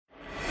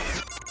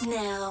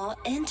Now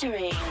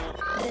entering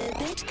the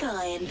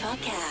Bitcoin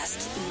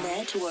Podcast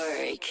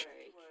Network.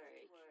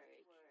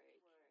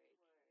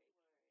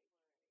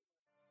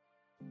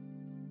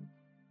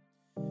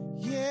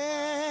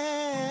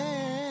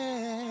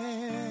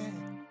 Yeah.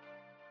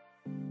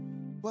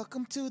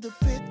 Welcome to the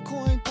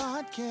Bitcoin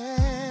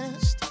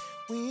Podcast.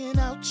 We in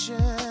outshine.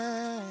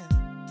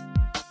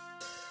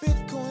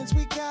 Bitcoins,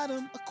 we got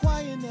them.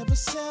 Acquire, never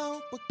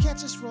sell. But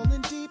catch us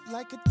rolling deep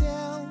like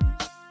Adele.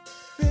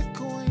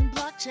 Bitcoin,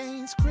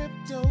 blockchains,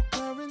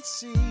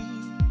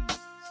 cryptocurrencies.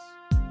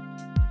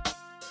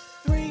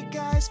 Three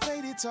guys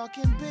faded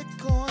talking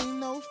Bitcoin,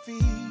 no fee.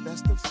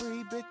 That's the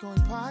free Bitcoin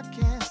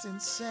podcast,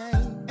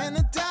 insane. And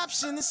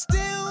adoption is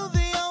still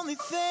the only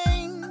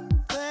thing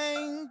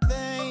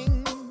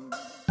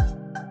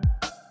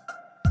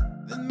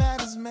that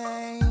matters,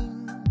 man.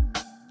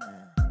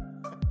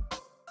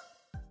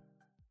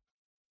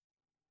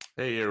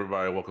 Hey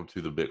everybody, welcome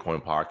to the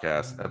Bitcoin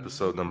Podcast,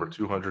 episode number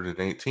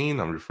 218.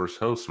 I'm your first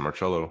host,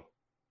 Marcello.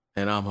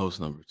 And I'm host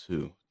number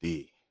 2,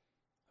 D.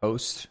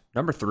 Host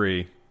number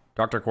 3,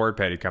 Dr. Corey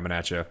Petty coming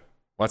at you.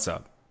 What's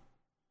up?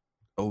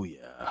 Oh yeah.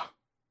 What's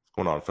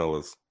going on,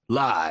 fellas?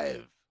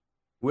 Live.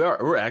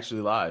 We're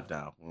actually live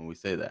now when we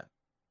say that.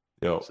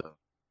 Yo,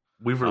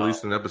 we've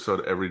released an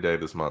episode every day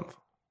this month.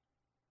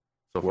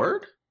 So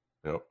word?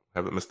 Yep,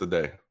 haven't missed a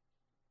day.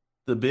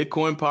 The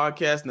Bitcoin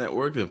Podcast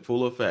Network in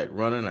full effect,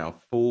 running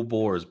out full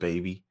bores,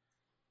 baby.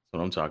 That's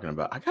what I'm talking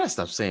about. I gotta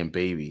stop saying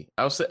baby.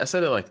 I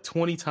said it like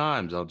 20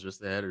 times on Just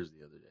the Headers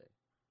the other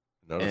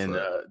day. And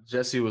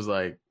Jesse was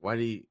like, what?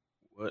 I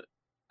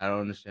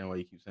don't understand why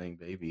you keep saying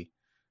baby.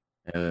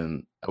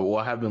 And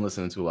I have been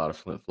listening to a lot of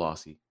Flint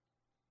Flossie.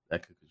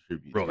 That could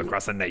contribute. Roll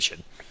across the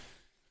nation.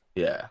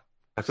 Yeah.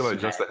 I feel like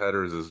Just the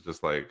Headers is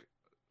just like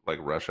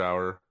Rush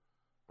Hour,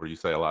 where you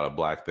say a lot of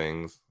black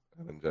things.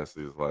 And then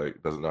Jesse's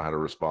like, doesn't know how to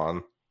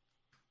respond.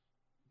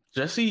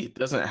 Jesse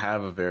doesn't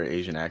have a very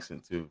Asian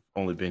accent to have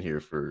only been here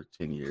for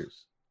 10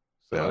 years.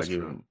 So Yeah, I that's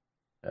give true.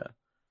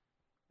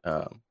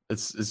 him,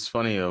 it's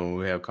funny when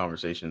we have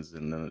conversations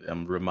and then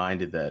I'm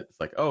reminded that it's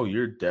like, oh,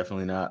 you're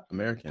definitely not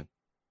American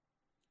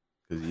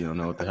because you don't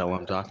know what the hell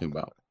I'm talking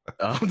about.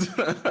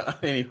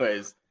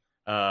 Anyways,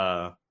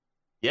 yeah,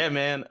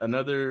 man,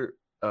 another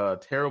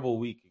terrible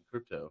week in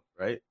crypto,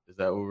 right? Is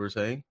that what we're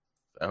saying?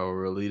 Is that how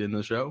we're leading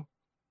the show?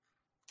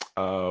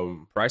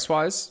 Price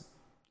wise,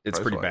 it's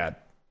pretty Price-wise. bad.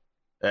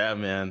 Yeah,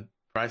 man.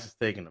 Price is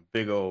taking a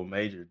big old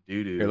major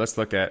doo-doo. Here, let's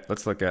look at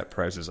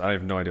prices. I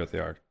have no idea what they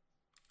are.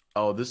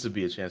 Oh, this would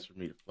be a chance for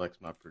me to flex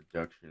my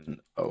production.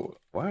 Oh,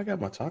 why I got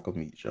my taco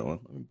meat showing?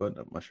 Let me button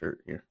up my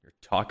shirt here. Your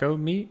taco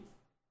meat?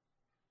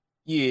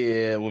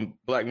 Yeah, when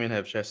black men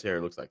have chest hair,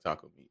 it looks like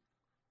taco meat.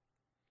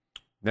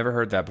 Never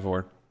heard that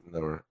before.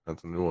 Never.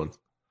 That's a new one.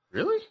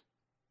 Really?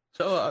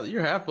 So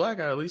you're half black.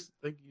 I at least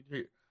think you'd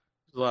hear.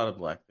 There's a lot of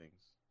black things.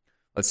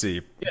 Let's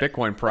see. Yeah.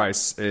 Bitcoin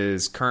price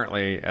is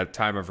currently at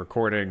time of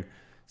recording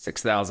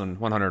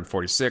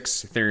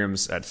 6,146.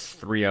 Ethereum's at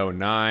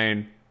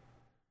 309,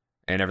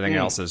 and everything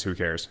else is who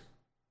cares.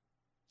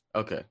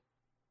 Okay.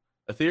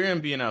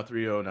 Ethereum being out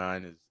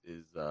 309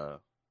 is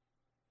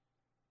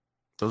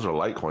Those are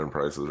Litecoin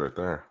prices right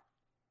there.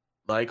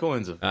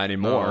 Litecoin's a Not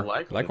anymore. no,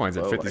 Litecoin's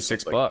at low.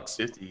 56 Litecoin's bucks.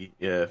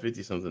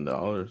 50 something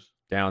dollars.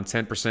 Down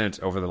 10%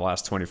 over the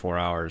last 24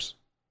 hours.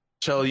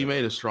 Chell, you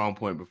made a strong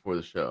point before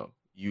the show.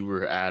 You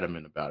were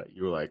adamant about it.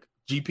 You were like,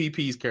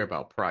 GPPs care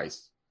about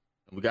price.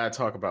 And we got to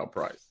talk about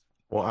price.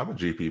 Well, I'm a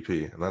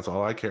GPP, and that's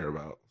all I care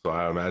about. So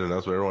I imagine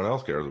that's what everyone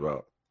else cares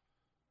about.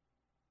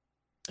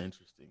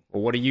 Interesting.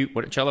 Well,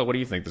 Cello, what do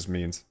you think this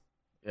means?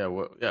 Yeah,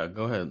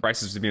 go ahead.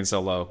 Prices being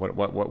so low.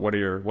 What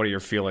are your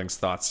feelings,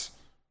 thoughts?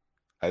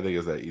 I think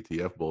it's that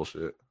ETF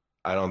bullshit.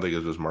 I don't think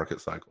it's just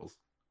market cycles.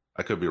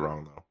 I could be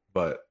wrong though,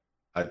 but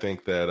I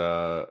think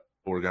that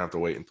we're gonna have to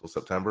wait until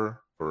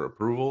September for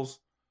approvals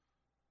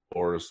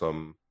or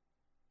some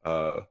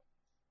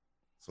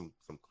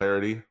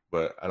clarity.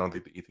 But I don't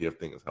think the ETF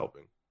thing is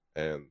helping,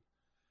 and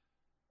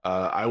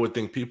I would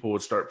think people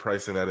would start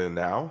pricing that in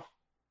now.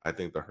 I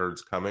think the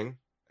herd's coming,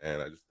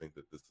 and I just think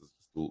that this is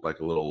just like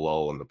a little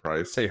lull in the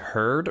price. Say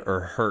herd or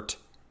hurt?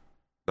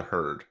 The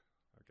herd.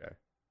 Okay.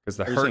 Because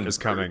the Are you hurt saying is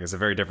herd? coming is a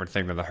very different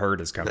thing than the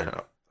herd is coming. Yeah,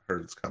 the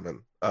herd's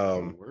coming.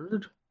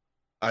 Word?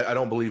 I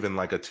don't believe in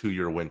like a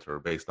 2-year winter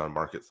based on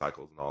market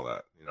cycles and all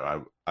that. You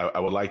know, I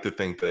would like to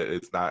think that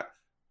it's not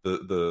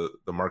the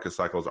market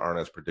cycles aren't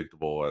as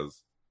predictable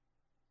as.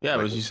 Yeah,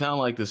 Like- but you sound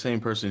like the same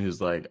person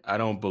who's like, I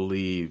don't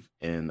believe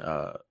in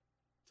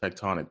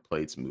tectonic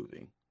plates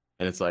moving.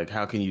 And it's like,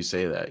 how can you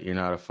say that? You're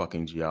not a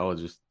fucking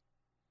geologist.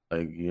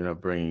 Like, you're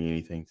not bringing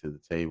anything to the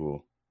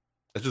table.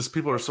 It's just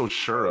people are so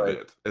sure of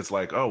it. It's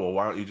like, oh well,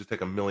 why don't you just take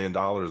 $1 million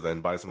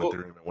then buy some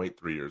Ethereum and wait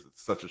 3 years?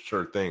 It's such a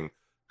sure thing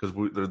because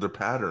they're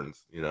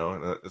patterns, you know,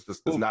 and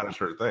it's not a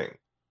sure thing.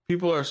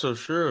 People are so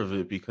sure of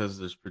it because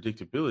there's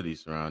predictability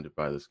surrounded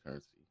by this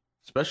currency,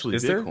 especially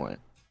Is there? Bitcoin.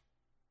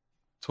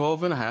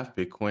 12.5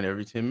 Bitcoin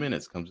every 10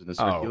 minutes comes into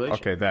circulation.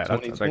 okay, that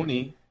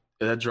 2020,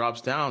 that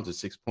drops down to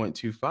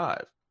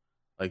 6.25.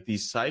 Like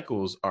these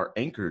cycles are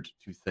anchored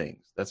to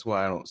things. That's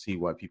why I don't see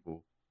why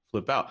people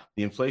flip out.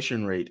 The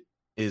inflation rate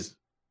is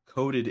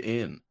coded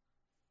in.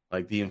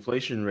 Like the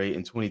inflation rate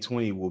in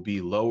 2020 will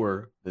be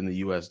lower than the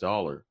US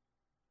dollar.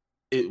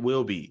 It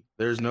will be.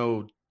 There's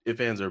no ifs,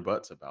 ands, or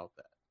buts about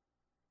that.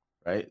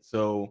 Right?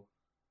 So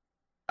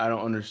I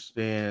don't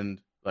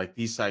understand, like,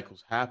 these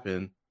cycles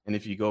happen. And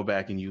if you go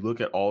back and you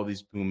look at all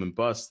these boom and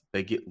busts,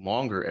 they get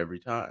longer every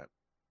time.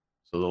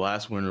 So the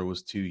last winter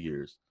was 2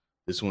 years.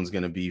 This one's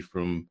going to be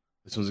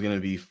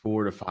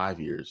 4 to 5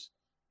 years.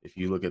 If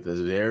you look at the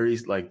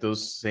varies, like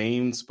those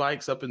same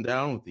spikes up and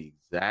down with the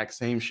exact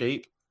same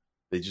shape,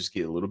 they just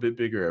get a little bit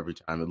bigger every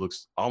time. It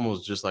looks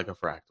almost just like a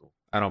fractal.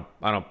 I don't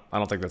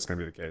think that's going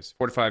to be the case.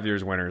 4 to 5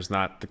 years winter is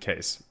not the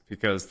case,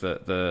 because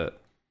the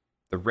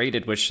rate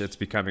at which it's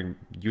becoming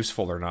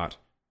useful or not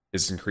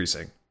is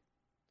increasing.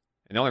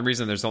 And the only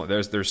reason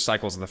there's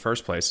cycles in the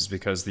first place is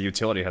because the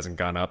utility hasn't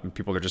gone up and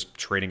people are just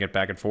trading it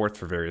back and forth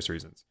for various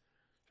reasons.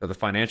 So the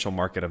financial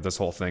market of this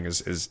whole thing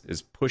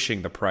is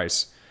pushing the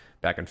price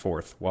back and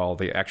forth, while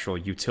the actual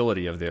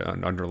utility of the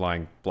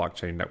underlying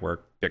blockchain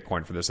network,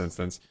 Bitcoin for this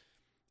instance,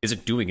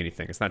 isn't doing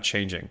anything. It's not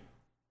changing.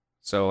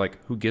 So like,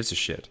 who gives a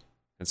shit?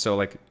 And so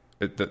like,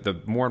 the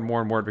more and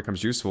more it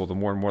becomes useful, the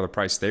more and more the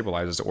price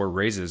stabilizes or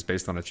raises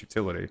based on its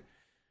utility.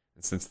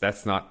 And since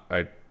that's not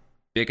a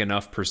big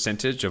enough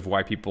percentage of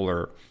why people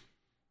are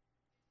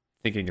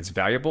thinking it's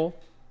valuable,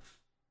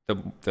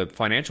 the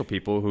financial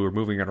people who are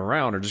moving it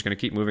around are just going to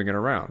keep moving it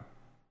around.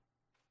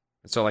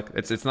 And so like,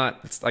 it's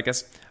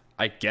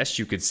I guess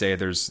you could say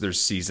there's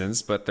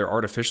seasons, but they're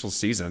artificial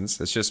seasons.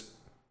 It's just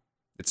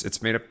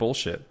it's made up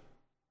bullshit.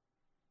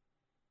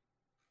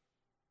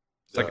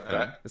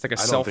 It's like a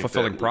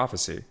self-fulfilling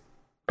prophecy.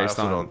 I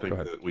also don't think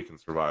that we can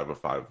survive a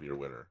 5-year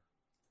winter.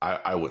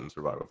 I wouldn't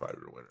survive a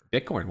 5-year winter.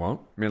 Bitcoin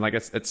won't. I mean, like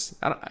it's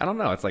I don't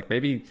know. It's like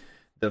maybe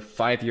the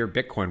 5-year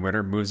Bitcoin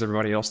winter moves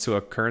everybody else to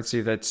a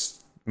currency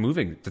that's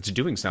moving, that's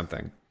doing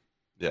something.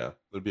 Yeah,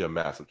 there'd be a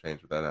massive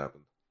change if that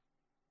happened.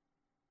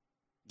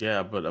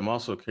 Yeah, but I'm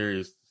also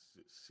curious to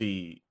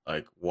see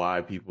like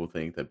why people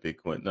think that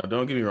Bitcoin. Now,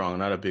 don't get me wrong, I'm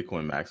not a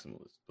Bitcoin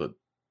maximalist, but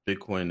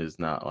Bitcoin is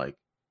not like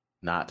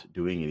not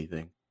doing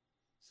anything.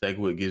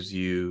 SegWit gives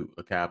you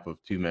a cap of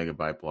 2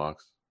 megabyte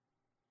blocks.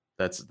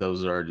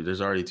 There's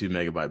already 2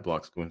 megabyte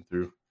blocks going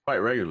through quite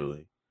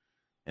regularly.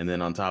 And then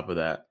on top of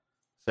that,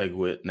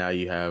 SegWit, now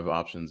you have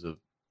options of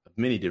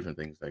many different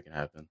things that can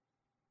happen.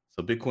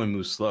 So Bitcoin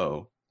moves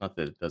slow, not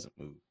that it doesn't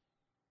move.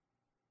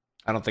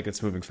 I don't think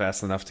it's moving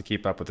fast enough to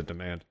keep up with the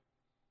demand.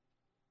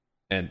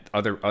 And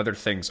other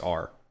things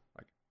are.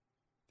 Like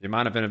the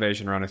amount of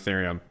innovation around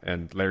Ethereum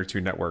and layer 2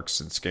 networks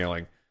and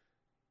scaling,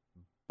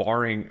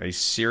 barring a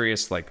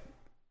serious like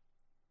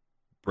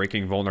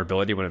breaking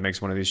vulnerability when it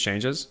makes one of these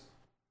changes,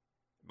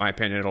 in my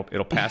opinion,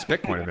 it'll pass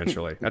Bitcoin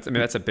eventually.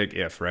 That's a big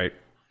if, right?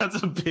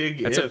 That's a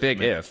big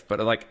if,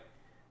 but like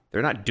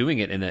they're not doing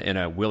it in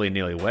a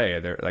willy-nilly way.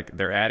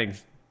 They're adding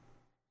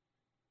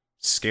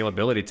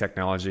scalability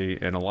technology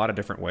in a lot of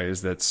different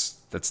ways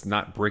that's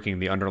not breaking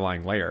the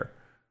underlying layer.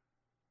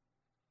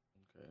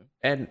 Okay.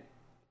 And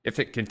if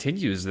it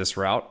continues this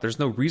route, there's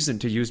no reason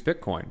to use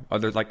Bitcoin.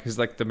 Because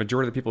like the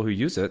majority of the people who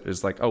use it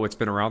is like, oh, it's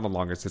been around the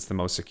longest, it's the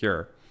most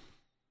secure.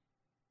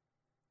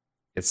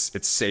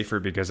 It's safer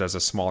because it has a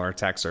smaller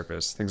attack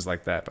surface, things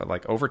like that. But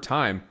like over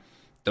time,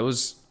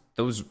 those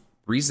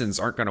reasons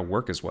aren't going to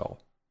work as well.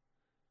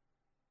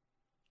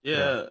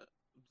 Yeah.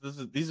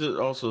 These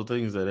are also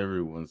things that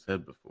everyone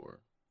said before.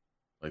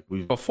 Like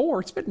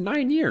it's been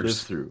 9 years. Lived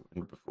through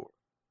before.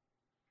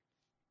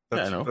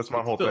 That's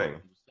my whole thing.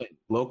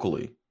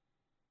 Locally.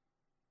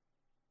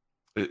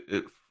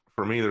 It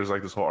for me, there's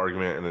like this whole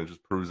argument, and it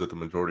just proves that the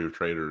majority of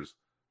traders,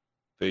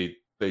 they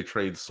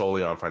trade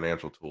solely on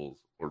financial tools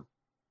or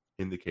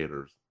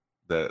indicators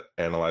that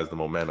analyze the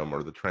momentum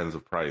or the trends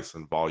of price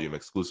and volume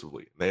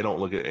exclusively. They don't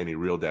look at any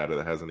real data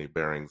that has any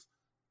bearings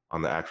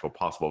on the actual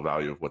possible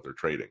value of what they're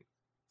trading.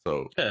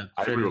 So yeah,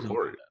 I agree with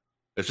Corey.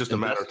 It's just a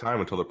matter of time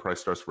until the price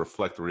starts to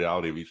reflect the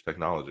reality of each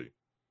technology.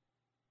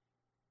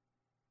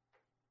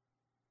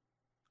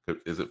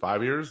 Is it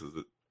 5 years? Is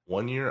it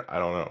 1 year? I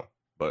don't know.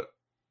 But,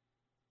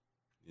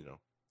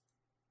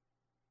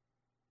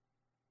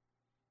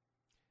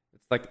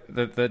 it's like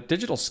the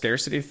digital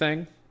scarcity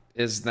thing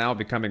is now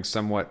becoming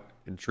somewhat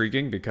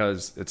intriguing,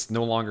 because it's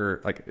no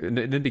longer like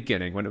in the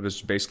beginning, when it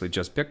was basically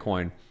just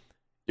Bitcoin,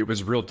 it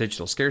was real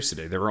digital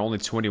scarcity. There were only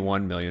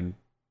 21 million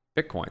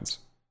Bitcoins.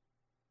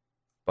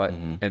 But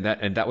and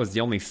that was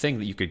the only thing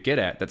that you could get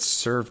at that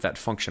served that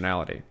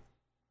functionality,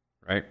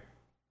 right?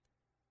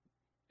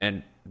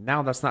 And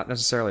now that's not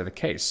necessarily the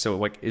case. So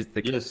like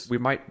we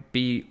might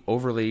be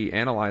overly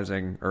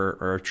analyzing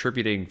or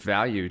attributing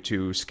value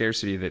to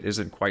scarcity that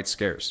isn't quite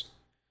scarce.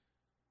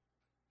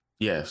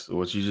 Yes,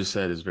 what you just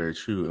said is very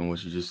true, and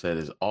what you just said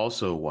is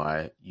also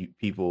why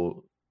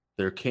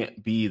there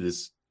can't be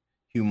this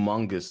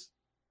humongous,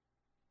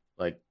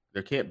 like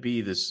there can't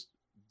be this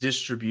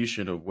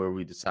distribution of where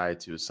we decide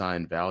to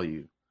assign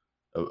value.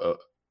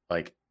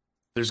 Like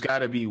there's got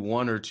to be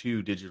 1 or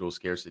 2 digital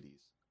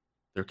scarcities.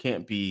 There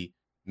can't be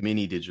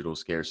many digital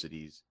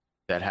scarcities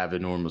that have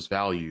enormous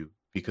value,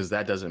 because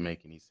that doesn't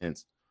make any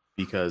sense.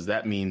 because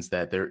that means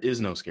that there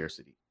is no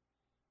scarcity.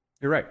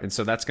 You're right. And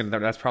so that's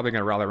probably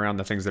gonna rally around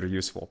the things that are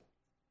useful.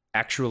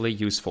 Actually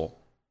useful.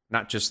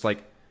 Not just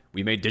like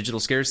we made digital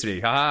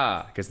scarcity,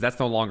 haha, because that's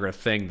no longer a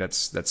thing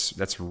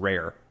that's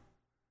rare.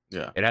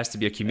 Yeah. It has to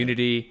be a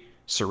community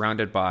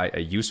surrounded by a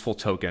useful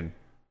token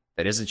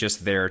that isn't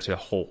just there to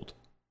hold.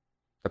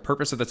 The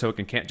purpose of the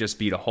token can't just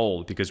be to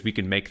hold, because we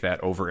can make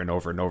that over and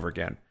over and over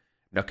again.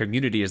 Now,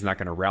 community is not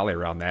going to rally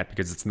around that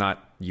because it's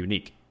not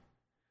unique.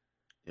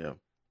 Yeah.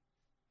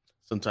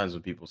 Sometimes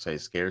when people say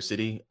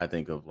scarcity, I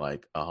think of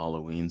like a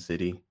Halloween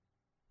city,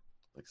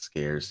 like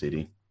Scare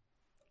City.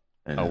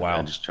 And oh wow!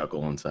 I just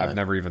chuckle inside. I've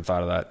never even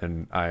thought of that,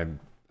 and I'm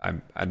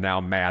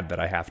now mad that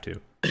I have to.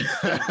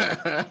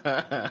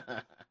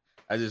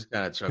 I just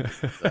kind of chuckle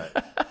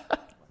inside.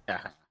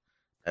 Yeah,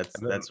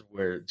 that's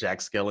where Jack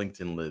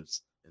Skellington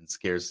lives, in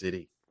Scare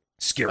City.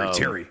 Scary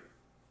Terry.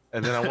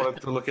 And then I wanted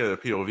to look at a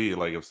POV.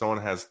 Like if someone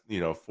has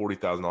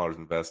 $40,000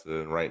 invested,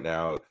 and right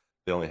now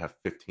they only have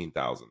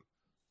 15,000.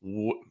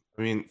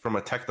 I mean, from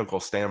a technical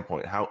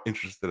standpoint, how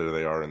interested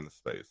they are in the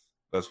space.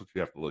 That's what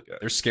you have to look at.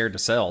 They're scared to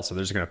sell, so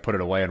they're just going to put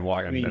it away and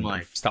walk and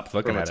like, stop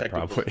looking at it.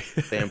 Probably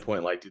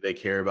standpoint, like, do they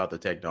care about the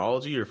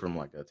technology, or from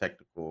like a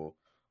technical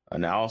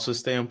analysis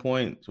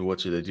standpoint? So what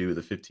should they do with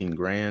the 15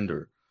 grand,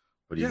 or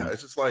what do you? Yeah,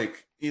 it's just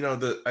like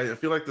I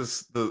feel like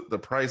the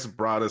price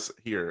brought us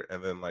here,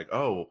 and then like,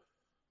 oh,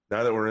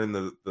 now that we're in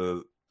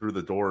the through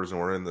the doors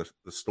and we're in the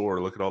store,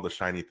 look at all the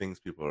shiny things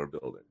people are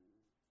building.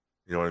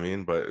 You know what I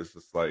mean? But it's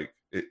just like,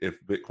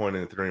 if Bitcoin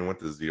and Ethereum went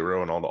to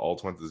zero and all the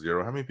alts went to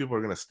zero, how many people are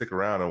going to stick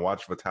around and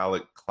watch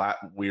Vitalik clap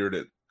weird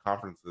at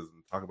conferences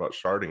and talk about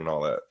sharding and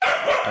all that?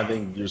 I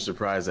think you're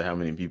surprised at how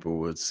many people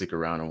would stick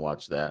around and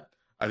watch that.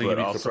 I think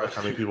you'd be surprised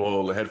how many people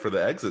will head for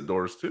the exit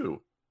doors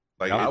too.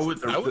 Like, I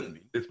wouldn't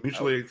be. It's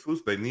mutually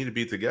exclusive. They need to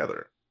be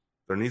together.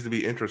 There needs to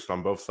be interest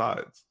on both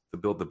sides to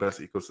build the best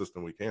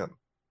ecosystem we can.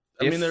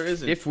 There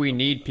isn't. If we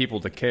need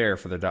people to care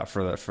for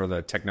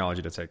the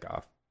technology to take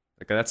off.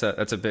 Like that's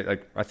a bit,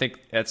 like, I think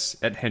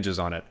that hinges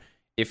on it.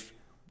 If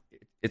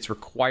it's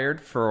required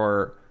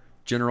for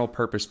general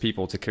purpose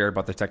people to care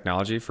about the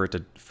technology for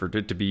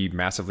it to be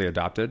massively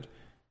adopted,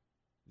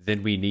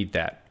 then we need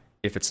that.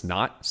 If it's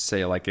not,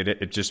 say like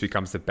it just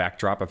becomes the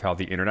backdrop of how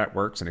the internet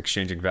works and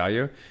exchanging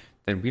value,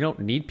 then we don't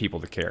need people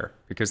to care,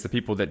 because the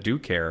people that do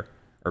care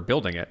are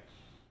building it,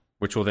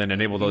 which will then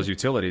enable those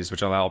utilities,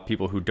 which allow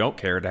people who don't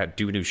care to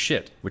do new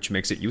shit, which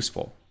makes it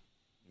useful.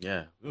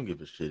 Yeah, we don't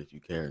give a shit if you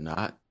care or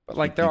not. But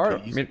like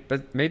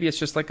but maybe it's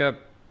just like a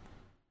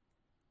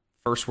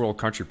first world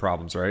country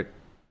problems, right?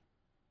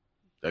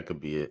 That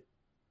could be it.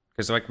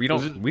 Because like we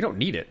don't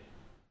need it.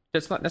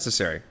 It's not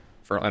necessary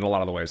in a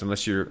lot of the ways,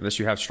 unless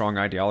you have strong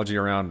ideology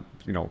around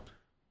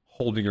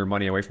holding your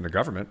money away from the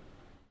government.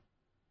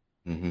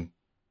 Mm-hmm.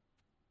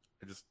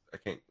 I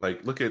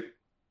can't look at.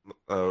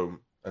 I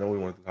know we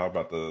wanted to talk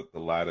about the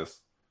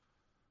lattice,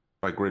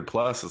 like Grid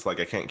Plus. It's like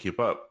I can't keep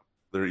up.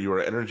 You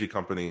are an energy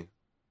company.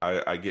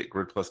 I get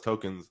Grid Plus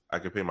tokens. I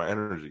can pay my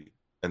energy,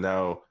 and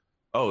now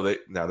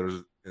there's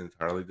an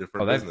entirely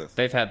different business.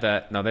 They've had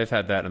that. No, they've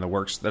had that in the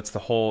works. That's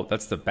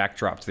the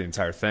backdrop to the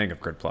entire thing of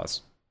Grid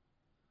Plus.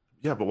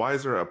 Yeah, but why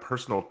is there a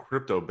personal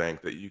crypto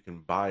bank that you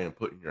can buy and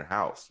put in your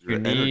house? You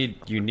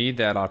need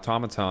that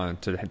automaton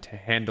to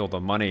handle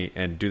the money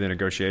and do the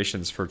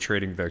negotiations for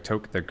trading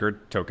the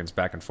Grid tokens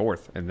back and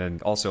forth, and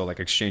then also like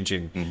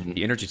exchanging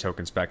the energy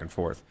tokens back and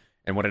forth.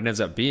 And what it ends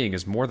up being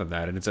is more than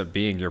that. It ends up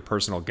being your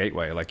personal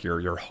gateway, like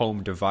your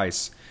home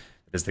device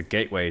that is the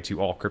gateway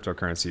to all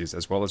cryptocurrencies,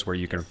 as well as where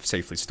you can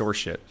safely store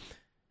shit.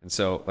 And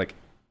so, like,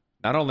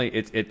 not only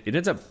it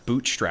ends up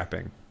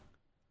bootstrapping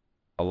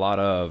a lot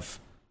of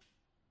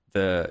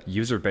the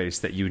user base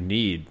that you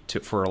need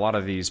for a lot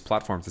of these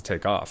platforms to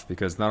take off,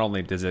 because not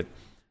only does it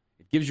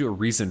gives you a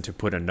reason to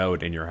put a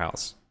node in your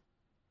house,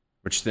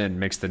 which then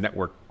makes the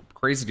network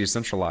crazy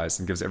decentralized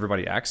and gives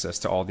everybody access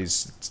to all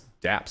these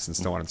dApps and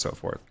so on and so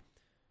forth.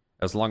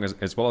 As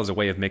well as a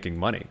way of making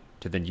money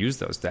to then use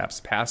those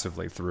dApps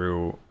passively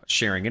through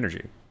sharing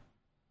energy.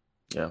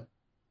 Yeah.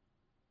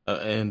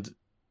 And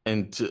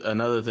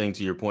another thing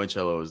to your point,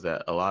 Cello, is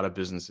that a lot of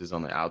businesses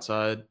on the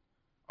outside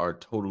are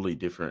totally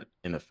different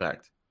in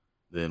effect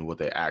than what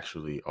they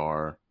actually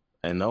are.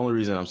 And the only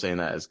reason I'm saying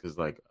that is because,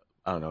 like,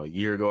 I don't know, a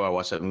year ago I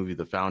watched that movie,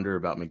 The Founder,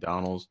 about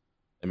McDonald's.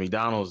 And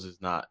McDonald's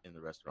is not in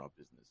the restaurant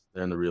business.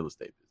 They're in the real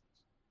estate business.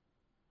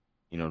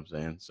 You know what I'm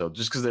saying? So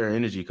just because they're an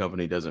energy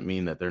company doesn't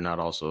mean that they're not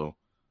also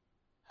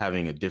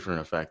having a different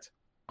effect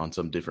on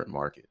some different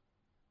market.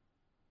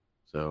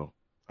 So,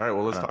 all right,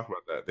 well, let's talk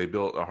about that. They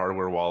built a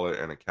hardware wallet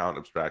and account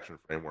abstraction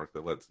framework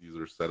that lets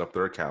users set up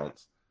their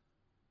accounts.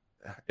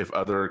 If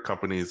other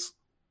companies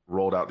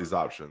rolled out these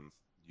options,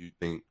 you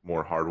think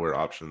more hardware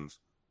options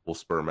will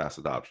spur mass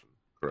adoption,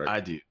 correct?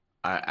 I do.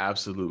 I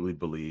absolutely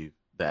believe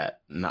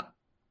that.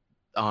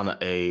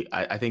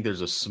 I think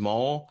there's a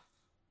small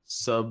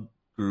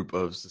subgroup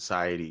of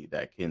society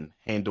that can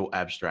handle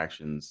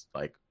abstractions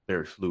like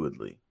very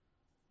fluidly.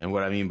 And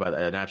what I mean by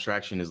that, an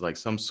abstraction is like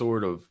some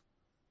sort of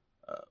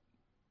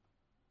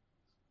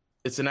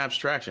it's an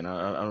abstraction.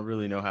 I don't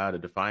really know how to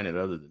define it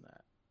other than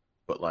that.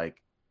 but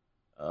like,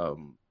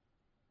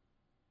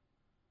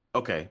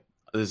 okay,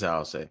 this is how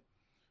I'll say.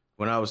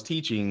 When I was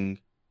teaching,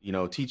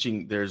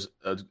 there's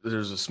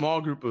a small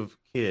group of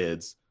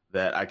kids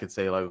that I could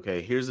say like,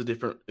 okay, here's the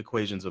different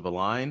equations of a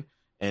line,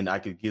 and I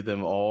could give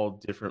them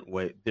all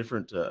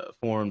different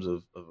forms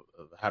of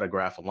how to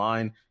graph a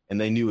line, and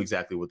they knew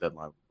exactly what that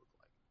line would look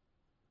like.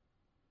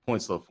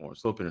 Point slope form,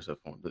 slope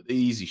intercept form, the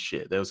easy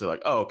shit. They would say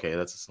like, oh, okay,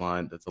 that's a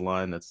line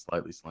that's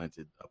slightly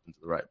slanted up and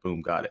to the right.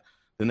 Boom, got it.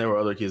 Then there were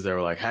other kids that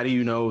were like, how do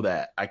you know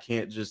that? I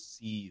can't just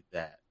see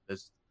that.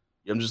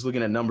 I'm just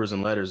looking at numbers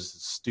and letters. This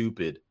is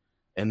stupid.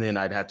 And then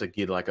I'd have to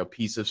get like a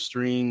piece of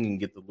string and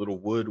get the little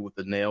wood with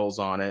the nails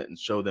on it and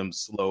show them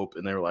slope.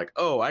 And they were like,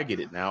 oh, I get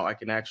it now. I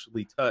can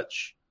actually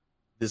touch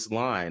this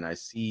line. I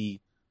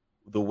see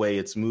the way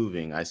it's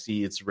moving. I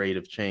see its rate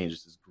of change.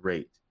 This is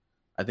great.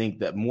 I think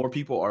that more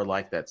people are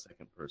like that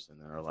second person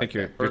than are like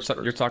that first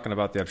person. You're talking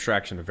about the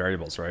abstraction of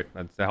variables, right?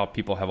 That's how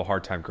people have a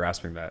hard time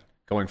grasping that.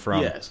 Going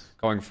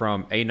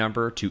from a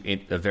number to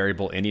a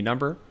variable any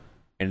number,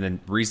 and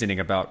then reasoning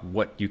about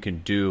what you can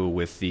do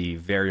with the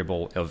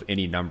variable of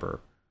any number.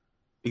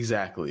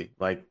 Exactly.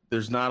 Like,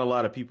 there's not a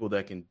lot of people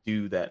that can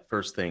do that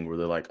first thing where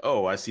they're like,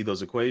 oh, I see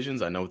those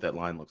equations. I know what that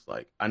line looks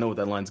like. I know what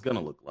that line's going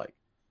to look like.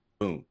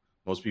 Boom.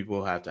 Most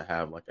people have to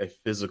have like a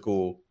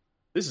physical,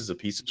 this is a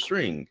piece of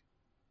string.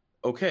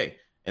 Okay.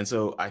 And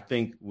so I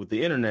think with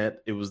the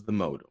internet, it was the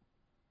modem,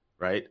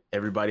 right?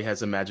 Everybody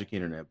has a magic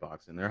internet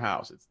box in their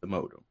house. It's the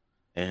modem.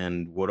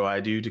 And what do I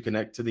do to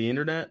connect to the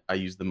internet? I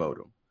use the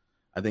modem.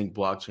 I think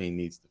blockchain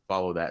needs to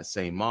follow that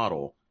same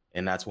model.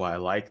 And that's why I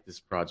like this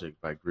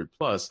project by Grid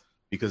Plus,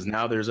 because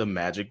now there's a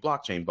magic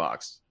blockchain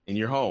box in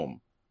your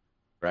home,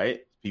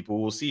 right?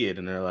 People will see it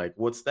and they're like,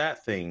 what's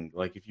that thing?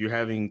 Like if you're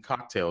having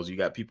cocktails, you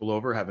got people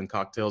over having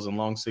cocktails and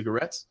long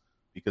cigarettes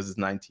because it's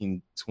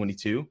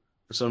 1922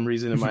 for some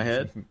reason in my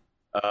head.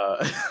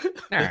 Look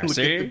at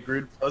the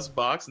Grid Plus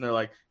box and they're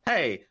like,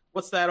 hey,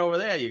 what's that over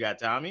there you got,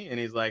 Tommy? And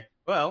he's like,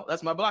 well,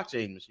 that's my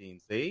blockchain machine,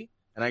 see?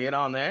 And I get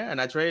on there and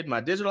I trade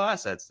my digital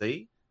assets,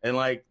 see? And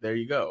like, there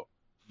you go.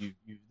 You've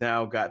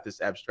now got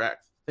this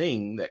abstract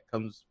thing that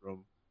comes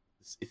from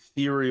this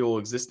ethereal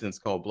existence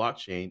called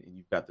blockchain, and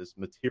you've got this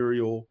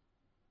material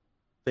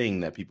thing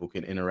that people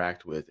can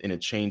interact with, and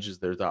it changes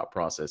their thought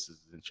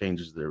processes and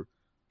changes their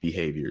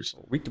behaviors.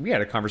 We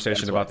had a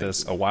conversation about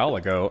this a while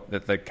ago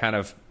that kind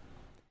of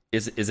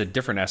is a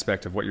different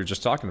aspect of what you're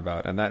just talking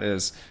about, and that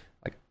is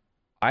like,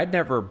 I'd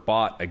never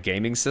bought a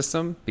gaming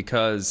system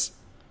because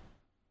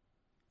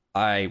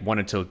I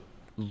wanted to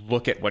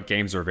look at what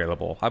games are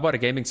available. I bought a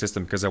gaming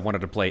system because I wanted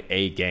to play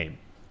a game.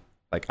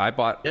 Like I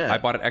bought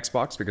an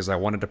Xbox because I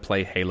wanted to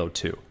play Halo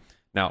 2.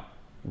 Now,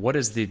 what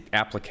is the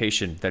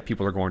application that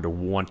people are going to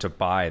want to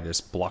buy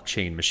this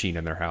blockchain machine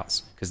in their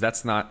house? Because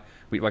that's not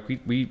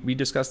we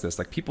discussed this.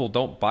 Like, people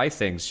don't buy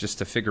things just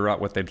to figure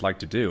out what they'd like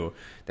to do.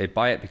 They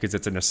buy it because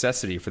it's a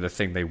necessity for the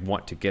thing they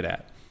want to get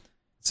at.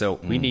 So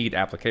we need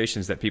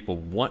applications that people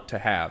want to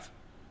have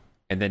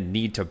and then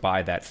need to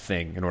buy that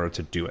thing in order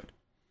to do it.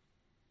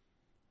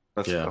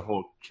 That's the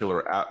whole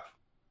killer app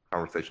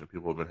conversation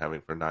people have been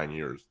having for 9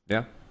 years.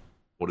 Yeah.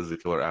 What is the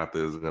killer app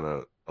that is going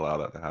to allow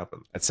that to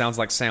happen? It sounds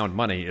like Sound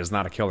Money is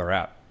not a killer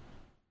app.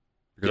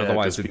 Because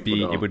otherwise it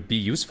would be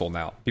useful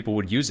now. People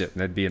would use it,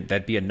 and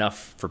that'd be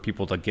enough for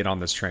people to get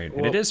on this train.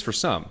 And it is for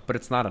some, but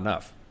it's not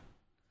enough.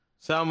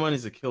 Sound Money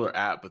is a killer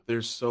app, but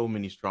there's so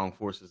many strong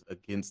forces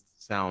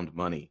against Sound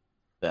Money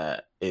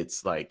that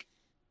it's like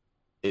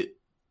it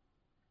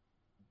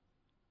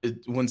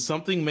when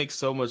something makes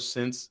so much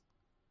sense,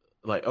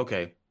 like,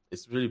 okay,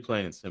 it's really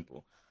plain and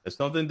simple. If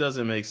something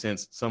doesn't make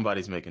sense,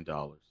 somebody's making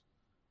dollars,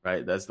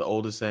 right? That's the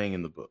oldest saying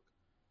in the book.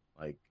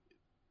 Like,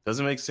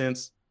 doesn't make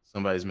sense,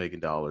 somebody's making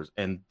dollars.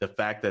 And the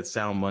fact that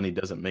Sound Money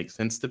doesn't make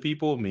sense to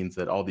people means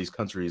that all these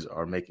countries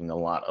are making a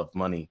lot of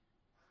money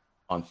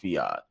on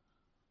fiat.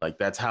 Like,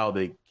 that's how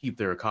they keep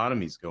their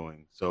economies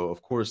going. So,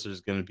 of course,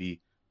 there's going to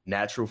be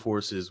natural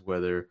forces,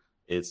 whether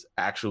it's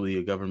actually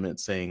a government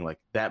saying, like,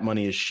 that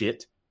money is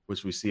shit,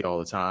 which we see all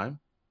the time,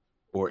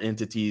 or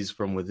entities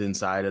from within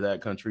inside of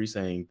that country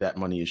saying that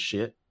money is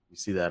shit. We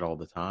see that all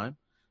the time.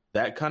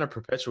 That kind of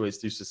perpetuates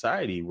through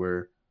society,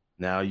 where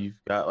now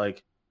you've got,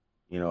 like,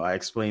 you know, I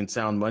explained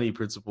Sound Money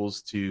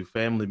principles to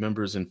family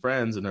members and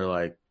friends, and they're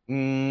like,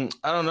 I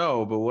don't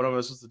know, but what am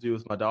I supposed to do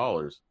with my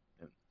dollars?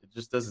 And it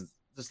just doesn't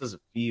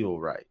feel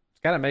right. It's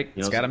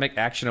got to make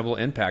actionable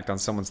impact on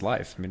someone's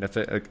life. I mean,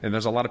 and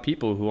there's a lot of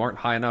people who aren't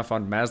high enough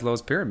on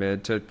Maslow's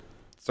pyramid to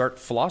start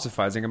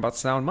philosophizing about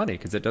Sound Money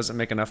because it doesn't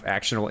make enough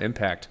actionable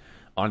impact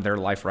on their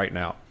life right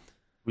now.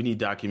 We need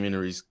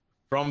documentaries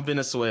from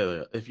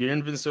Venezuela. If you're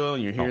in Venezuela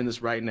and you're hearing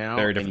this right now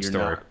and you're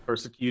not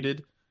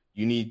persecuted,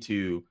 you need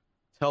to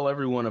tell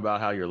everyone about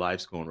how your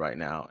life's going right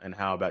now and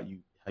how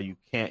you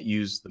can't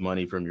use the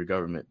money from your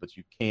government, but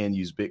you can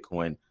use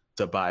Bitcoin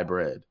to buy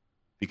bread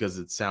because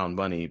it's Sound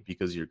Money,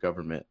 because your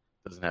government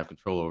doesn't have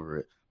control over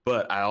it.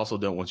 But I also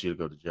don't want you to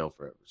go to jail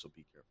forever, so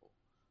be careful.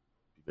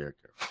 Be very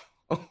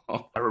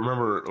careful. I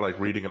remember, like,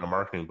 reading in a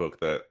marketing book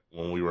that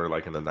when we were,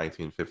 like, in the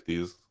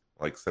 1950s,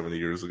 like 70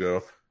 years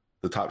ago,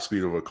 the top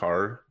speed of a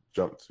car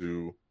jumped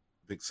to,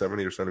 I think,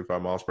 70 or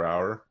 75 miles per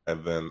hour.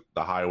 And then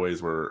the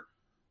highways were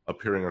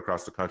appearing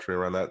across the country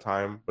around that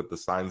time, but the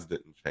signs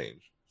didn't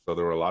change. So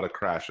there were a lot of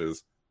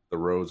crashes. The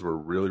roads were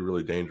really,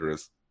 really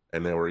dangerous.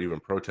 And there were even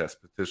protests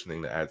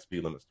petitioning to add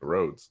speed limits to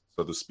roads.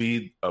 So the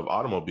speed of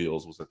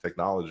automobiles was a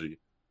technology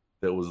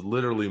that was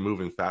literally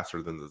moving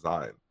faster than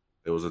design.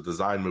 It was a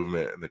design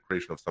movement and the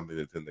creation of something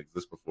that didn't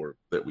exist before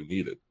that we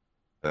needed.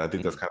 And I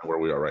think that's kind of where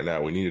we are right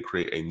now. We need to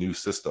create a new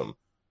system.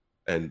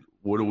 And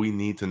what do we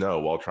need to know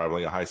while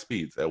traveling at high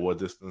speeds? At what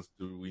distance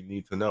do we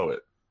need to know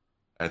it?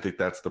 I think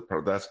that's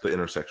the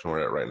intersection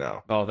we're at right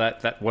now. Well,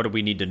 that what do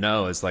we need to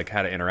know is like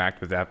how to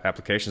interact with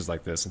applications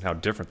like this and how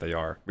different they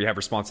are. We have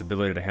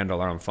responsibility to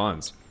handle our own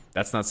funds.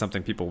 That's not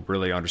something people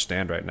really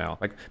understand right now.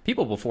 Like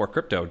people before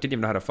crypto didn't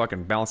even know how to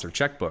fucking balance their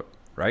checkbook,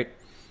 right?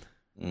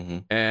 Mm-hmm.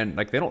 And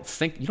like you don't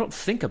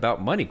think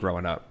about money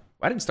growing up.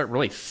 I didn't start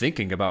really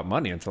thinking about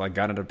money until I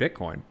got into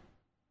Bitcoin.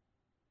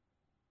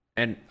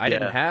 And I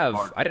didn't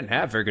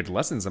have very good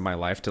lessons in my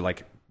life to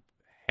like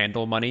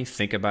handle money,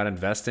 think about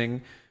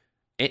investing,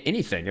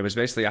 anything. It was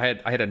basically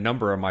I had a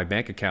number on my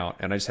bank account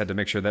and I just had to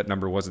make sure that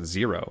number wasn't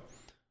zero.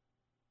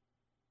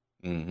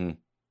 Mm-hmm.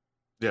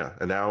 Yeah,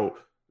 and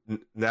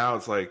now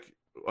it's like,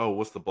 oh,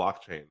 what's the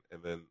blockchain?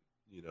 And then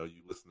you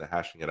listen to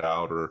hashing it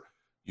out, or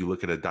you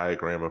look at a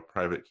diagram of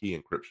private key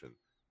encryption.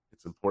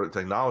 It's important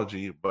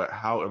technology, but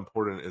how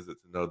important is it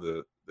to know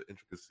the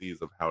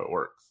intricacies of how it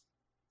works?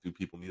 Do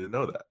people need to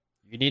know that?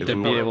 You need to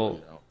be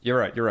able. You're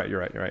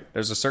right.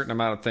 There's a certain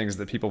amount of things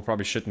that people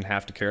probably shouldn't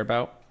have to care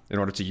about in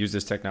order to use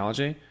this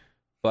technology,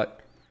 but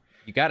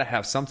you got to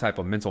have some type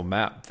of mental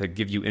map to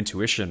give you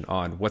intuition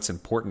on what's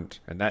important,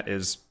 and that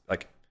is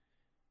like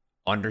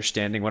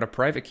understanding what a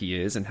private key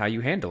is and how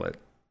you handle it.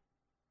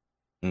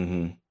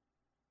 Mm-hmm.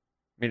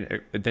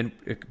 I mean,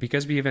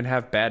 because we even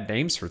have bad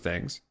names for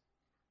things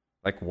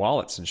like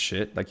wallets and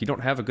shit, like you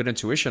don't have a good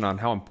intuition on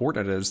how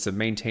important it is to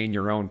maintain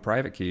your own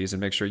private keys and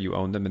make sure you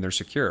own them and they're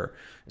secure,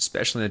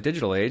 especially in the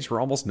digital age where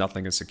almost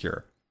nothing is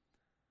secure.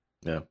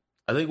 Yeah.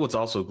 I think what's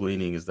also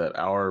gleaning is that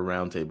our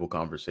roundtable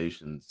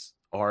conversations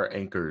are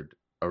anchored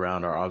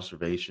around our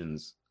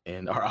observations,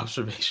 and our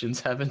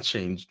observations haven't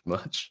changed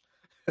much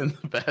in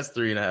the past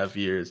 3.5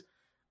 years.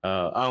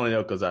 I only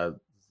know because I was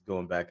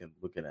going back and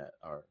looking at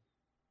our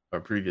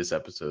previous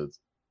episodes,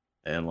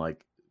 and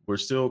like we're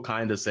still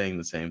kind of saying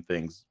the same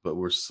things, but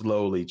we're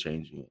slowly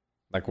changing it.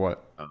 Like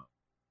what?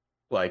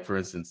 Like, for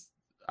instance,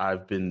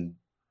 I've been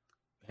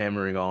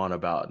hammering on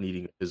about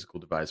needing a physical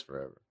device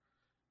forever.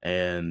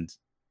 And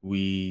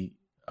we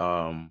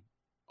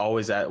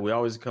always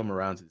come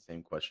around to the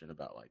same question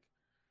about like,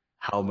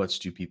 how much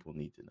do people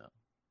need to know?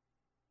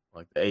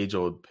 Like the age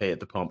old pay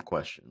at the pump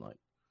question. Like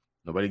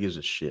nobody gives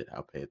a shit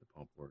how pay at the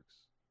pump works.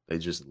 They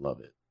just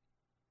love it.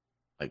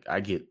 Like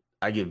I get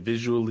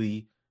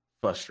visually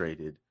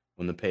frustrated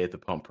when the pay at the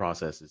pump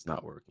process is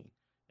not working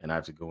and I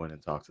have to go in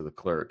and talk to the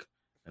clerk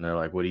and they're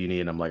like, what do you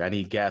need? And I'm like, I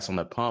need gas on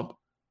that pump,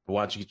 but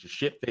why don't you get your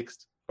shit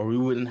fixed, or we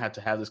wouldn't have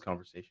to have this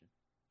conversation.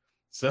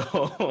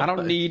 So I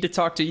don't need to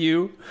talk to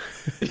you.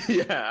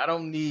 Yeah, I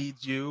don't need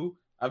you.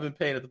 I've been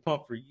paying at the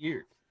pump for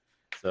years.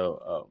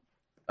 So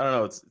I don't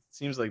know. It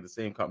seems like the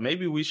same.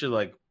 Maybe we should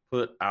like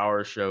put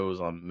our shows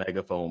on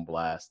megaphone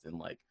blast in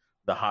like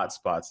the hot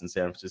spots in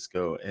San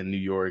Francisco and New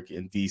York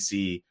and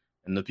DC,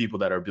 and the people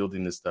that are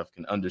building this stuff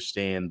can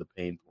understand the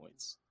pain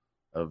points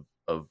of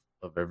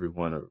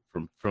everyone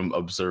from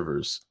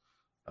observers,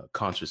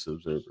 conscious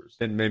observers.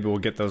 Then maybe we'll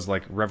get those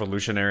like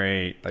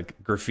revolutionary like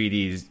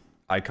graffiti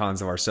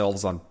icons of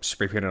ourselves on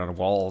spray painted on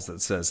walls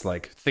that says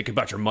like "think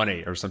about your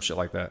money" or some shit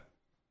like that.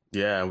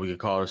 Yeah, we could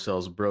call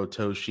ourselves Bro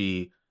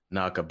Toshi,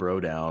 knock a bro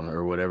down,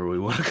 or whatever we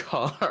want to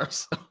call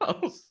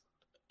ourselves.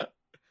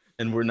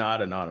 And we're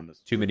not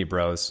anonymous. Too many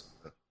bros.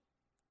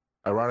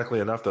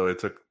 Ironically enough, though, it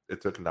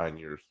took 9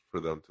 years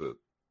for them to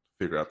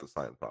figure out the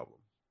sign problem.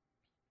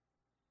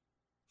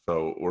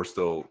 So we're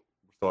still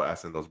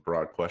asking those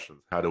broad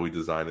questions. How do we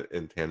design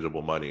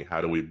intangible money?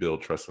 How do we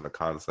build trust in a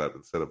concept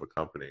instead of a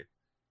company?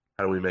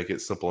 How do we make it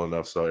simple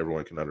enough so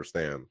everyone can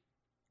understand?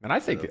 And I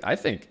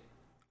think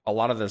a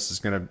lot of this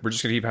we're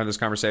just gonna keep having this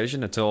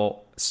conversation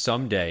until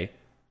someday,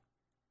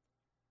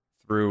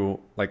 through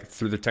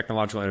the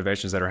technological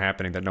innovations that are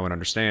happening that no one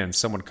understands,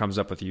 someone comes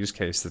up with a use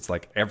case that's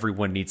like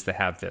everyone needs to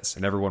have this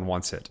and everyone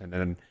wants it, and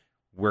then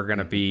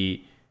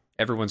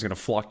everyone's gonna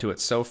flock to it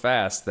so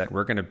fast that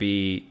we're gonna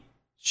be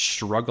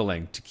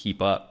struggling to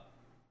keep up.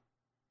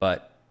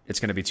 But it's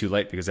going to be too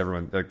late because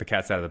everyone, like the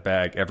cat's out of the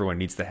bag. Everyone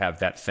needs to have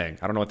that thing.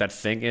 I don't know what that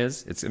thing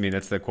is. It's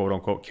the quote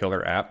unquote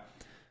killer app.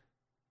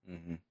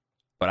 Mm-hmm.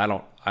 But I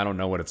don't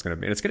know what it's going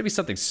to be. It's going to be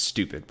something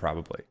stupid,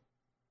 probably.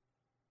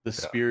 The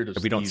spirit of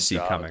that we don't see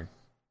Jobs coming.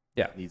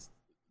 Yeah,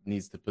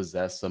 needs to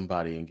possess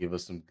somebody and give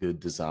us some good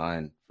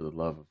design for the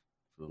love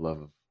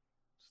of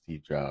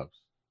Steve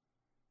Jobs.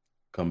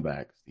 Come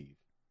back, Steve.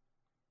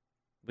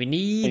 We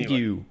need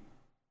you.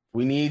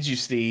 We need you,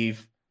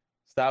 Steve.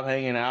 Stop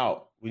hanging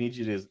out. We need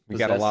you to. We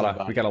got a lot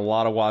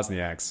of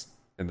Wozniaks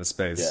in the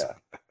space. Yeah,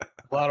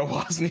 a lot of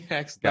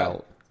Wozniaks.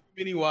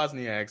 many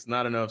Wozniaks,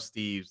 not enough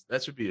Steves.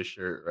 That should be a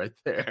shirt right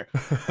there.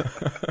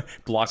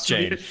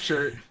 Blockchain.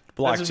 Shirt.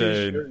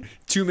 Blockchain.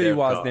 Too many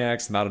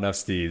Wozniaks, not enough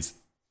Steves.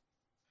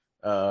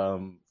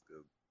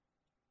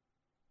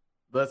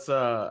 Let's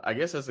I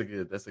guess that's a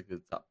good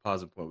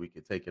positive point. We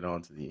could take it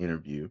on to the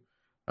interview.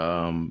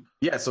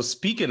 So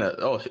speaking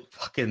of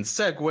fucking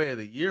segue of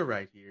the year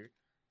right here.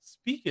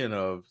 Speaking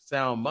of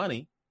sound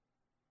money,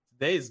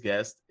 today's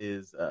guest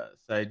is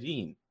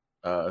Saifedean,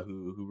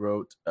 who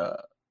wrote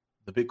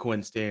the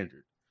Bitcoin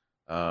Standard.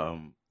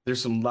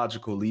 There's some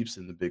logical leaps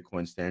in the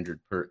Bitcoin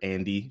Standard per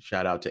Andy.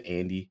 Shout out to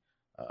Andy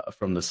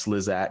from the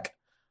Slizak.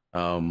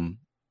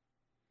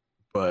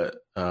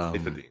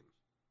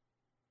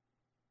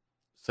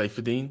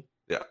 Saifedean?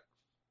 Yeah.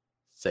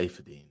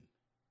 Saifedean.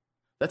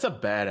 That's a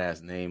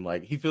badass name.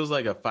 Like, he feels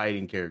like a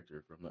fighting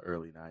character from the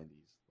early 90s.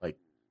 Like,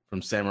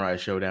 from Samurai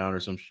Showdown or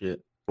some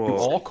shit. Well,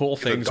 all cool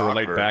things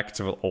relate back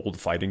to old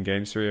fighting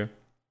games for you.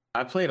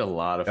 I played a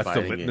lot of fighting games.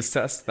 That's the litmus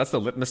test? That's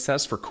the litmus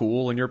test for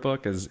cool in your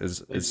book?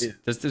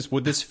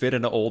 Would this fit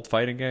in an old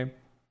fighting game?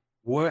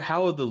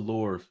 How would the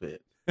lore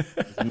fit?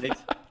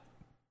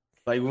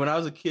 Like, when I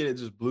was a kid, it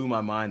just blew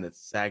my mind that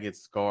Sagat's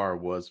scar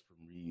was from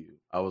Ryu.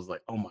 I was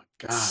like, oh my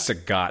God.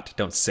 Sagat.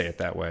 Don't say it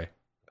that way.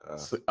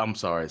 I'm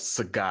sorry.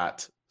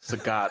 Sagat's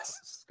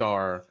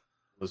scar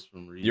was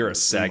from Ryu. You're a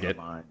Sagat.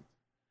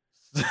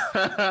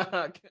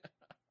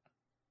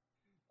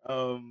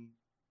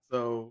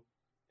 So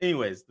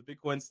anyways, the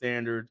Bitcoin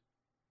Standard,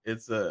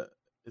 it's a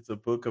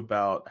book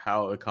about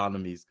how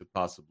economies could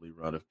possibly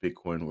run if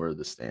Bitcoin were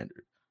the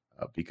standard.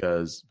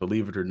 Because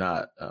believe it or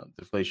not,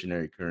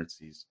 deflationary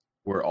currencies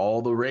were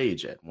all the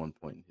rage at one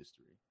point in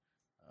history.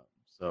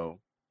 So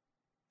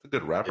it's a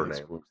good rapper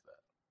name.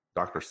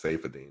 Dr.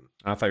 Saifedean.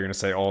 I thought you were gonna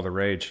say All the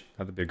Rage.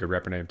 That'd be a good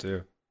rapper name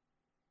too.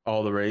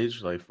 All the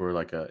Rage, like for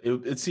like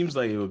it seems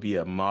like it would be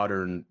a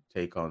modern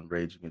take on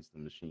Rage Against the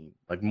Machine,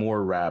 like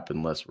more rap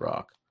and less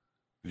rock.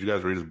 Did you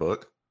guys read his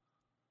book?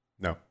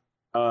 No.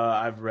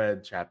 I've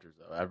read chapters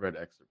of it. I've read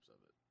excerpts of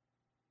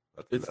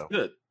it. It's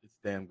good. It's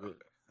damn good.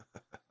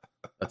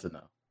 That's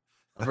enough.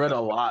 I've read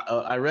a lot.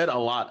 I read a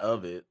lot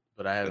of it,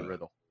 but I haven't read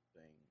the whole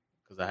thing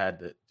because I had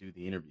to do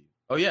the interview.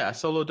 Oh yeah, I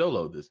solo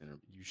doloed this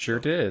interview. You sure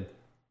did.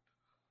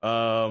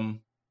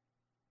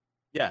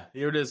 Yeah,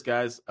 here it is,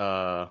 guys.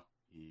 Here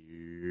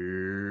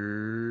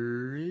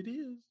it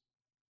is.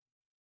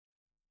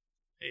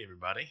 Hey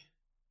everybody.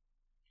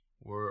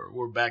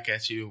 We're back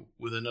at you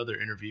with another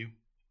interview,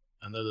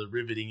 another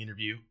riveting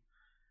interview.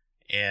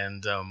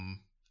 And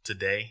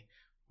today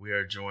we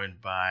are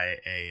joined by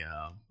a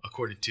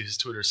according to his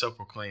Twitter,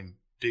 self-proclaimed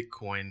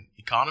Bitcoin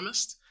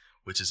economist,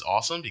 which is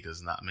awesome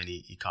because not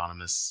many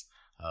economists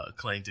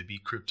claim to be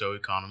crypto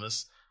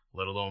economists,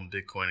 let alone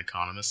Bitcoin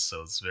economists.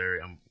 So it's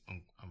I'm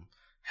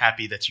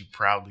happy that you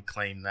proudly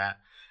claim that.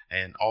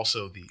 And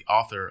also the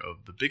author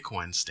of the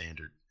Bitcoin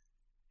Standard.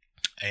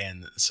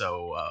 And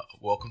so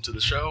welcome to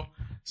the show,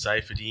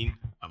 Saifedean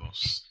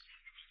Ammous.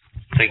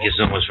 Thank you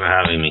so much for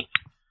having me.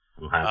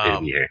 I'm happy to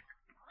be here.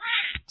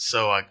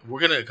 So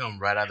we're going to come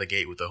right out of the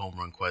gate with the home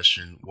run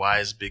question. Why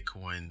is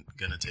Bitcoin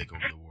going to take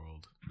over the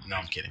world? No,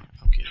 I'm kidding.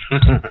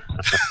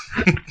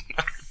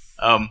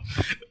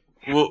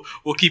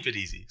 We'll keep it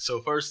easy.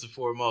 So first and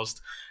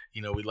foremost,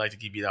 we'd like to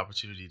give you the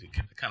opportunity to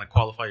kind of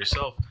qualify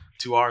yourself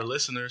to our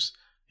listeners.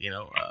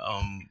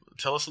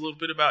 Tell us a little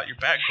bit about your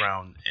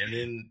background, and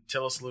then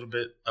tell us a little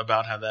bit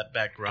about how that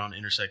background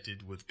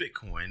intersected with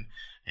Bitcoin,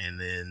 and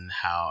then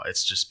how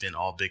it's just been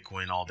all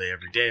Bitcoin all day,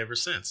 every day, ever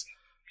since.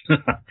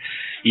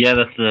 Yeah,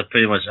 that's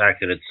pretty much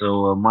accurate.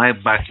 So my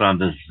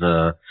background is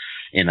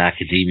in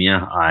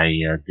academia.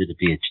 I did a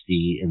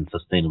PhD in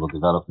sustainable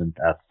development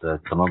at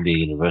Columbia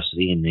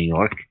University in New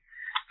York,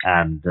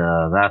 and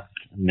that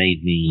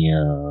made me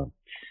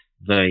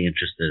very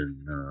interested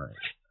in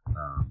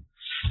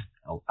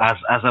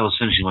as I was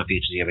finishing my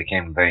PhD, I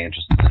became very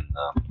interested in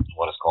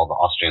what is called the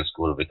Austrian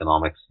School of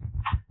Economics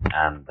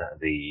and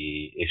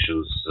the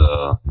issues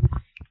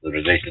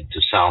related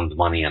to sound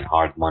money and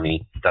hard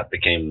money. That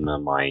became the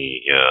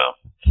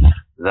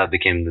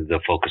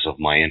focus of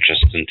my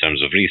interest in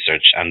terms of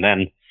research. And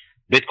then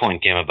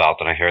Bitcoin came about,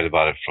 and I heard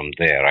about it from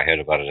there. I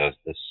heard about it as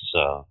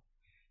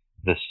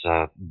this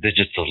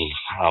digital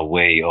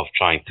way of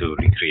trying to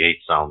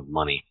recreate sound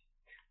money.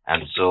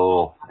 And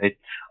so it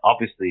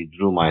obviously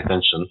drew my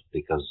attention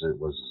because it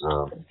was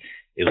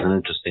an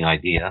interesting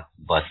idea,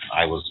 but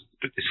I was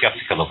pretty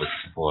skeptical of it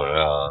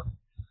for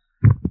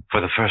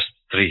the first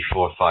 3,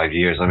 4, 5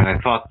 years. I mean, I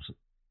thought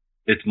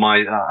it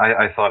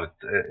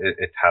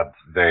had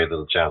very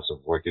little chance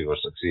of working or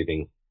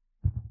succeeding.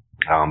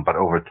 But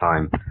over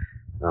time,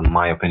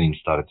 my opinion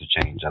started to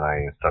change, and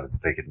I started to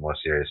take it more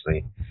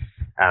seriously.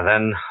 And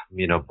then,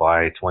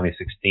 by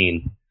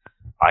 2016.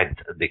 I'd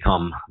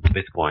become the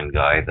Bitcoin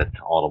guy that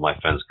all of my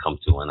friends come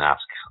to and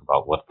ask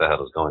about what the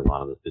hell is going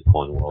on in the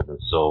Bitcoin world. And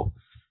so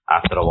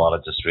after a while, I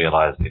just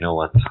realized, you know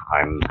what,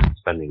 I'm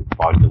spending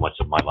far too much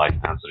of my life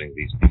answering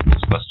these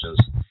people's questions.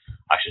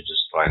 I should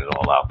just write it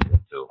all out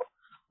into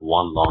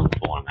one long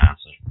form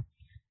answer.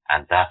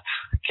 And that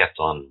kept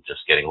on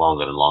just getting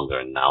longer and longer.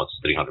 And now it's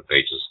 300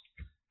 pages.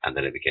 and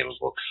then it became a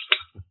book.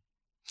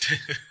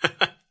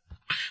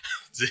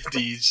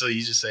 So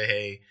you just say,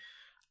 "Hey,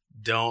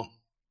 don't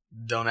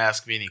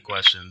ask me any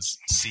questions.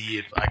 See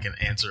if I can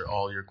answer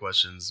all your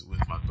questions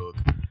with my book,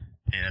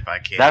 and if I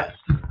can't."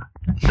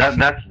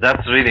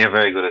 That's really a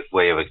very good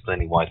way of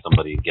explaining why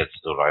somebody gets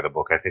to write a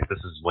book. I think this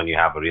is when you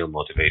have a real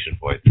motivation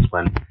for it. It's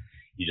when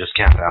you just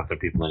can't answer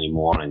people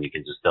anymore, and you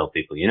can just tell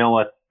people, you know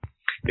what?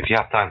 If you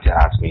have time to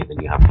ask me,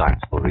 then you have time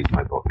to go read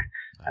my book.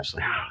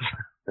 Absolutely.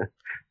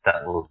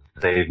 That will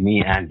save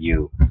me and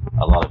you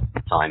a lot of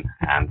time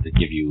and to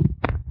give you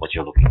what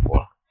you're looking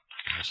for.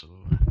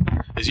 Absolutely.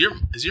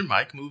 Is your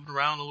mic moving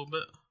around a little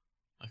bit?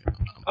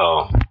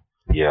 Oh,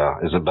 yeah.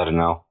 Is it better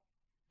now?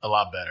 A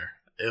lot better.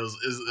 It was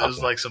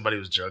Okay. like somebody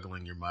was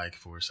juggling your mic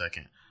for a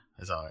second.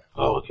 It's all right.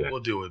 Okay.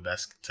 We'll do our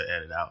best to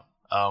edit out.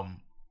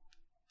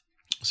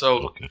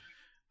 So Okay.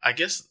 I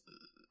guess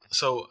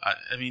so.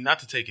 I mean, not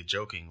to take it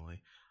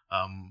jokingly,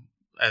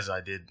 as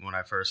I did when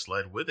I first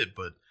led with it,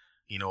 but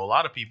a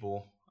lot of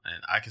people,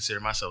 and I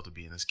consider myself to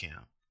be in this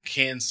camp,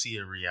 can see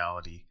a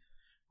reality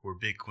where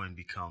Bitcoin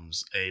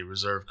becomes a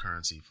reserve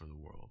currency for the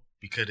world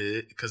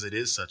because it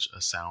is such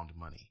a sound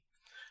money.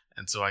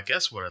 And so I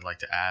guess what I'd like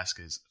to ask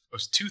is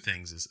two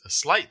things. Is a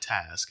slight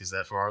task is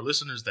that for our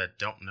listeners that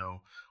don't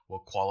know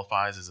what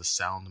qualifies as a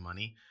sound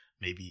money,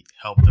 maybe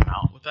help them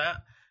out with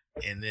that.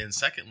 And then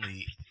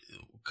secondly,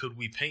 could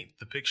we paint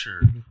the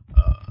picture,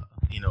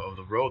 of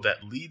the road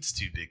that leads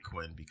to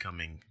Bitcoin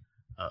becoming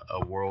a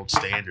world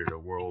standard, a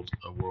world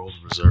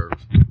reserve?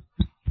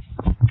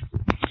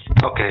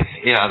 Okay,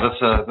 yeah,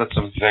 that's a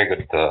very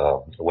good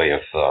way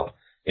of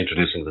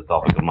introducing the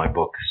topic of my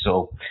book.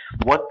 So,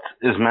 what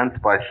is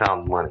meant by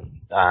sound money?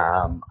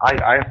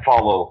 I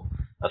follow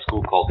a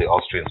school called the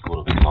Austrian School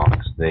of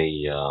Economics.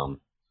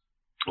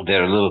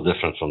 They're a little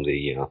different from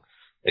the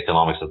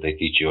economics that they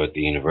teach you at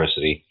the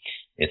university.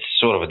 It's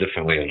sort of a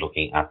different way of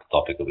looking at the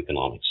topic of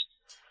economics.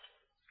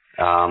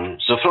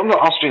 So, from the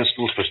Austrian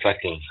school's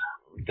perspective,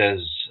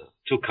 there's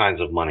two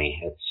kinds of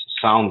money. It's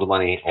sound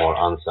money or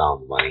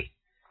unsound money.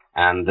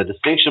 And the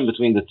distinction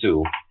between the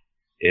two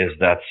is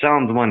that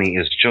sound money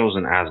is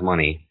chosen as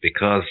money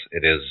because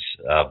it is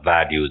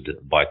valued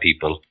by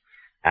people,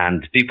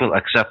 and people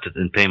accept it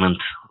in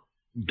payment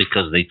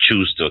because they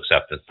choose to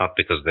accept it, not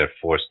because they're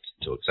forced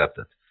to accept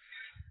it.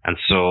 And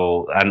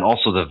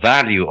also the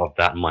value of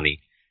that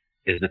money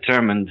is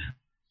determined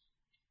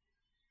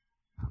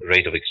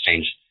rate of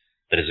exchange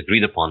that is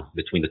agreed upon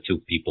between the two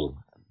people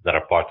that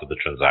are part of the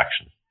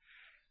transaction.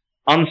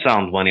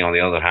 Unsound money, on the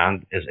other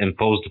hand, is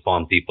imposed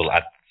upon people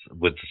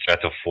with the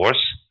threat of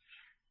force,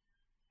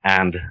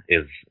 and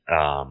is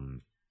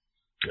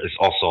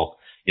also,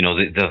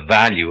 the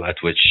value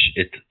at which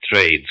it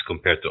trades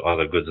compared to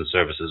other goods and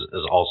services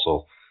is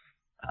also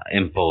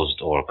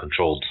imposed or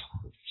controlled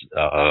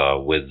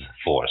with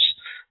force.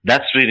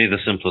 That's really the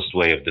simplest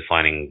way of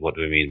defining what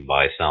we mean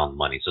by sound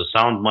money. So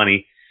sound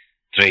money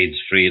trades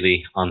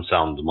freely,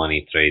 unsound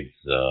money trades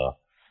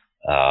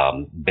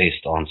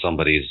based on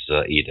somebody's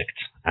edict.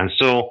 And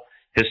so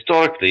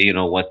historically,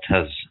 what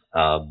has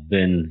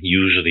been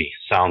usually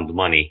sound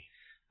money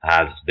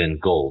has been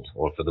gold,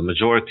 or for the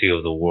majority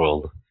of the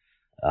world,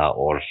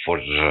 or for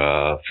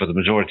the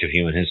majority of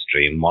human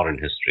history, modern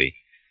history,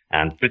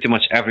 and pretty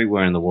much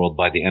everywhere in the world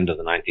by the end of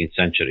the 19th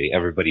century,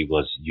 everybody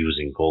was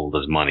using gold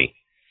as money.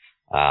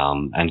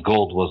 And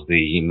gold was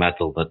the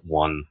metal that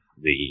won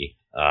the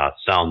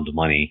sound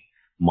money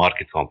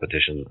market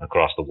competition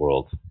across the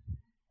world.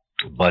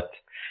 But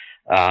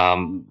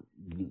so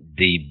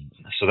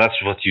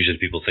that's what usually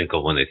people think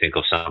of when they think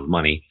of sound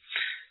money.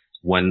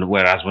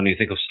 Whereas when you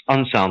think of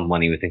unsound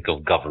money, we think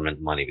of government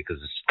money,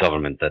 because it's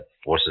government that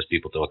forces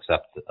people to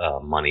accept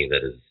money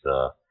that is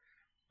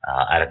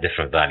at a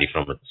different value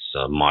from its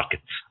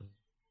market.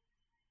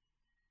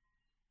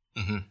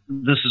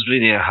 Mm-hmm. This is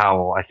really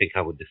how I think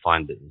I would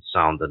define the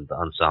sound and the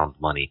unsound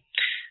money.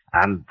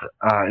 And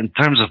in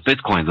terms of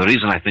Bitcoin, the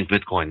reason I think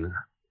Bitcoin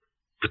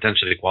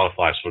potentially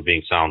qualifies for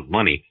being sound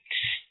money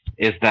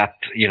is that,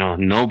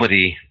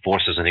 nobody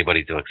forces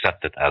anybody to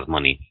accept it as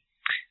money.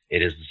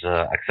 It is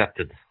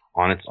accepted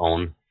on its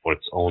own, for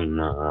its own,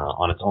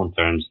 on its own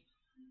terms.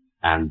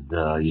 And,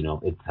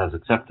 it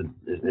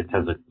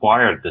has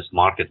acquired this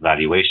market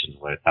valuation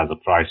where it has a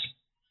price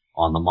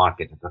on the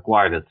market. It's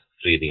acquired it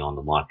freely on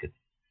the market.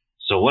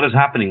 So what is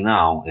happening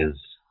now is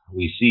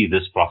we see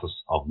this process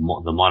of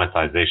the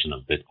monetization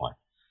of Bitcoin.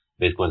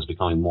 Bitcoin is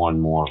becoming more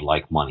and more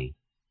like money,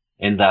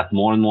 in that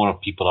more and more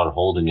people are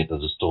holding it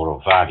as a store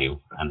of value.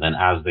 And then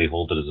as they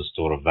hold it as a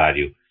store of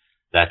value,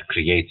 that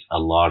creates a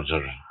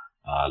larger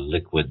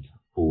liquid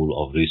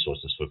pool of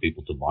resources for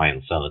people to buy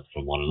and sell it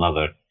from one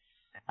another.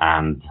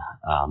 And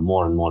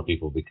more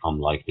people become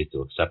likely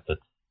to accept it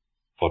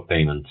for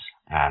payment,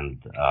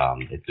 and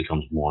it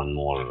becomes more and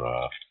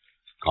more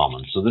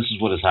common. So this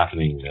is what is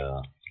happening,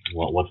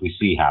 what we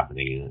see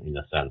happening in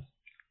a sense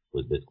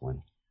with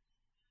Bitcoin.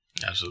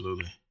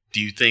 Absolutely.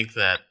 Do you think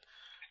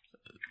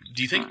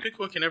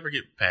Bitcoin can ever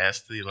get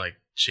past the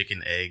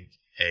chicken, egg,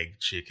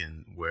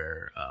 chicken,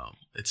 where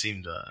it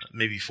seemed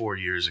maybe 4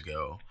 years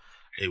ago,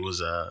 it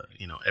was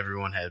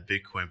everyone had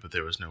Bitcoin, but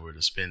there was nowhere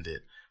to spend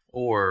it,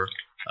 or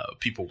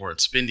people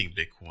weren't spending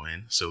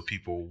Bitcoin, so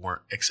people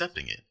weren't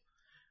accepting it.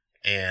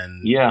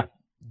 And Yeah.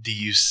 do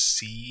you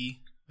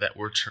see that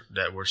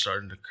we're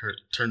starting to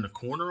turn the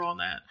corner on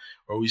that,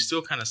 or are we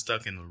still kind of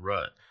stuck in the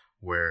rut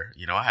where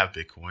I have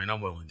Bitcoin,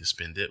 I'm willing to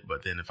spend it,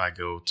 but then if I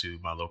go to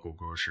my local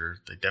grocer,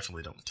 they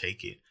definitely don't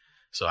take it,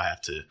 so I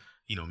have to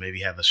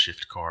maybe have a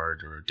Shift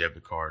card or a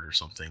debit card or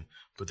something,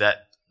 but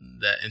that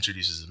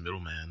introduces a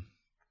middleman,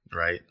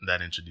 right?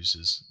 That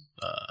introduces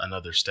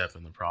another step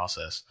in the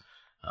process.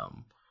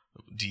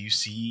 Do you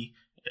see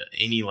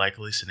any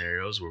likely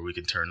scenarios where we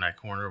can turn that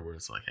corner where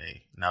it's like,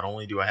 hey, not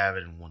only do I have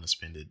it and want to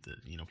spend it,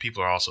 that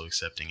people are also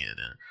accepting it,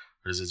 or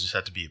does it just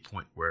have to be a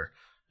point where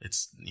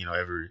it's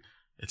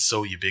it's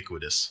so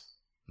ubiquitous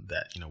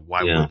that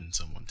why wouldn't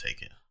someone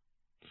take it?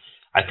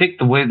 I think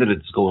the way that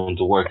it's going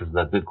to work is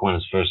that Bitcoin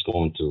is first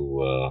going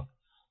to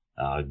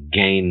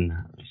gain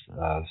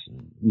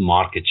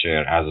market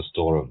share as a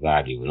store of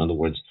value. In other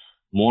words,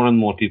 more and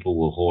more people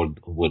will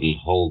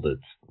hold it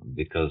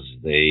because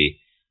they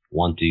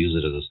want to use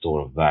it as a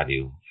store of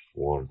value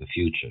for the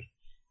future.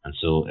 And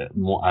so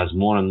as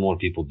more and more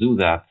people do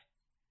that,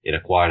 it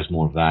acquires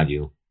more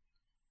value,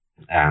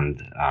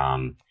 and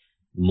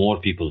more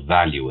people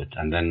value it.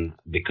 And then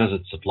because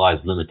its supply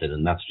is limited,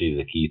 and that's really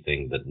the key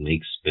thing that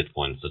makes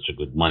Bitcoin such a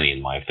good money,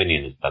 in my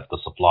opinion, is that the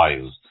supply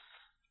is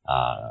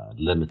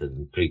limited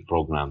and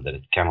pre-programmed, that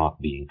it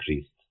cannot be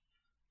increased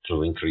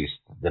through increased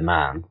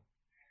demand.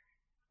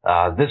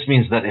 This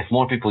means that if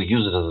more people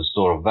use it as a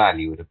store of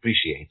value, it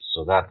appreciates.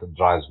 So that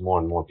drives more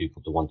and more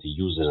people to want to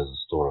use it as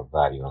a store of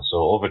value. And so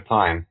over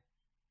time,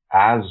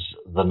 as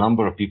the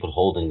number of people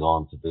holding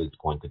on to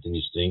Bitcoin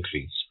continues to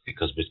increase,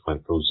 because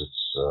Bitcoin proves its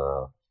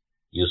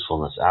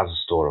usefulness as a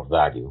store of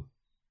value,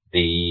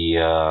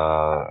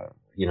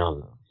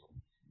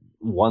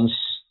 once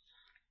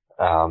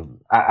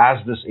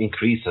as this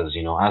increases,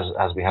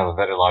 as we have a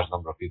very large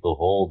number of people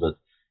hold it,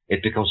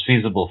 it becomes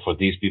feasible for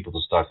these people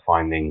to start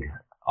finding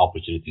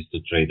opportunities to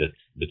trade it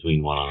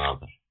between one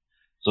another.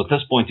 So at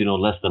this point,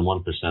 less than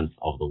 1%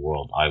 of the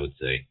world, I would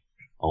say,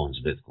 owns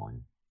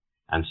Bitcoin.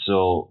 And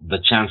so the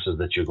chances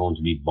that you're going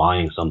to be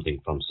buying something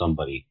from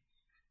somebody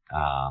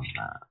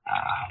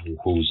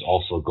who's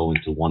also going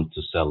to want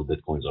to sell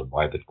Bitcoins or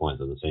buy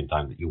Bitcoins at the same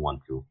time that you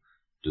want to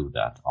do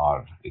that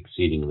are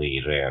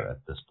exceedingly rare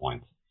at this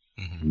point.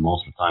 Mm-hmm.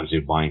 Most of the times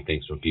you're buying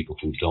things from people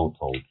who don't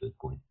hold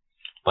Bitcoin.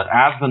 But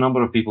as the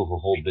number of people who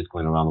hold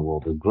Bitcoin around the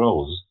world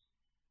grows,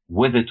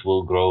 with it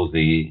will grow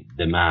the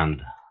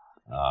demand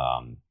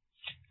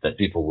that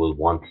people will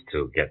want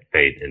to get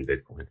paid in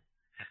Bitcoin.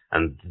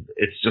 And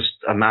it's just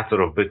a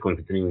matter of Bitcoin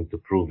continuing to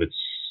prove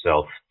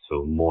itself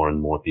to more and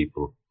more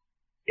people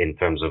in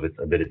terms of its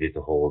ability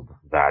to hold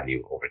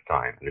value over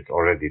time. And it's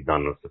already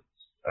done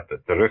a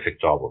terrific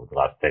job over the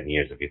last 10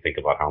 years if you think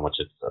about how much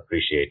it's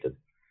appreciated.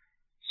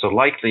 So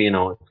likely,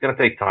 it's going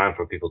to take time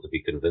for people to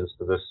be convinced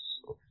of this,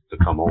 to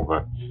come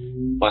over.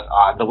 But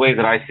the way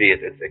that I see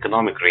it, it's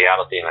economic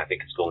reality, and I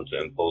think it's going to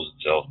impose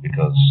itself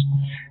because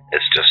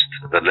it's just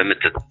the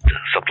limited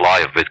supply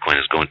of Bitcoin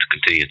is going to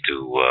continue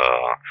to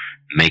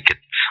make it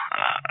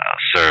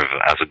serve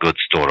as a good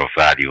store of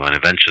value. And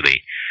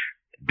eventually,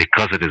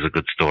 because it is a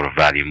good store of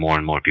value, more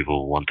and more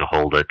people will want to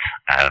hold it,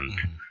 and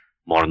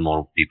more and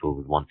more people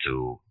will want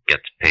to get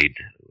paid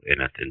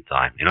in it in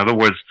time. In other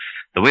words,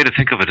 the way to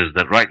think of it is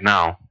that right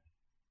now,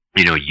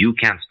 you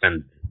can't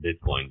spend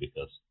Bitcoin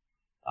because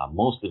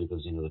mostly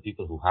because, the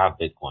people who have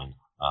Bitcoin,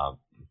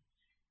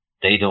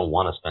 they don't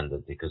want to spend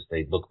it because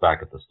they look back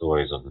at the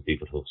stories of the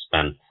people who've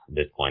spent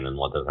Bitcoin and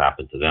what has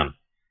happened to them.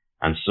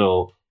 And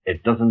so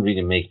it doesn't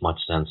really make much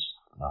sense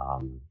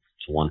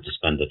to want to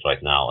spend it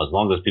right now. As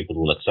long as people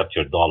will accept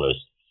your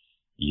dollars,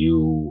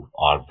 you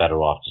are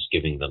better off just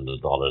giving them the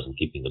dollars and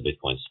keeping the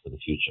Bitcoins for the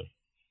future.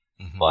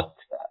 Mm-hmm. But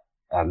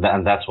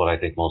and that's what I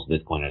think most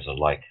Bitcoiners are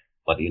like.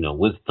 But,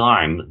 with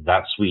time,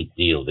 that sweet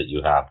deal that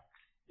you have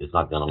is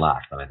not going to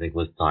last. And I think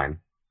with time,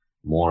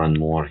 more and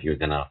more, you're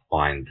going to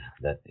find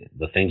that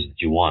the things that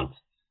you want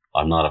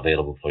are not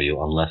available for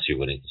you unless you're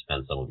willing to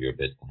spend some of your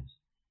Bitcoins.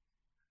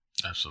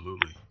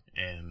 Absolutely.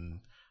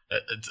 And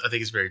I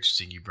think it's very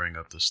interesting you bring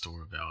up the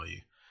store of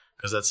value,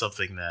 because that's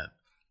something that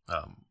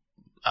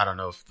I don't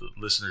know if the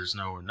listeners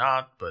know or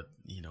not, but,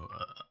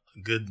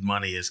 good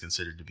money is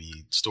considered to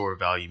be store of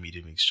value,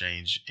 medium of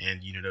exchange,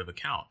 and unit of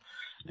account.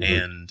 Mm-hmm.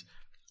 And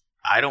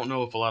I don't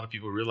know if a lot of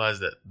people realize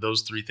that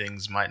those three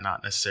things might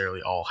not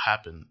necessarily all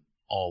happen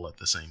all at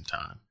the same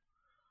time.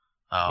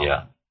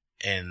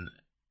 And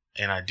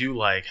I do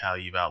like how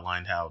you've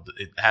outlined how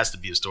it has to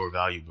be a store of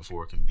value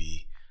before it can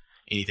be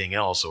anything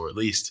else, or at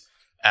least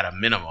at a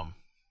minimum,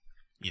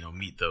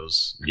 meet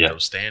those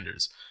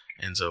standards.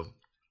 And so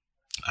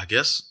I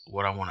guess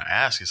what I want to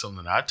ask is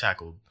something that I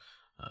tackled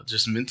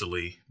just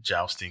mentally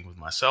jousting with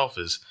myself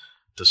is,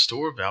 does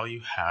store of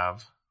value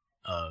have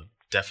a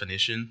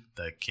definition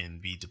that can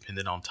be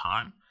dependent on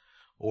time,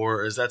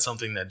 or is that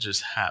something that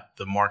just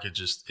the market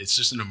it's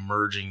just an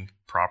emerging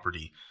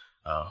property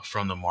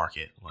from the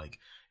market? Like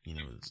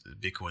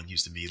Bitcoin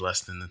used to be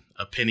less than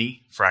a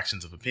penny,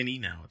 fractions of a penny.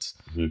 Now it's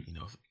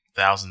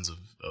thousands of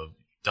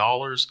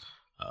dollars,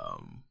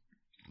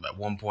 at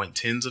one point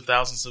tens of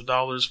thousands of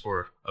dollars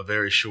for a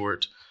very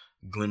short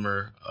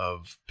glimmer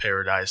of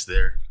paradise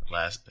there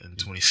in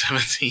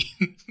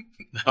 2017.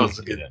 That was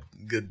a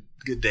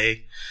good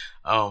day.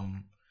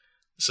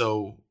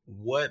 So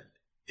what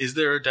is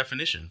there a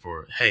definition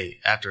for, hey,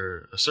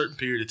 after a certain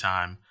period of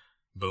time,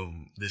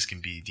 boom, this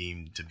can be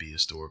deemed to be a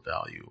store of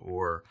value?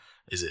 Or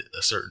is it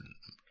a certain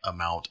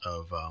amount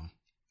of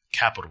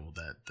capital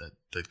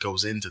that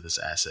goes into this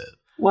asset?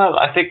 Well,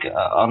 I think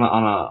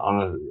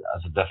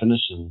as a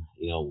definition,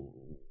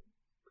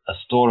 a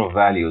store of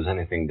value is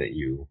anything that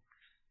you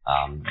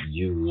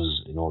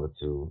use in order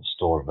to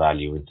store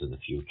value into the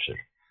future.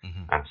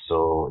 Mm-hmm. And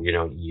so,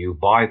 you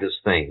buy this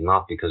thing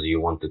not because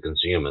you want to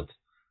consume it,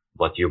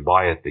 but you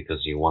buy it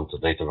because you want to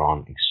later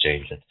on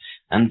exchange it.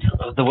 And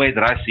the way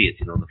that I see it,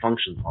 the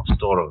functions of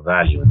store of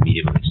value and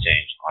medium of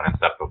exchange are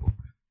inseparable,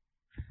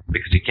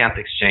 because you can't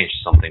exchange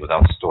something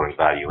without storing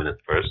value in it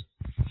first.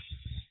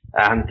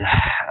 And,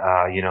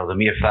 the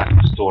mere fact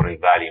of storing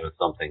value in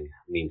something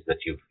means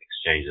that you've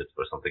exchanged it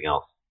for something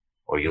else,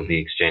 or you'll be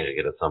exchanging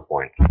it at some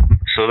point.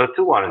 So the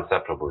two are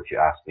inseparable, if you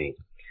ask me.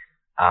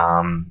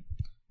 For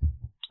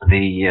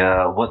me,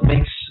 what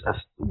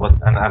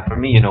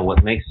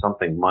makes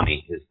something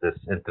money is this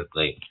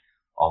interplay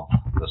of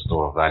the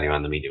store of value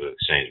and the medium of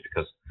exchange.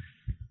 Because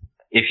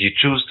if you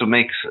choose to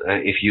make,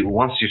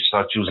 once you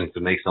start choosing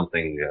to make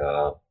something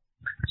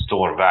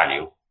store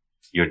value,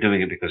 you're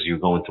doing it because you're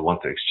going to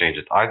want to exchange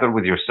it either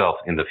with yourself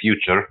in the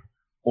future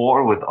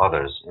or with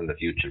others in the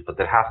future. But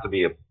there has to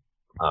be a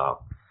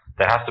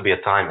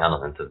time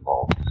element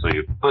involved. So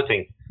you're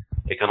putting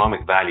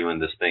economic value in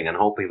this thing and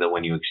hoping that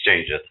when you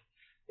exchange it,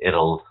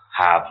 it'll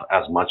have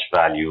as much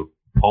value,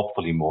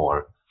 hopefully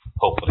more,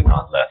 hopefully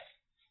not less.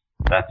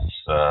 That's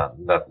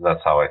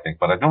how I think.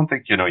 But I don't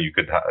think you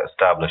could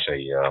establish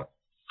a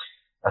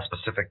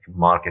specific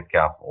market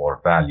cap or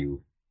value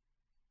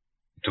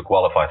to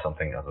qualify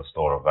something as a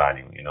store of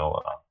value.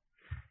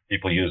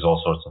 People use all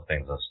sorts of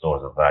things as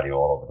stores of value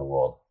all over the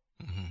world.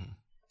 Mm-hmm.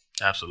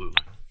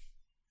 Absolutely.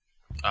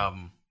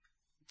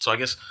 So I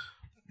guess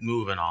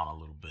moving on a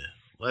little bit,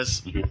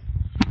 let's.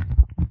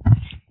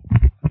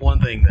 One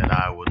thing that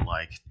I would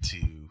like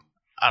to,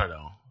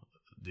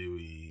 do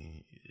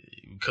we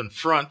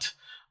confront?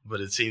 But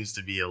it seems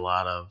to be a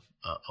lot of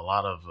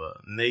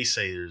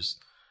naysayers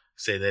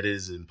say that it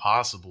is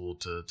impossible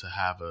to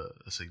have a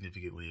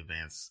significantly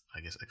advanced,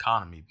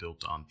 economy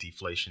built on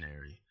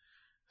deflationary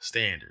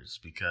standards,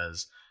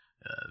 because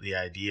the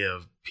idea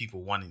of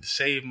people wanting to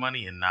save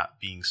money and not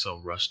being so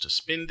rushed to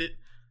spend it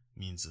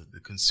means that the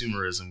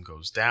consumerism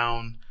goes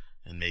down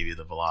and maybe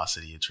the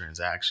velocity of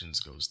transactions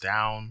goes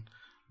down.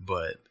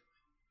 But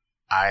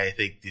I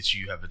think that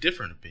you have a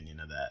different opinion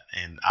of that.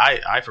 And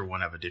I for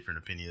one, have a different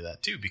opinion of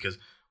that too, because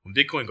when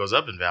Bitcoin goes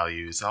up in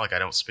value, it's not like I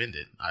don't spend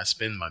it. I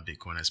spend my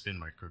Bitcoin, I spend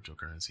my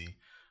cryptocurrency.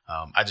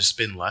 I just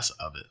spend less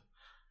of it.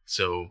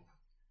 So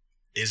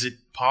is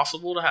it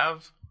possible to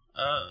have,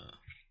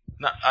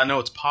 I know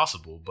it's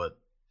possible, but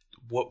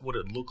what would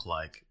it look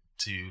like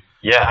to?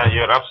 Yeah,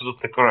 you're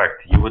absolutely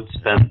correct. You would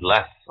spend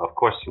less. Of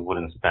course, you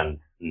wouldn't spend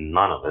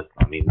none of it.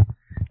 I mean,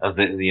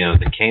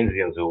 the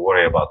Keynesians who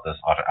worry about this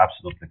are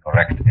absolutely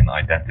correct in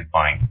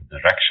identifying the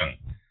direction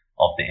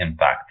of the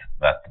impact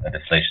that a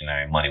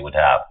deflationary money would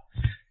have.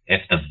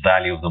 If the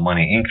value of the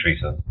money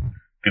increases,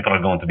 people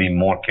are going to be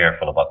more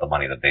careful about the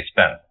money that they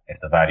spend. If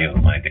the value of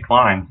the money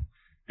declines,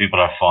 people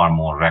are far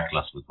more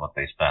reckless with what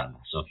they spend.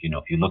 So if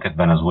you look at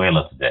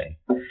Venezuela today,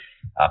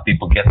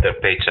 people get their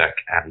paycheck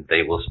and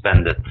they will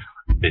spend it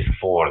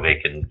before they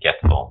can get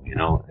home.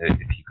 If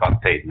you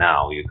got paid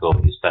now, you go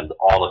and you spend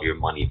all of your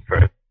money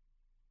for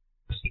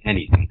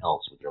anything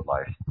else with your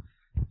life.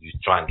 You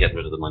try and get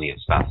rid of the money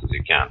as fast as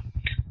you can.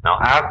 Now,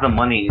 as the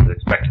money is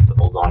expected to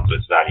hold on to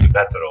its value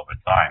better over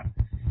time,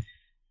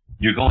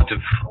 you're going to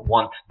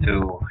want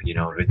to,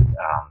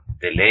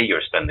 delay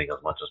your spending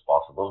as much as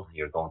possible.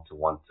 You're going to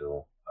want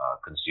to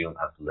consume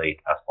as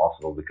late as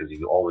possible, because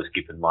you always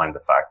keep in mind the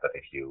fact that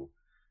if you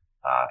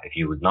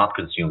would not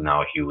consume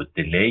now, if you would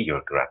delay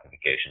your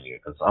gratification, your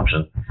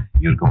consumption,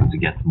 you're going to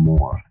get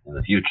more in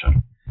the future.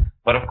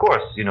 But of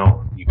course, you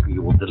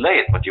will delay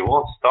it, but you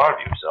won't starve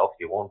yourself.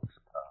 You won't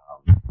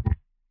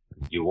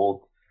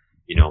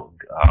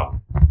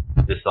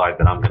decide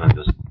that I'm going to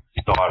just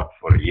starve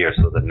for a year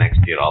so that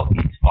next year I'll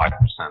eat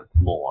 5%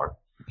 more.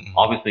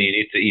 Obviously, you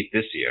need to eat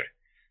this year,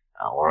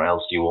 or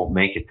else you won't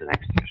make it the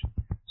next year.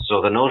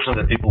 So the notion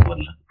that people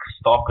will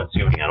stop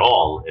consuming at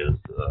all is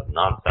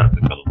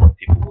nonsensical. What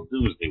people will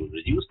do is they will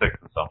reduce their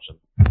consumption,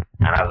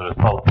 and as a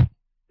result,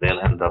 they'll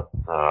end up,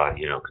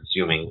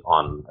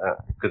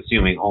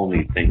 consuming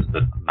only things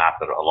that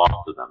matter a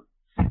lot to them.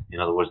 In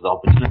other words, the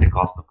opportunity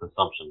cost of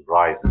consumption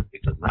rises,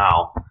 because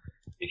now,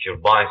 if you're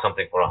buying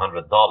something for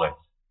 $100,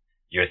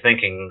 you're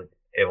thinking,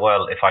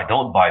 well, if I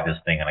don't buy this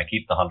thing and I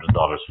keep the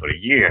 $100 for a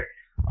year,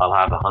 I'll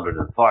have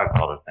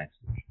 $105 next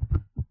year.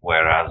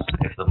 Whereas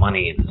if the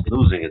money is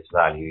losing its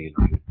value,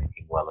 you're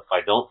thinking, well, if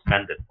I don't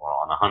spend it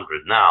on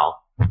 100 now,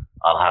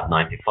 I'll have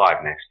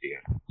 95 next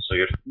year. So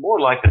you're more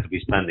likely to be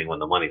spending when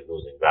the money's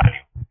losing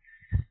value.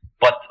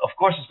 But of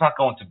course, it's not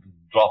going to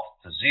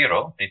drop to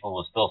zero. People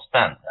will still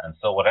spend. And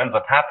so what ends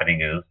up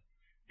happening is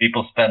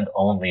people spend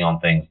only on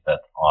things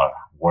that are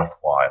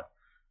worthwhile.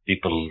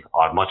 People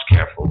are much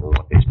careful with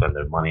what they spend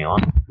their money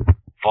on.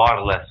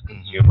 Far less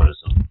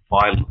consumerism,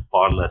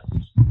 far less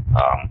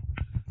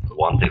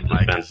wanting to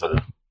spend for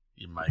the...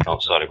 Oh,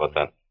 sorry about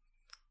that.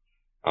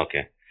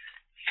 Okay.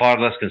 Far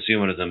less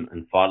consumerism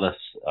and far less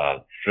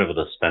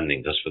frivolous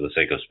spending just for the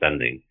sake of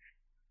spending.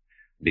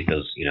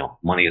 Because,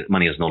 money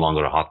is no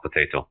longer a hot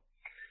potato.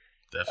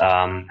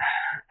 Definitely.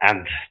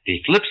 And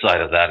the flip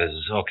side of that is,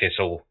 okay,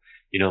 so,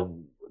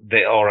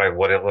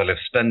 well, if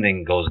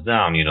spending goes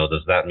down,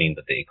 does that mean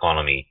that the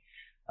economy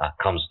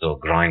comes to a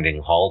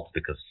grinding halt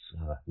because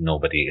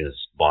nobody is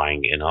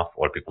buying enough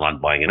or people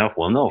aren't buying enough?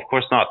 Well, no, of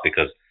course not,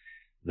 because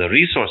the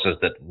resources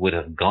that would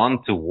have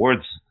gone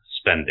towards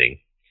spending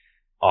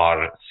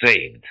are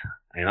saved.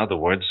 In other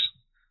words,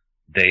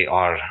 they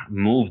are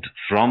moved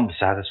from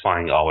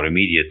satisfying our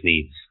immediate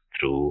needs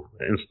through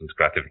instant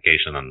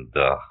gratification and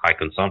high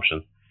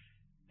consumption.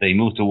 They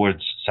move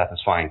towards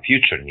satisfying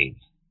future needs.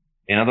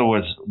 In other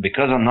words,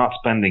 because I'm not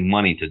spending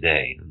money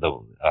today,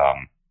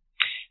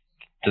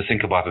 to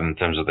think about it in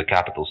terms of the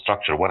capital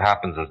structure, what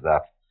happens is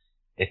that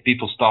if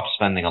people stop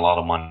spending a lot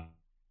of money,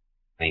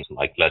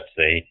 like let's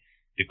say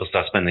people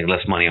start spending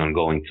less money on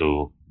going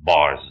to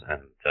bars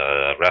and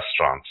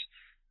restaurants,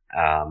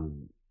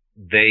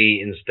 they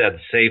instead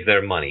save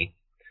their money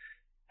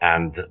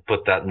and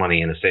put that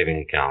money in a saving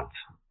account.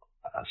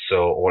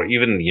 Or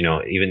even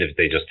if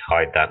they just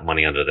hide that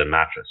money under their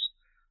mattress.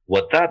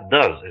 What that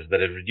does is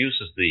that it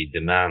reduces the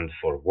demand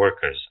for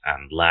workers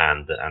and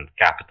land and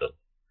capital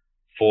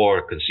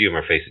for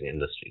consumer-facing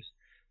industries.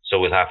 So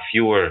we'll have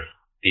fewer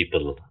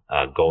people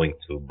going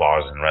to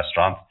bars and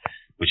restaurants,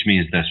 which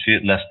means there's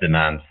less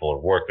demand for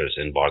workers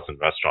in bars and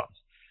restaurants.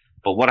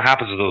 But what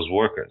happens to those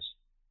workers?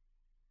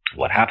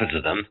 What happens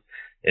to them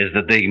is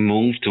that they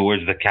move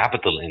towards the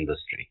capital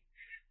industry.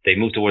 They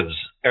move towards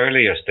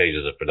earlier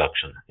stages of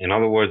production. In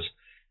other words,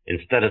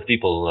 instead of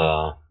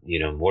people,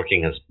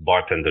 working as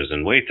bartenders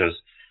and waiters,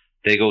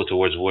 they go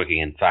towards working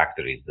in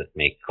factories that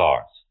make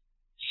cars,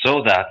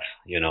 so that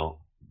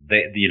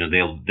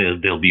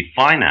they'll be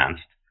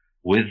financed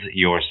with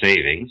your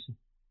savings,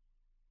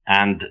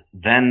 and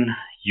then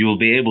you'll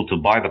be able to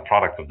buy the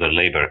product of their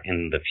labor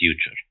in the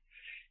future.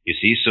 You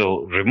see,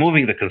 so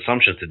removing the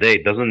consumption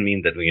today doesn't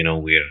mean that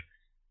we're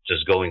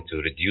just going to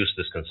reduce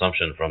this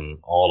consumption from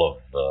all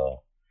of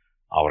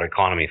our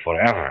economy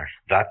forever.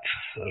 That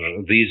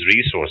these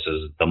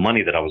resources, the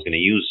money that I was going to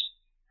use,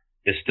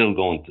 are still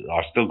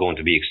going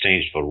to be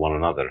exchanged for one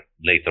another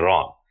later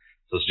on.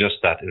 So it's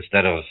just that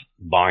instead of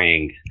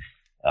buying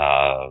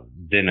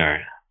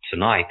dinner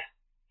tonight,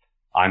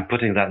 I'm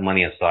putting that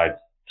money aside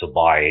to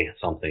buy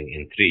something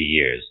in 3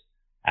 years,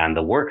 and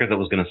the worker that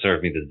was going to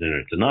serve me the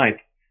dinner tonight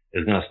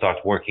is going to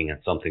start working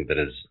at something that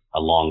is a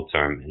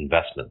long-term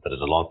investment, that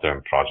is a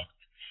long-term project.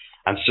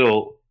 And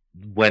so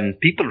when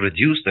people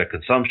reduce their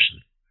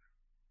consumption,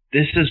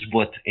 this is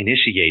what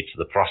initiates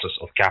the process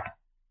of capital.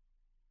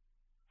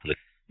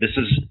 This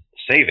is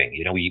saving.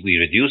 We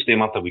reduce the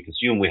amount that we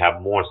consume, we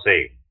have more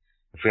saved.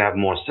 If we have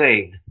more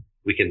saved,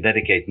 we can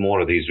dedicate more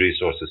of these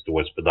resources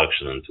towards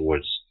production and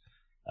towards,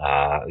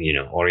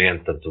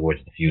 oriented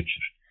towards the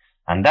future.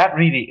 And that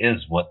really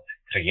is what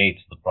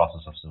creates the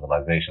process of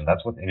civilization.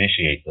 That's what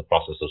initiates the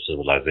process of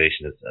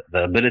civilization. It's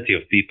the ability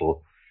of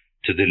people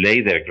to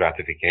delay their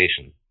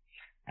gratification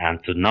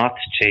and to not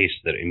chase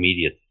their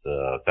immediate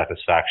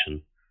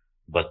satisfaction,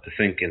 but to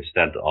think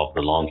instead of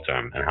the long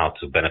term and how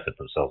to benefit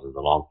themselves in the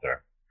long term.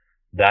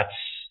 That's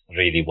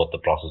really what the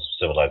process of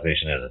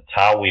civilization is. It's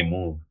how we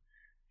move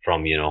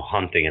from,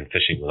 hunting and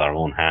fishing with our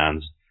own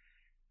hands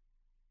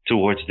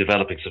towards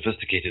developing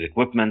sophisticated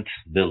equipment,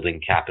 building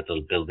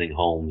capital, building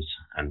homes,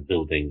 and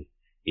building,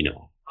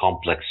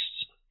 complex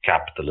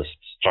capitalist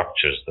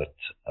structures that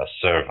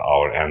serve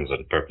our ends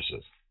and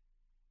purposes.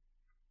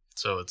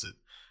 So it's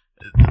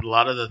a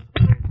lot of the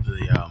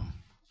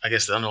I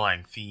guess the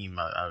underlying theme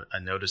I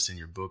noticed in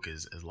your book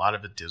is a lot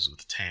of it deals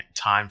with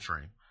time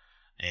frame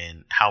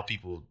and how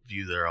people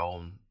view their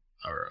own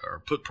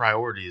or put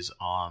priorities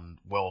on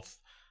wealth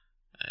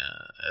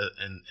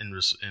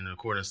in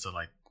accordance to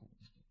like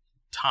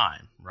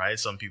time, right?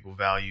 Some people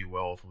value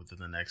wealth within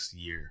the next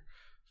year,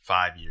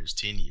 5 years,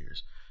 10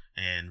 years.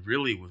 And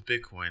really with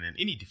Bitcoin and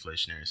any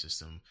deflationary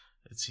system,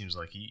 it seems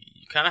like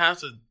you kind of have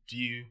to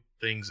view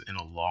things in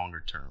a longer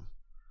term.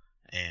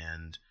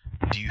 And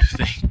do you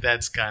think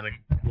that's kind of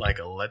like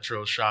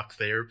electroshock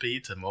therapy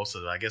to most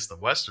of, I guess, the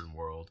Western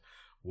world,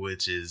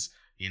 which is,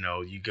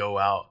 you go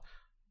out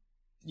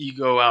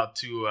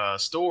to a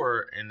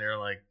store and they're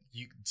like,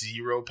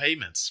 0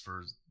 payments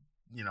for,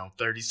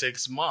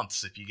 36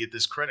 months if you get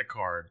this credit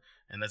card.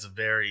 And that's a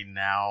very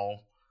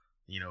now,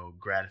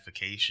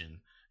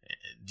 gratification.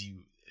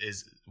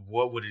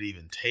 What would it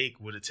even take?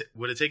 Would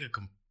it take a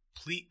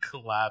complete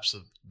collapse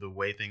of the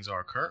way things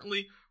are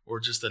currently, or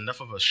just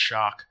enough of a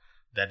shock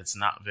that it's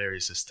not very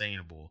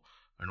sustainable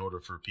in order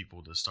for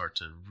people to start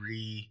to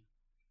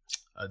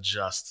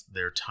readjust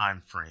their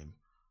time frame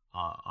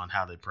on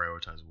how they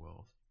prioritize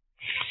wealth?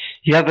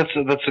 Yeah, that's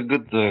a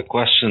good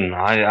question.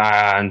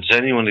 And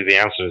genuinely the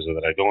answer is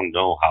that I don't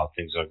know how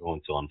things are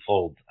going to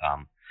unfold.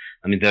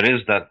 I mean, there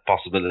is that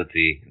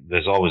possibility.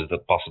 There's always the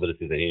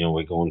possibility that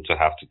we're going to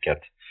have to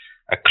get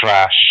a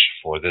crash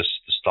for this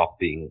to stop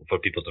being, for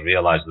people to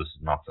realize this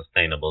is not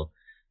sustainable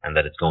and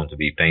that it's going to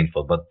be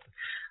painful. But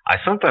I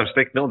sometimes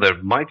think, no, there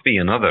might be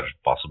another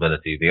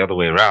possibility, the other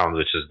way around,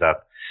 which is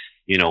that,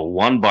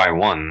 one by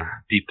one,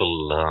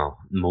 people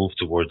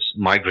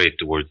migrate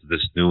towards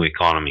this new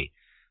economy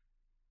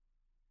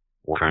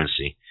or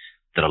currency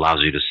that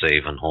allows you to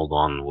save and hold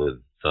on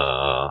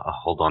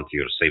to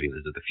your savings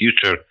into the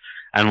future.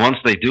 And once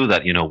they do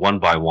that, one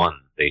by one,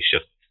 they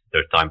shift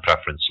their time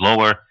preference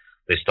lower.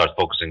 They start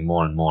focusing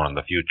more and more on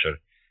the future,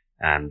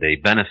 and they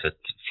benefit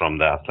from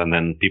that. And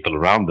then people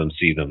around them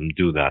see them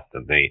do that,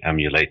 and they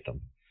emulate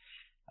them.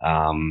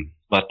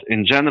 But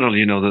in general,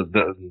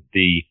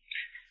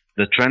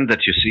 the trend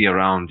that you see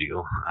around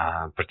you,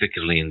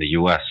 particularly in the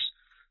U.S.,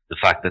 the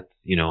fact that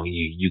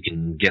you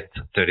can get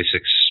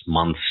 36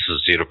 months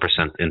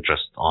 0%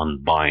 interest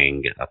on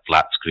buying a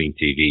flat screen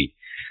TV,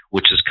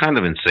 which is kind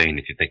of insane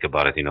if you think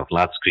about it.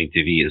 Flat screen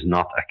TV is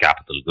not a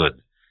capital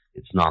good;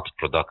 it's not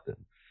productive,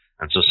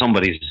 and so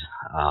somebody's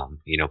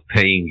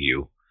paying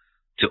you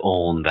to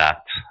own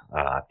that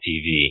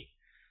TV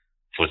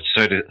for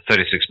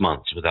 36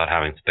 months without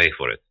having to pay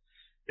for it.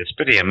 It's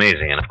pretty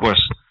amazing, and of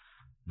course,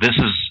 this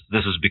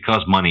is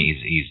because money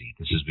is easy.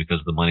 This is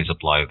because the money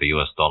supply of the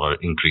U.S. dollar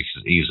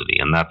increases easily,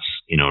 and that's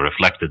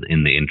reflected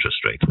in the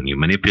interest rate. When you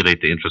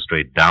manipulate the interest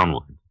rate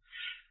downward,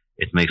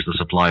 it makes the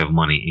supply of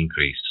money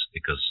increase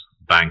because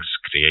banks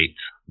create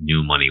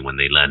new money when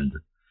they lend.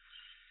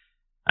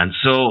 And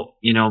so,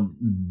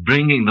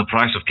 bringing the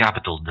price of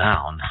capital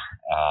down,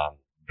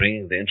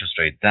 bringing the interest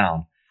rate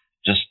down,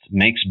 just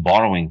makes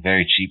borrowing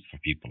very cheap for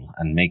people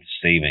and makes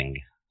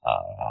saving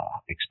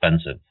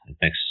expensive. It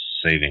makes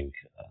saving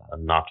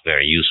not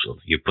very useful.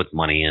 You put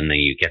money in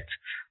and you get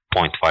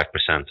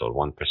 0.5% or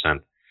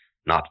 1%,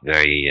 not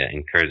very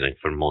encouraging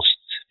for most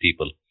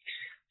people.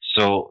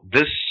 So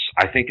this,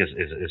 I think,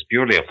 is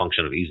purely a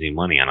function of easy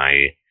money, and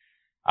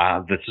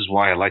this is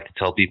why I like to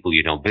tell people,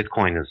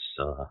 Bitcoin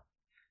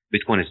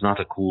is not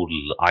a cool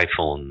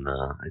iPhone.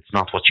 It's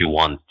not what you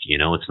want.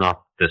 It's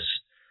not this,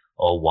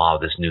 oh wow,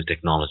 this new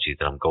technology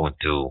that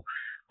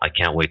I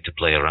can't wait to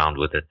play around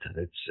with it.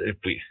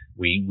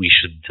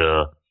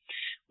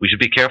 We should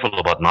be careful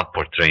about not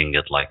portraying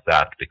it like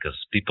that, because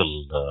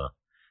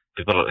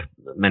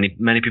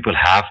many people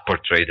have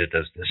portrayed it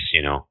as this,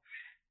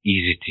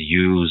 easy to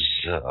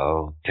use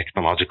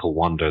technological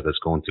wonder that's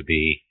going to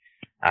be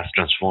as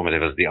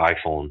transformative as the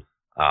iPhone,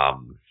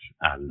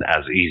 and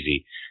as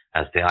easy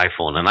as the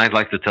iPhone. And I'd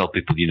like to tell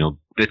people,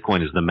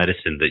 Bitcoin is the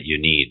medicine that you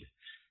need.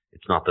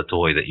 It's not the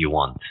toy that you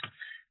want.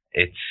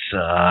 It's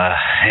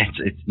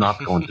not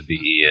going to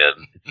be,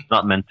 it's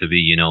not meant to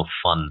be,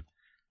 fun.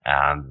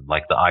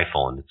 Like the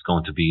iPhone, it's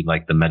going to be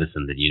like the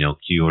medicine that,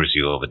 cures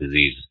you of a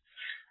disease.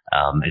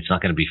 It's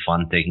not going to be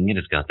fun taking it.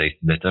 It's going to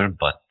taste bitter,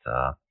 but,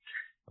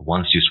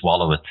 once you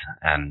swallow it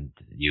and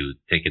you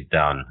take it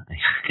down,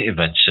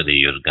 eventually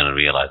you're going to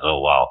realize, oh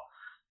wow,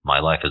 my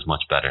life is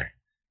much better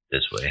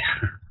this way.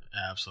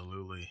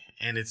 Absolutely.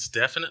 And it's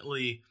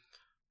definitely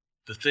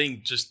the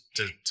thing, just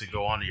to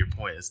go on to your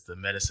point, is the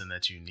medicine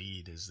that you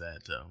need is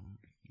that,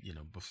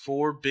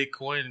 before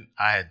Bitcoin,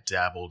 I had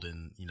dabbled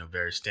in,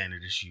 very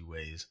standard issue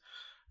ways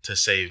to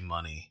save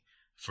money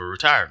for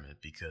retirement,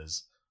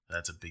 because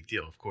that's a big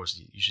deal. Of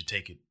course, you should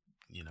take it,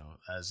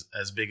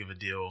 as big of a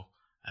deal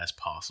as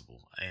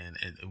possible. And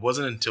it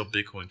wasn't until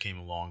Bitcoin came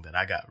along that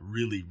I got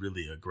really,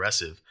 really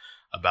aggressive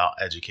about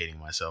educating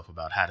myself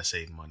about how to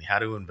save money, how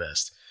to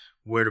invest,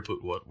 where to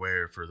put what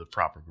where for the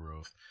proper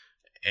growth.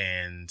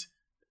 And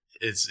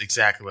it's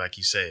exactly like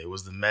you say, it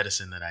was the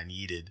medicine that I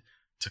needed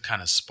to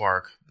kind of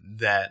spark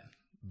that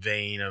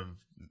vein of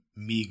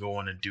me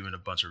going and doing a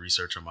bunch of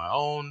research on my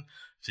own,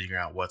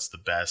 figuring out what's the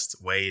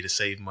best way to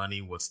save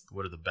money, what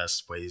are the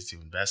best ways to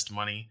invest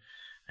money.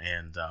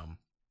 And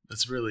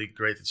it's really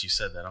great that you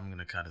said that. I'm going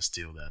to kind of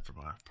steal that for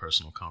my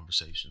personal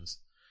conversations,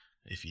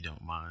 if you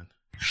don't mind.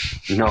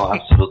 No,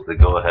 absolutely.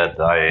 Go ahead.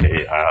 I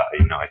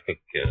think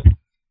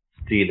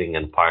stealing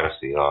and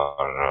piracy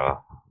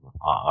are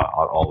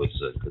always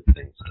good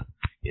things.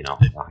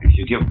 If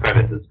you give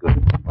credit, it's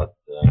good, but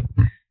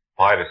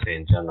piracy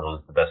in general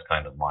is the best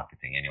kind of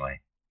marketing anyway.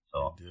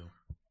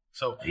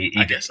 So,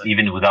 I guess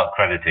even without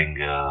crediting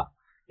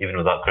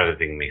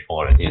me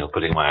for it,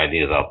 putting my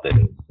ideas out there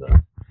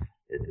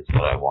is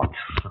what I want.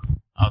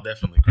 I'll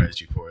definitely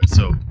credit you for it.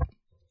 So,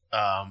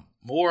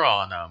 more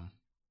on,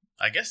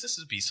 I guess this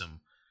would be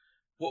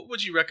what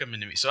would you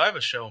recommend to me? So I have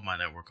a show on my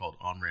network called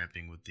On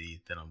Ramping with D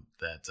that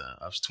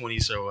I was 20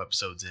 so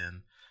episodes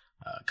in,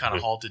 kind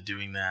of halted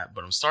doing that,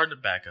 but I'm starting to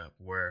back up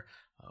where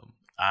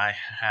I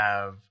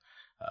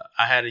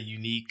had a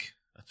unique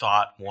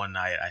thought one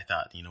night. I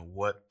thought,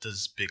 what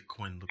does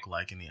Bitcoin look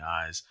like in the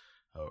eyes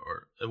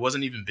or it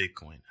wasn't even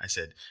Bitcoin. I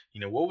said,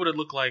 what would it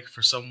look like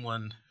for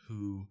someone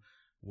who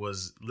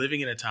was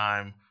living in a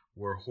time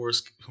where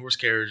horse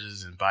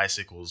carriages and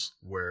bicycles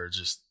were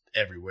just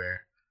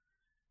everywhere.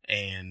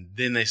 And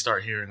then they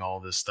start hearing all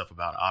this stuff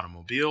about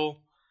automobile,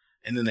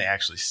 and then they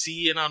actually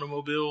see an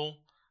automobile,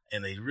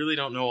 and they really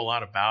don't know a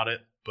lot about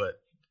it,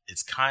 but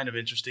it's kind of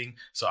interesting.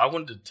 So I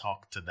wanted to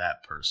talk to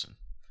that person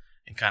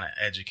and kind of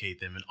educate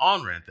them and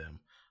on-ramp them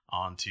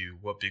onto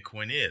what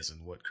Bitcoin is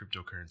and what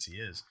cryptocurrency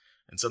is,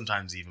 and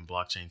sometimes even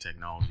blockchain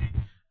technology.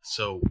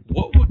 So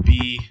what would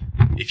be,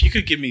 if you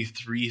could give me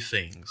 3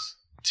 things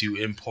to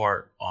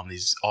impart on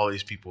all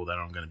these people that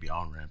I'm going to be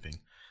on-ramping,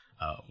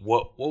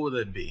 what would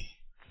it be?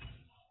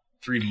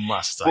 3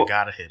 musts. I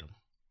gotta hit them.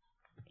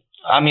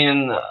 I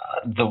mean,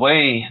 the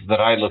way that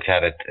I look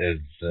at it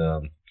is,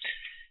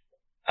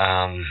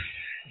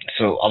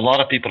 so a lot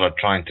of people are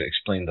trying to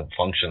explain the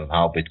function of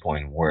how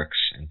Bitcoin works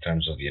in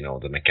terms of,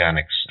 the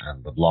mechanics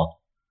and the block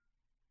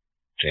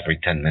every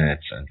 10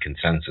 minutes and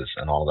consensus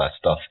and all that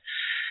stuff.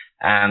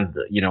 And,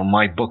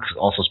 my book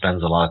also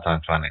spends a lot of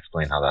time trying to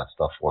explain how that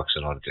stuff works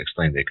in order to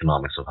explain the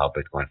economics of how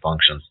Bitcoin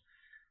functions.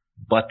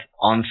 But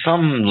on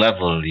some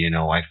level,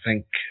 I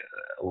think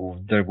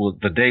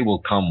the day will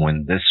come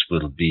when this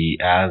will be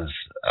as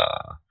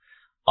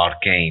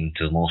arcane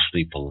to most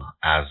people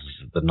as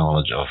the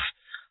knowledge of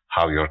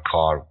how your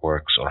car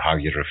works or how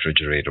your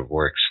refrigerator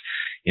works.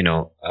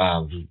 You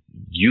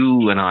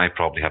and I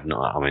probably have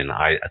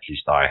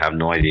I have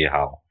no idea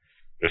how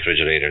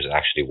refrigerators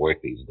actually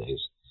work these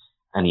days.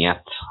 And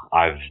yet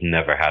I've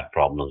never had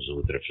problems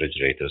with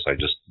refrigerators. I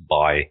just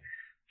buy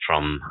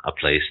from a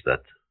place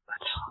that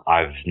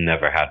I've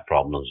never had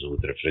problems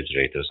with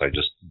refrigerators. I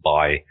just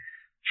buy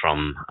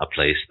from a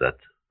place that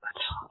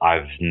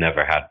I've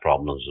never had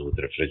problems with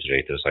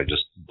refrigerators. I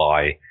just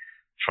buy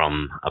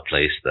from a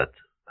place that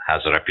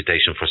has a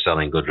reputation for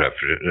selling good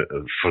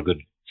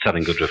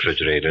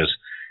refrigerators,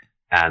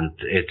 and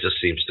it just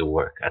seems to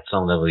work. At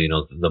some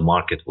level, the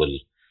market will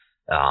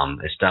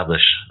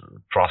establish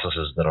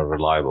processes that are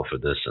reliable for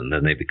this, and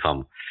then they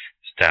become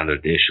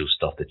standard issue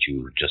stuff that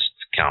you just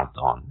count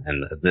on.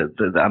 And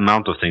the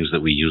amount of things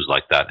that we use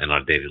like that in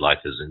our daily life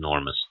is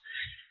enormous.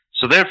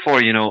 So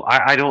therefore,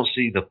 I don't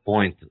see the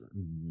point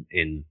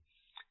in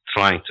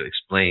trying to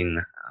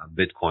explain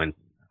Bitcoin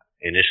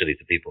initially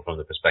to people from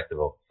the perspective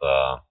of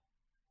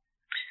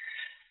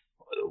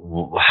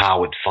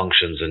how it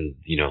functions and,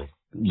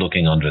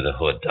 looking under the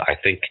hood. I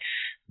think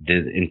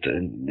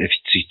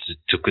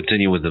to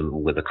continue with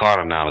the car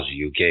analogy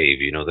you gave,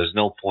 there's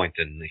no point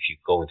in, if you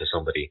go into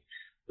somebody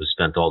who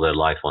spent all their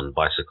life on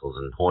bicycles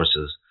and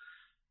horses,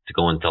 to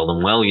go and tell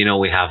them, well,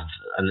 we have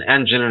an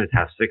engine and it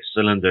has 6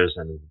 cylinders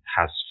and it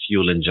has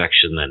fuel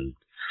injection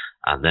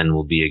and then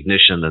will be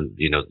ignition and,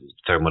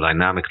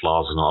 thermodynamic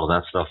laws and all of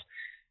that stuff.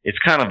 It's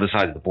kind of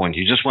besides the point.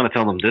 You just want to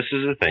tell them this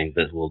is a thing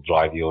that will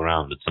drive you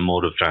around. It's a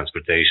mode of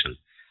transportation.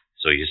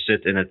 So you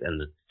sit in it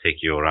and it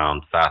take you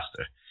around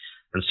faster.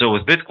 And so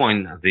with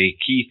Bitcoin, the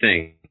key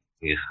thing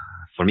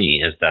for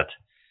me is that,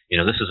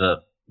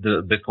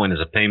 the Bitcoin is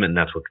a payment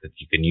network that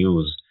you can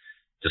use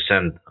to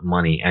send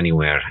money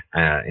anywhere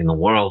in the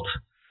world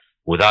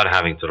without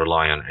having to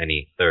rely on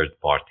any third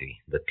party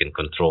that can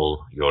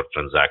control your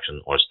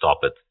transaction or stop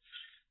it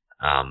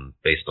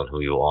based on who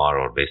you are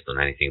or based on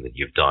anything that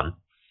you've done.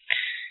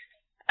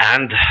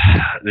 And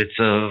it's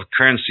a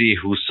currency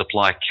whose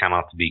supply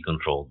cannot be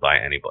controlled by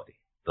anybody.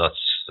 That's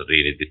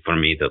really, for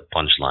me, the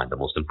punchline, the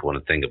most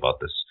important thing about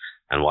this,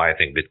 and why I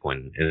think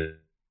Bitcoin is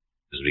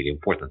really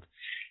important.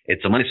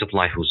 It's a money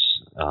supply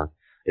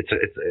it's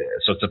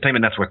a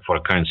payment network for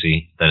a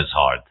currency that is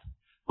hard,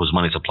 whose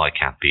money supply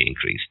can't be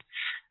increased.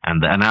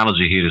 And the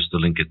analogy here is to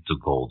link it to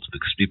gold,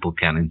 because people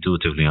can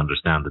intuitively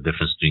understand the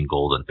difference between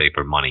gold and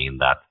paper money, in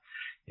that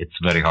it's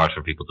very hard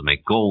for people to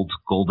make gold.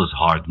 Gold is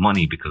hard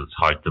money because it's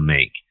hard to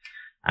make.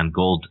 And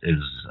gold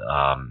is,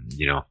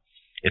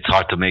 it's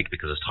hard to make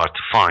because it's hard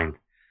to find.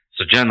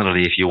 So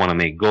generally, if you want to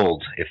make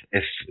gold,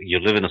 if you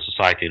live in a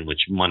society in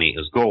which money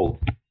is gold,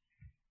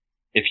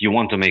 if you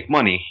want to make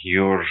money,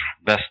 your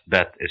best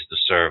bet is to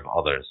serve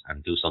others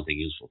and do something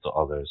useful to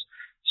others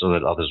so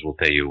that others will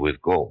pay you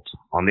with gold.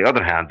 On the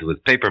other hand,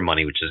 with paper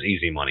money, which is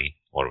easy money,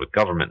 or with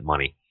government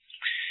money,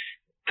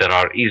 there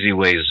are easy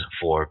ways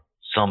for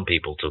some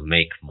people to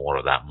make more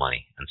of that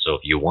money. And so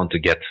if you want to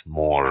get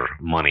more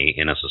money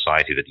in a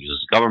society that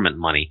uses government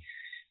money,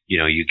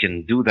 you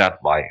can do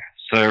that by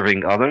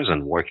serving others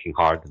and working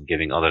hard and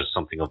giving others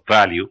something of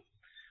value,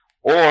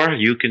 or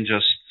you can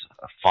just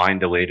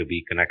find a way to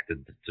be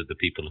connected to the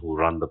people who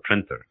run the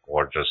printer,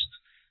 or just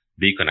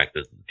be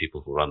connected to the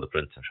people who run the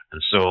printer.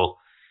 And so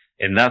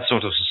in that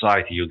sort of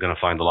society, you're going to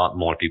find a lot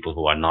more people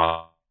who are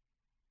not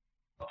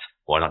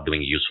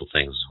doing useful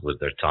things with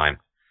their time,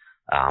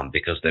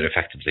 because they're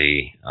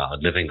effectively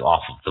living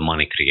off of the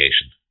money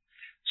creation.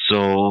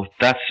 So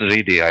that's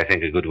really, I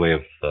think, a good way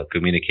of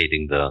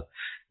communicating the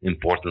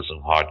importance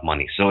of hard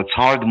money. So it's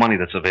hard money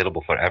that's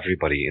available for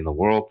everybody in the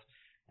world,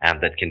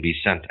 and that can be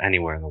sent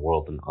anywhere in the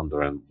world in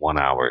under 1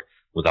 hour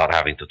without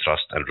having to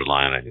trust and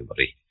rely on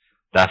anybody.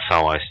 That's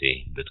how I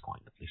see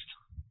Bitcoin, at least.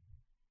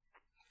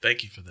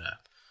 Thank you for that.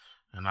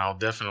 And I'll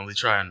definitely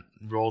try and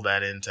roll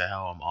that into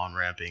how I'm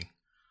on-ramping.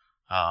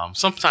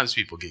 Sometimes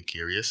people get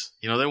curious.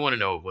 They want to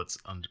know what's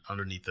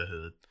underneath the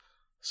hood.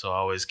 So I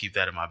always keep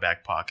that in my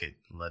back pocket,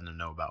 letting them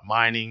know about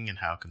mining and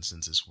how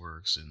consensus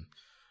works and,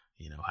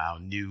 how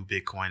new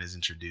Bitcoin is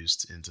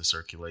introduced into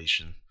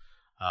circulation.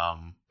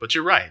 But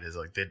you're right. It's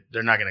like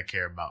they're not going to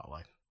care about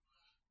like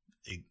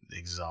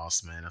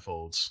exhaust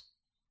manifolds.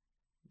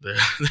 They're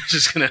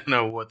just going to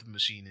know what the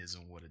machine is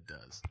and what it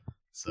does.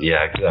 So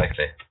yeah,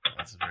 exactly.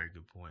 That's a very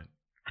good point.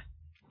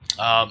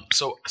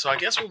 So I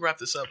guess we'll wrap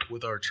this up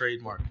with our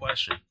trademark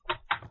question,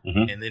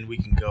 and then we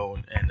can go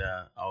and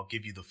I'll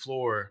give you the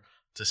floor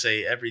to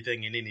say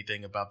everything and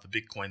anything about the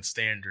Bitcoin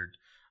standard.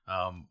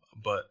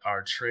 But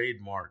our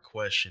trademark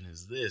question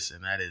is this,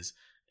 and that is,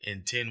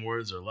 in 10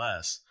 words or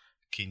less,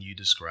 can you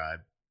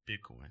describe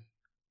Bitcoin?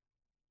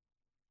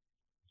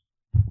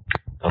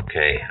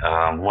 Okay.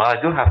 Well,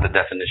 I do have the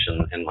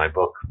definition in my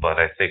book, but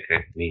I think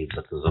it needs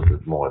a little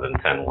bit more than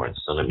 10 words.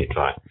 So let me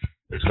try to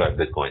describe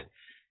Bitcoin.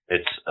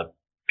 It's a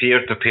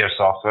peer-to-peer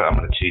software. I'm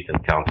going to cheat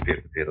and count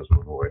peer-to-peer as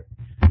one word.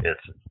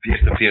 It's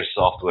peer-to-peer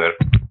software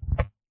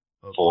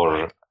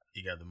for...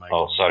 You got the mic.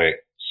 Oh,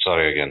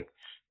 sorry again.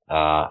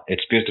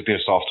 It's peer-to-peer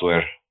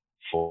software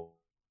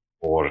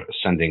for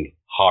sending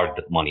hard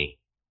money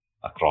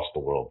across the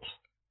world.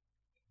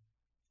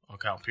 I'll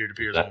count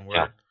peer-to-peer as one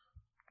word.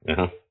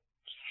 Uh-huh.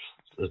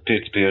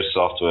 Peer-to-peer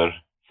software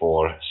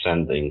for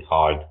sending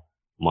hard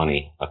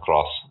money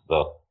across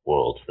the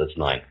world. That's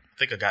 9. I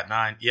think I got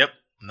 9. Yep,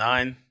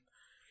 9.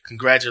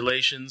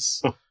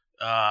 Congratulations.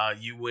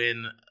 You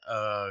win.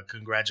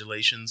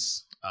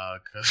 Congratulations.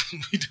 Because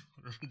we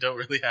don't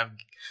really have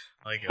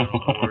like a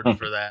word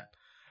for that.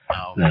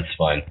 That's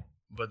fine.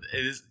 But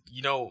it is,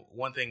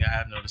 one thing I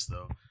have noticed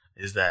though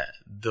is that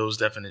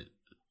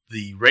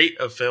the rate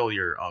of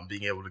failure on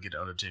being able to get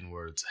under 10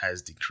 words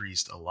has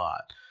decreased a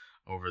lot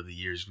over the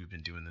years we've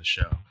been doing this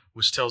show,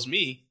 which tells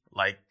me,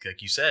 like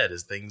you said,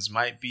 is things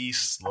might be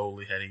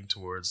slowly heading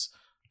towards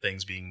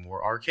things being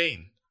more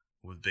arcane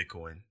with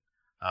Bitcoin,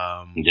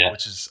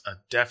 which is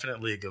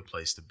definitely a good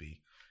place to be.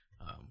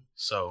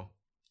 So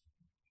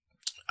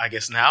I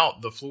guess now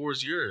the floor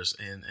is yours,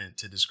 and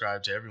to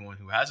describe to everyone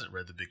who hasn't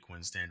read the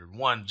Bitcoin Standard.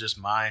 One, just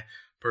my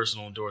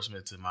personal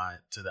endorsement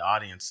to the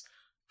audience: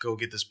 go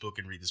get this book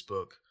and read this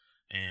book.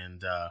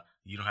 And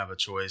you don't have a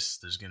choice.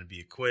 There's going to be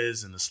a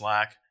quiz in the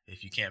Slack.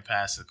 If you can't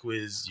pass the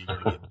quiz, you're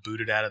going to get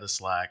booted out of the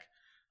Slack.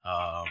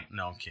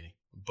 No, I'm kidding.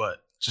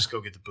 But just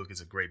go get the book.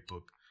 It's a great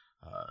book.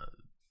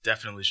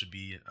 Definitely should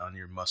be on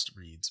your must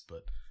reads.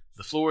 But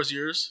the floor is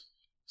yours,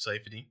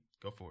 Saifedean.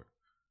 Go for it.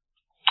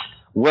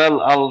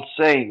 Well, I'll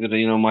say that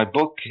my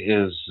book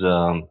is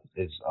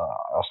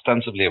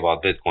ostensibly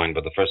about Bitcoin,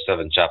 but the first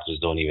 7 chapters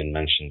don't even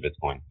mention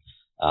Bitcoin.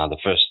 The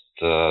first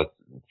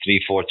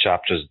 3-4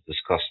 chapters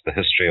discuss the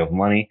history of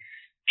money,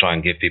 try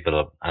and give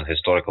people an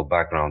historical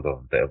background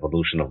of the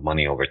evolution of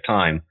money over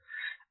time,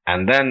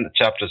 and then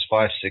chapters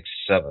 5, 6,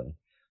 7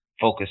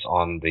 focus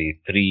on the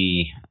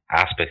 3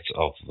 aspects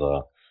of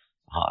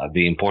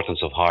the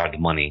importance of hard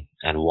money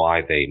and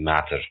why they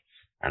matter.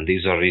 And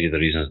these are really the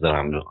reasons that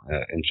I'm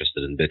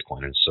interested in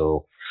Bitcoin. And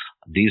so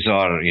these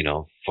are,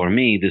 for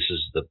me, this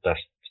is the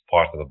best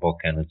part of the book,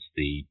 and it's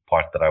the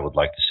part that I would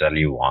like to sell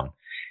you on.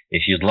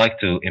 If you'd like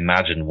to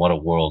imagine what a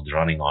world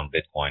running on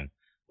Bitcoin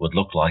would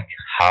look like,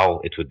 how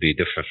it would be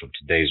different from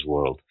today's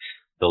world,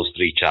 those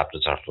 3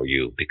 chapters are for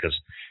you, because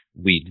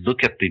we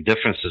look at the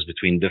differences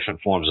between different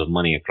forms of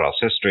money across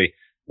history,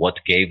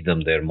 what gave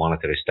them their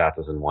monetary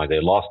status and why they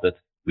lost it.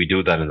 We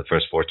do that in the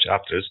first 4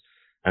 chapters.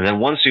 And then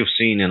once you've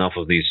seen enough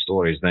of these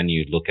stories, then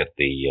you look at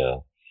we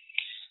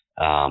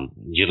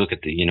look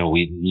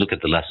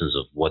at the lessons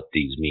of what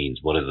these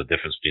means. What is the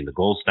difference between the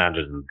gold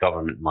standard and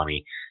government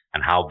money,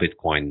 and how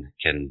Bitcoin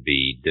can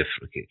be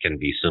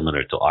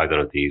similar to either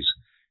of these,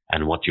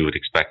 and what you would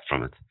expect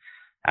from it.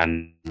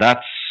 And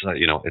that's,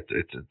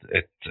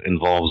 it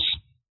involves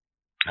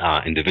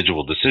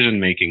individual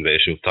decision making, the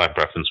issue of time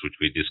preference, which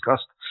we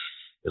discussed.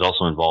 It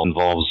also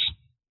involves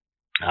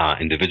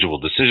individual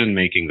decision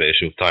making, the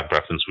issue of time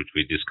preference, which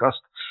we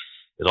discussed.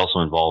 It also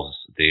involves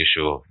the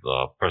issue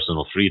of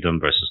personal freedom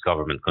versus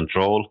government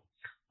control.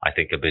 I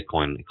think a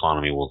Bitcoin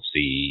economy will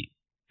see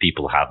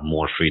people have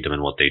more freedom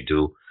in what they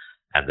do,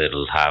 and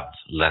they'll have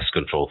less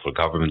control for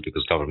government,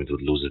 because government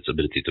would lose its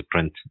ability to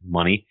print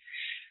money.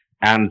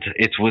 And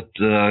it would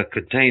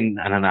contain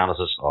an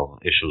analysis of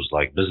issues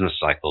like business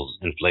cycles,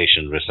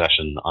 inflation,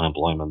 recession,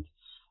 unemployment,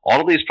 all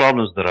of these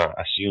problems that are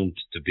assumed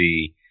to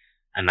be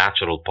a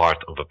natural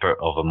part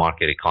of a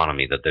market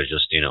economy, that they're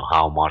just,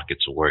 how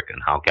markets work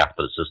and how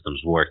capital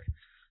systems work.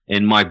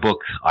 In my book,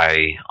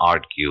 I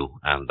argue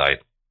and I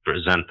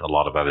present a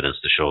lot of evidence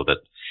to show that,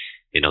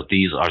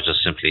 these are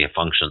just simply a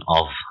function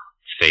of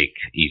fake,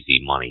 easy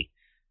money.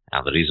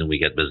 Now, the reason we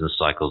get business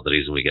cycles, the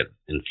reason we get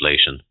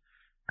inflation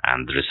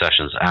and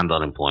recessions and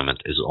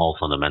unemployment is all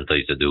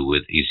fundamentally to do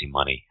with easy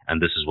money. And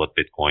this is what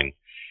Bitcoin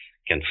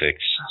can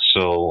fix.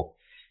 So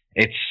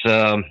it's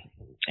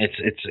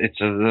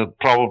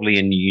probably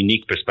a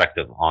unique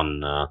perspective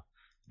on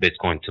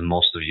Bitcoin to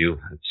most of you.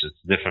 It's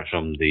different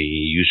from the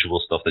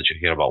usual stuff that you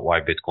hear about why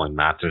Bitcoin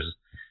matters.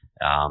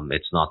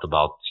 It's not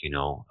about,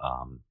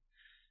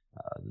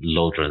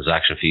 low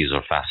transaction fees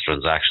or fast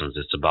transactions.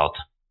 It's about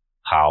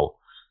how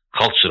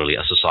culturally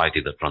a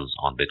society that runs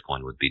on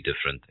Bitcoin would be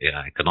different,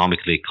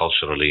 economically,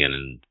 culturally,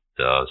 and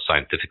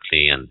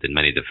scientifically, and in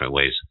many different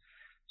ways.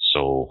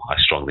 So I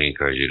strongly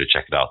encourage you to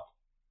check it out.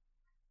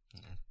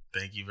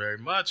 Thank you very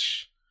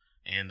much.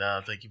 And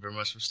thank you very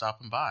much for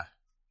stopping by.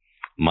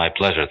 My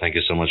pleasure. Thank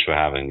you so much for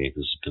having me.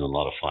 This has been a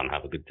lot of fun.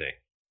 Have a good day.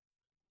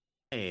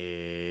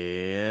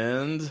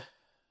 And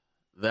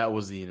that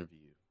was the interview.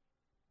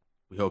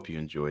 We hope you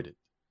enjoyed it.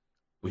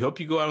 We hope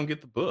you go out and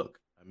get the book.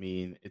 I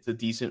mean, it's a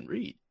decent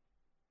read.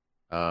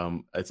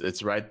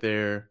 It's right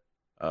there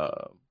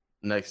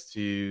next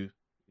to,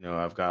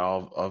 I've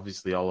got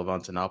obviously all of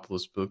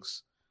Antonopoulos'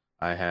 books.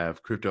 I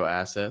have Crypto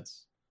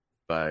Assets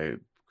by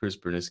Chris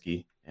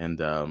Bernisky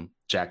and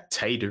Jack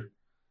Tater,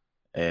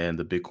 and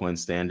the Bitcoin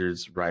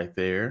Standards right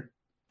there.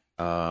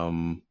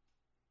 Yeah,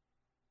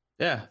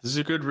 this is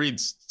a good read.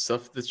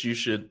 Stuff that you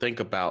should think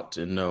about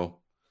and know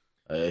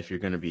if you're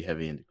going to be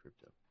heavy into crypto.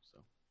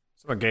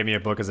 Someone gave me a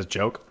book as a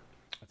joke.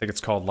 I think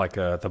it's called like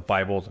the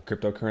Bible to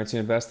cryptocurrency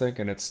investing,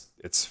 and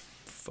it's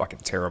fucking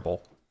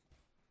terrible.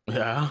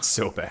 Yeah, it's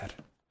so bad.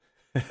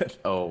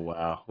 Oh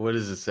wow, what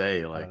does it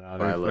say? Like,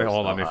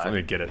 hold on, let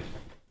me get it.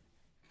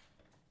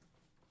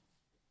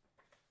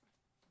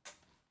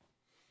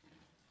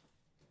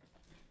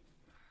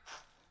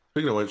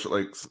 Speaking of which,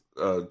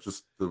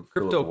 just the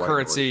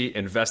Cryptocurrency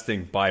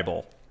Investing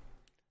Bible.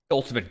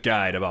 Ultimate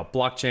guide about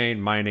blockchain,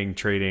 mining,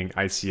 trading,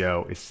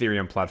 ICO,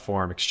 Ethereum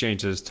platform,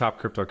 exchanges,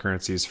 top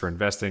cryptocurrencies for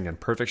investing, and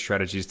perfect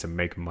strategies to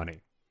make money.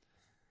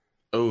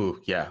 Oh,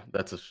 yeah,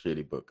 that's a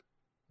shitty book.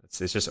 It's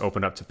just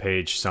open up to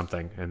page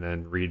something and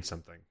then read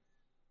something.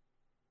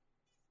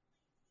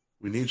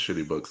 We need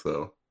shitty books,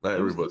 though. Not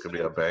every book can be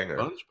a banger.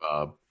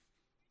 SpongeBob.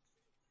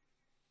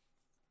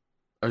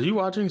 Are you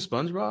watching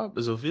SpongeBob?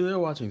 Is Ophelia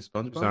watching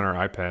SpongeBob? It's on her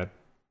iPad.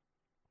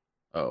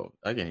 Oh,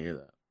 I can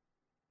hear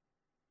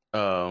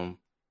that.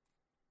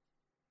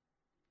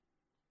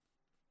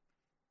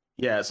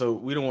 Yeah, so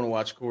we don't want to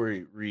watch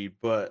Corey read,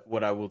 but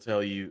what I will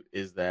tell you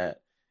is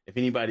that if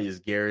anybody is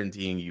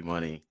guaranteeing you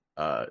money,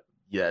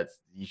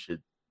 you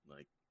should,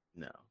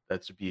 no,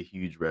 that should be a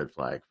huge red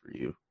flag for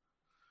you.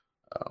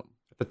 At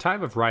the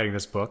time of writing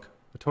this book,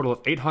 a total of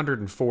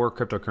 804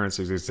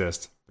 cryptocurrencies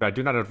exist, but I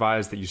do not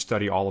advise that you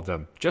study all of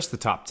them, just the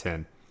top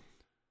 10.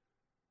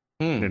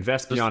 And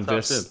invest beyond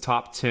this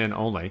top 10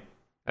 only.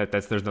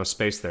 There's no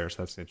space there,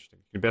 so that's interesting.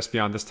 Invest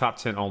beyond this top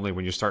 10 only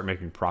when you start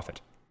making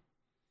profit.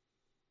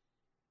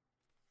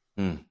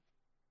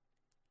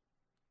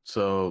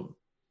 So,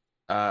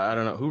 I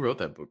don't know. Who wrote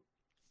that book?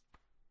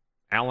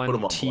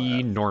 Alan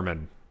T.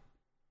 Norman.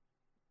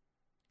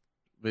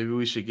 Maybe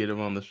we should get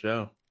him on the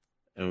show,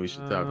 and we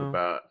should talk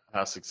about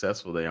how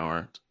successful they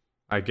aren't.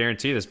 I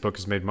guarantee this book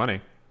has made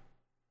money.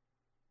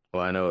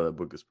 Well, I know that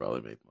book has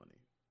probably made money,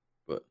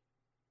 but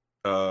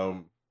I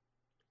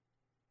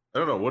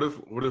don't know. What if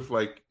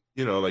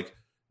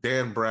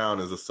Dan Brown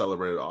is a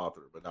celebrated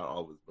author, but not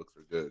all of his books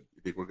are good?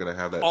 You think we're gonna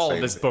have that? All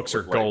of his books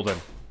are golden.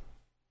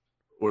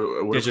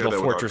 Digital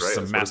Fortress is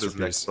a masterpiece. This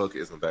next book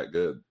isn't that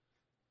good.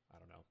 I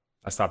don't know.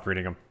 I stopped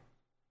reading them.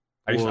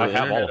 I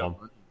have all of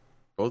them.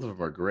 Both of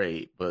them are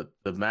great, but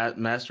the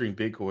Mastering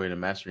Bitcoin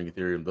and Mastering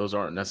Ethereum, those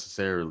aren't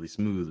necessarily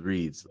smooth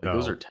reads. No.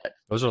 Those are text.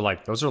 Those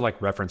are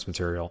like reference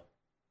material.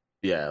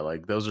 Yeah,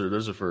 those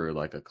are for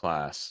like a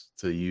class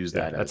to use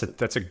that.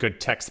 That's a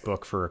good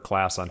textbook for a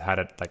class on how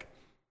to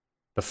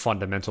the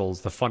fundamental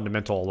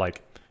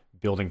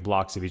building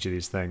blocks of each of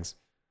these things.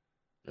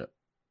 Yeah.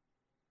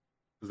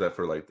 Is that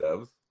for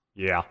devs?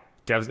 Yeah.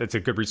 Devs, it's a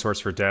good resource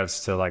for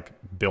devs to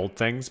build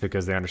things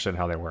because they understand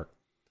how they work.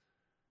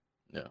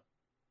 Yeah.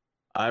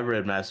 I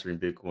read Mastering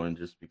Bitcoin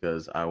just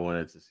because I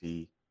wanted to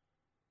see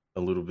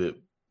a little bit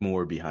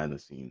more behind the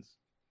scenes.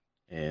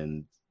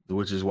 And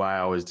which is why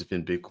I always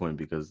defend Bitcoin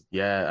because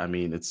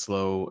it's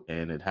slow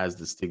and it has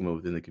the stigma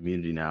within the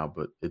community now,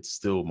 but it's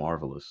still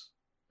marvelous.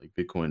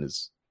 Bitcoin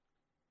is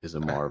a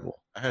marvel.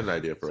 I had an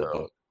idea for a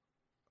book.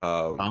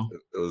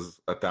 It was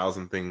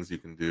 1,000 things you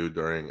can do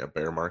during a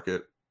bear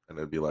market, and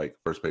it'd be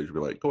first page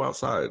would be go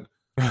outside,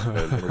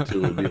 and number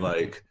 2 would be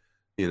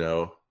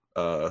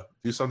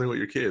do something with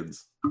your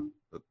kids.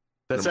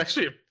 That's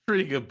actually a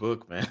pretty good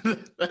book, man.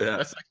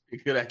 That's actually a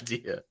good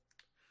idea.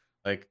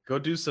 Go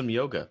do some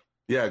yoga.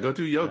 Yeah, go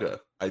do yoga.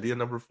 Idea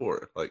number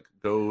 4.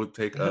 Go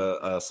take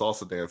a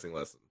salsa dancing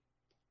lesson.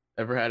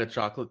 Ever had a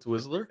chocolate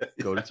Twizzler?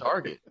 Go to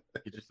Target.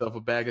 Get yourself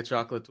a bag of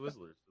chocolate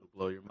Twizzlers. It'll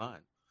blow your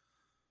mind.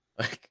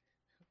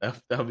 That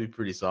would be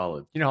pretty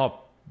solid. You know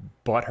how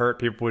butthurt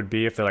people would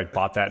be if they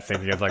bought that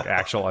thinking of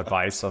actual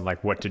advice on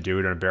what to do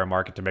in a bear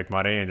market to make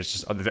money, and it's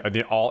just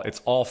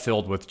it's all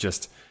filled with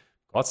just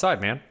go outside,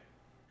 man.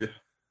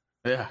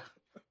 Yeah.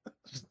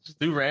 Just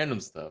do random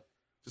stuff.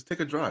 Just take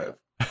a drive.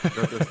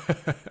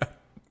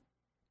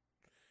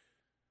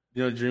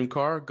 Dream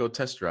car? Go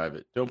test drive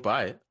it. Don't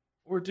buy it.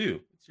 Or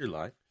do. It's your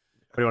life.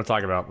 What do you want to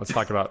talk about? Let's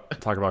talk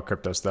about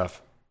crypto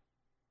stuff.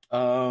 I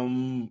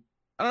don't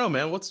know,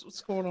 man.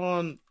 What's going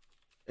on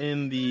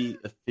in the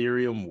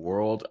Ethereum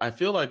world? I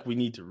feel like we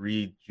need to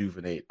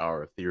rejuvenate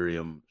our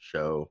Ethereum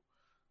show.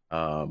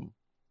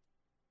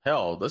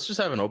 Hell, let's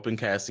just have an open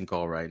casting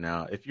call right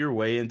now. If you're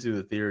way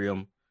into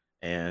Ethereum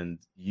and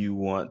you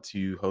want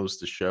to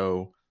host a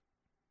show,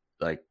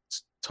 like,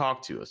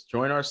 talk to us.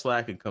 Join our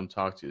Slack and come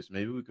talk to us.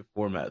 Maybe we could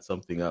format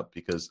something up,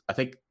 because I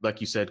think,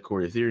 like you said,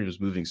 Corey, Ethereum is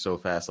moving so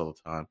fast all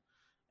the time,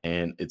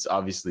 and it's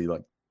obviously,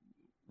 like,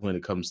 when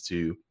it comes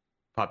to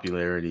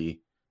popularity,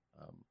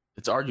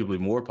 it's arguably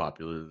more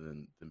popular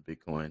than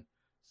Bitcoin.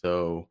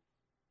 So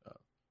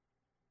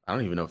I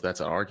don't even know if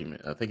that's an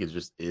argument. I think it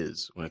just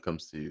is when it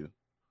comes to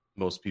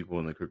most people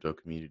in the crypto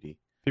community.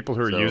 People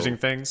who are using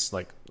things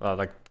like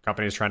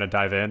companies trying to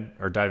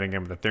diving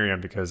in with Ethereum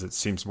because it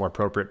seems more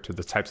appropriate to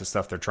the types of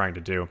stuff they're trying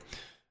to do.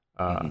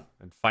 And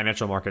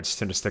financial markets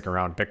tend to stick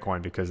around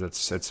Bitcoin because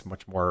it's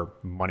much more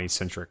money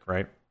centric,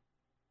 right?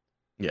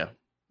 Yeah,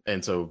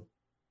 and so,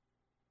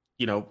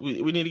 you know,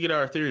 we need to get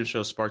our Ethereum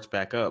show sparked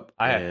back up.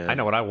 I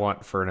know what I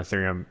want for an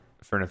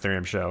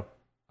Ethereum show.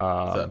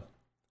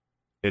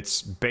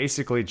 It's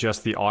basically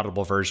just the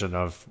audible version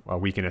of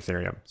Week in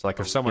Ethereum. So, like,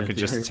 if someone could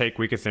just take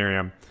Week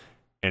Ethereum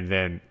and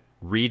then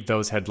read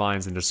those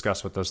headlines and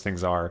discuss what those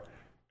things are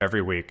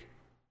every week,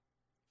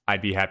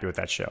 I'd be happy with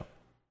that show.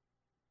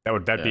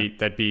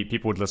 That'd be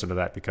people would listen to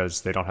that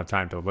because they don't have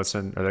time to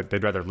listen, or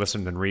they'd rather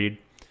listen than read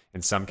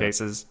in some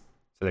cases.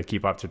 So they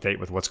keep up to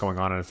date with what's going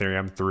on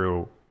Ethereum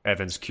through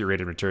Evan's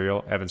curated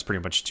material. Evan's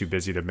pretty much too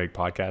busy to make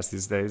podcasts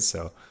these days.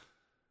 So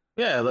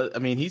yeah, I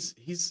mean,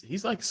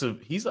 he's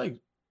like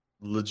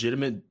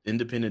legitimate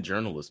independent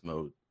journalist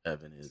mode.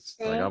 Evan is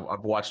like,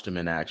 I've watched him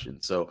in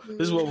action. So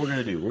this is what we're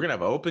gonna do. We're gonna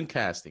have an open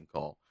casting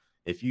call.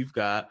 If you've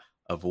got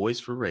a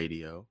voice for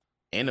radio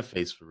and a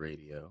face for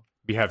radio,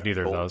 we have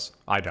neither of those.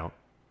 I don't.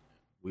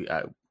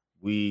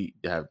 We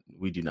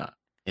do not.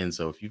 And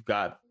so if you've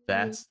got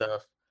that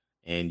stuff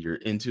and you're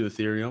into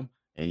Ethereum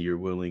and you're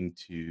willing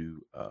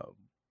to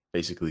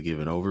basically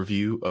give an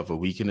overview of a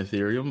week in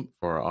Ethereum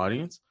for our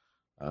audience,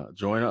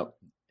 join up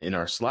in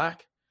our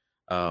Slack,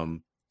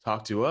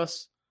 talk to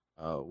us.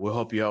 We'll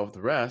help you out with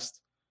the rest,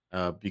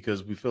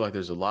 because we feel like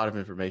there's a lot of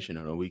information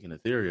on a week in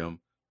Ethereum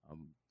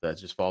that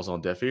just falls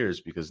on deaf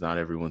ears because not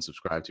everyone's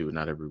subscribed to it,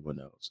 not everyone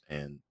knows.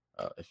 And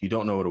if you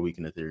don't know what a week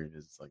in Ethereum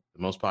is, it's like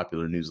the most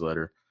popular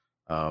newsletter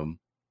in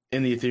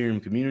the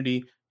Ethereum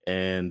community,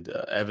 and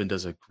Evan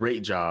does a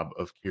great job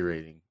of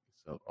curating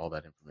all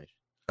that information.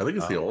 I think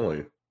it's the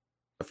only.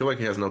 I feel like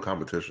he has no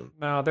competition.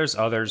 No, there's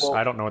others. Well,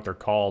 I don't know what they're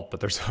called, but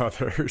there's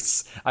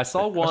others. I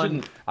saw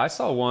one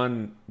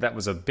that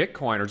was a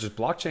Bitcoin or just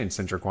blockchain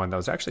centric one that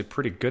was actually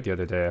pretty good the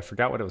other day. I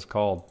forgot what it was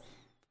called.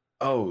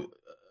 Oh,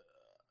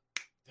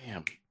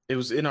 damn! It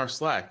was in our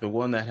Slack. The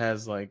one that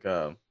has like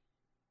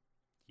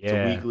it's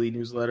a weekly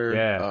newsletter.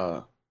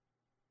 Yeah.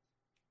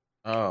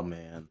 Oh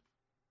man,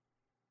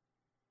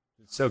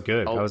 it's so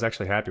good. I was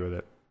actually happy with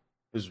it.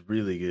 It was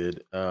really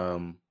good.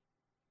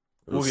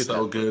 We'll get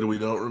so good we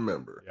don't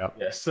remember. Yep.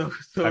 Yeah, so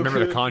I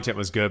remember the content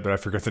was good, but I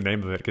forgot the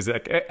name of it because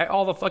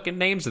all the fucking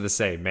names are the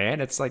same, man.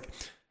 It's like,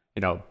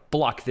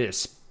 block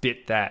this,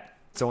 bit that,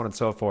 so on and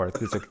so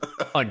forth. It's like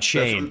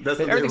Unchained.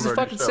 Everything's the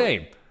fucking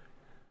same.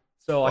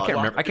 So I can't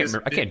remember.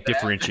 I can't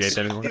differentiate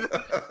that anymore.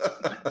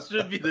 That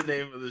should be the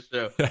name of the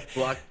show.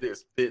 Block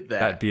this, bit that.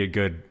 That'd be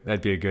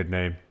a good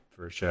name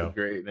for a show. A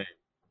great name.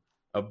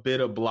 A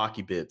bit of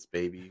blocky bits,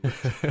 baby.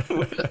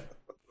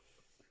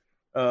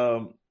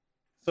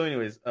 So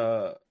anyways,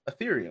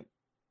 Ethereum.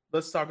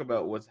 Let's talk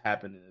about what's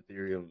happened in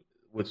Ethereum,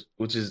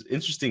 which is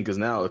interesting because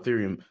now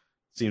Ethereum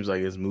seems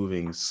like it's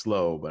moving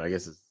slow, but I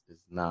guess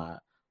it's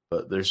not.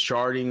 But there's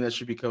sharding that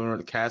should be coming around.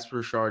 The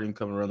Casper sharding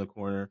coming around the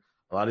corner.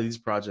 A lot of these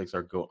projects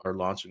are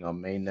launching on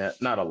mainnet.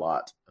 Not a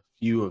lot. A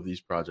few of these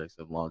projects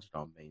have launched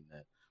on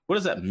mainnet. What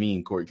does that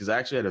mean, Corey? Because I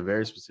actually had a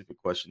very specific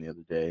question the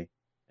other day,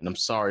 and I'm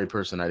sorry,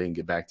 person, I didn't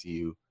get back to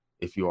you.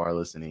 If you are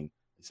listening,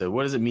 I said,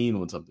 what does it mean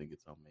when something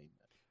gets on mainnet?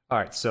 All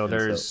right, so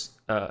there's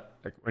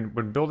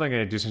when building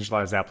a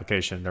decentralized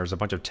application, there's a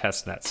bunch of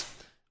test nets,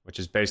 which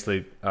is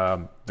basically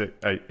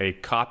a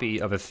copy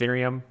of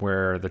Ethereum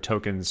where the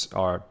tokens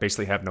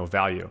basically have no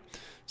value.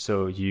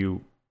 So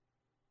you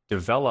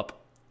develop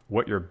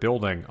what you're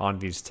building on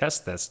these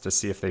test nets to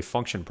see if they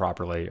function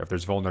properly, if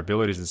there's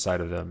vulnerabilities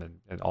inside of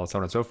them, and all so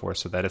on and so forth,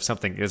 so that if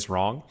something is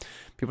wrong,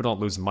 people don't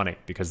lose money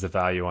because the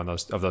value on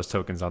those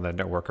tokens on the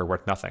network are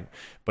worth nothing.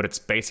 But it's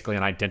basically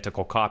an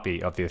identical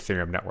copy of the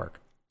Ethereum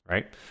network.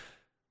 Right?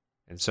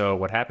 And so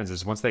what happens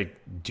is once they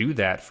do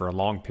that for a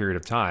long period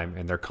of time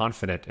and they're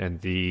confident in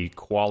the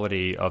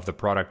quality of the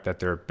product that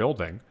they're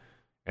building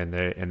and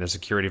the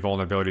security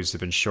vulnerabilities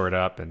have been shored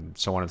up and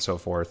so on and so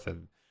forth,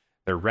 and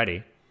they're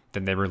ready,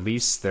 then they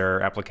release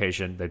their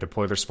application, they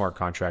deploy their smart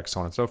contracts,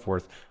 so on and so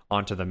forth,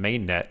 onto the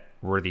mainnet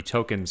where the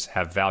tokens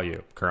have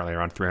value, currently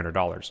around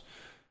 $300.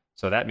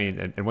 So that means,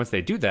 and once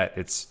they do that,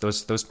 it's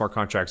those smart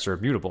contracts are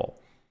immutable,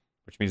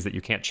 which means that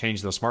you can't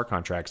change those smart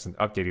contracts, and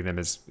updating them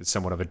is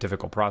somewhat of a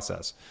difficult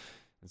process.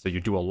 And so you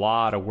do a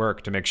lot of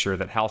work to make sure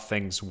that how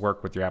things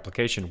work with your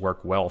application work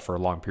well for a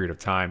long period of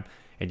time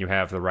and you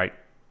have the right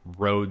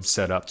roads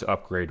set up to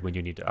upgrade when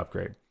you need to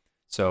upgrade.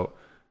 So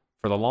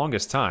for the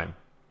longest time,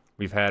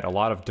 we've had a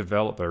lot of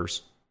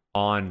developers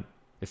on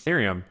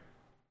Ethereum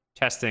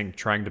testing,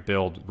 trying to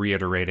build,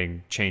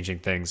 reiterating, changing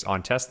things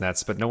on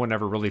testnets, but no one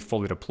ever really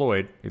fully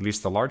deployed, at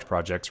least the large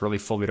projects, really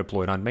fully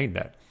deployed on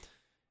mainnet.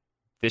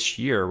 This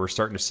year, we're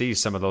starting to see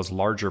some of those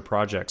larger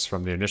projects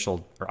from the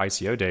initial or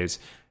ICO days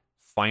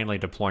finally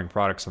deploying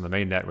products on the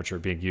mainnet, which are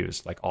being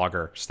used, like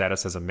Augur.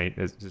 Status is on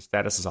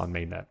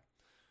mainnet.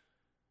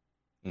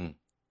 Mm.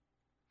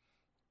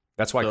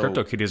 That's why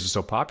CryptoKitties is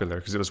so popular,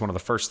 because it was one of the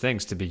first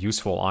things to be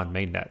useful on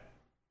mainnet.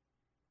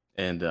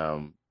 And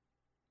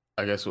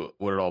I guess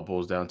what it all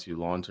boils down to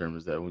long term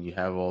is that when you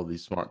have all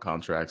these smart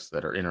contracts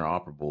that are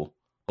interoperable,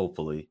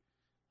 hopefully,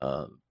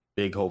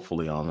 big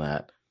hopefully on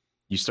that,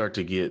 you start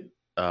to get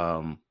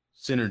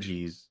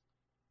synergies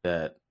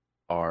that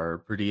are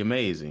pretty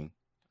amazing,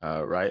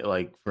 right?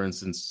 Like, for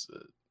instance,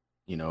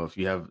 if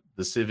you have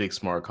the Civic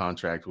smart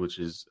contract, which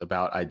is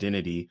about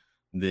identity,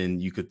 then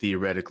you could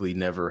theoretically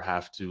never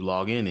have to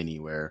log in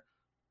anywhere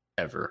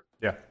ever.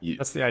 Yeah,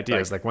 that's the idea.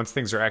 Is like once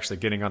things are actually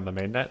getting on the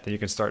mainnet, then you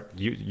can start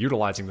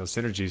utilizing those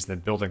synergies, then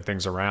building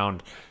things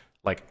around,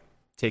 like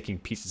taking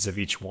pieces of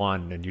each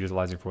one and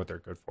utilizing for what they're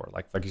good for.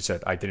 Like you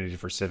said, identity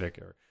for Civic,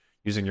 or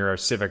using your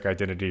Civic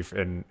identity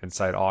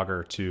inside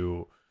Augur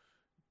to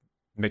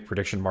make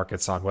prediction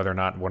markets on whether or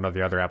not one of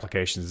the other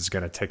applications is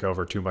going to take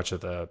over too much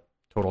of the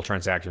total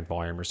transaction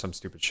volume or some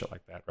stupid shit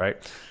like that,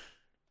 right?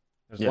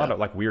 There's a lot of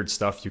like weird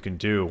stuff you can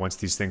do once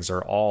these things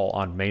are all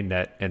on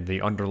mainnet, and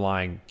the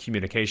underlying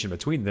communication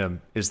between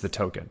them is the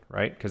token,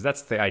 right? Because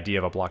that's the idea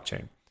of a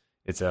blockchain.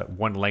 It's a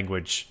one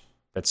language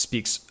that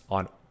speaks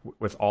on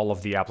with all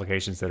of the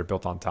applications that are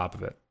built on top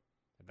of it.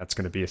 And that's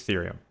going to be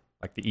Ethereum,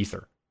 like the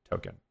Ether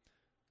token.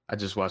 I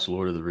just watched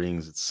Lord of the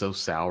Rings. It's so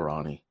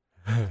Sauron-y.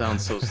 It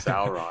sounds so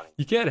Sauron-y.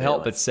 You can't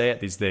help but say it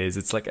these days.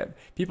 It's like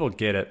people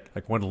get it,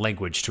 like one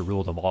language to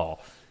rule them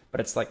all. But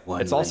it's like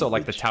it's also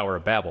like the Tower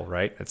of Babel,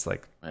 right? It's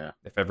like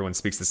if everyone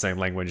speaks the same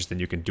language, then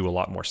you can do a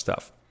lot more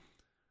stuff.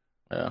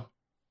 Yeah,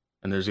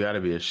 and there's got to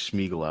be a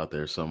Schmeagle out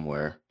there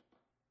somewhere.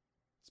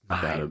 It's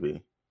got to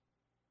be.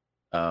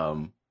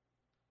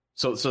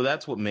 So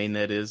that's what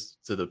mainnet is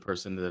to the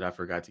person that I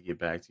forgot to get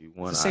back to.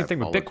 It's the same thing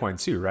with Bitcoin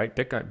too, right?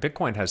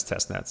 Bitcoin has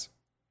test nets.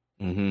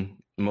 Mm-hmm.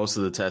 Most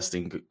of the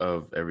testing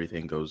of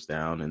everything goes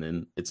down, and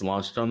then it's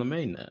launched on the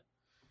mainnet.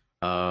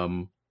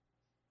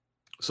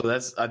 So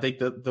I think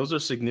that those are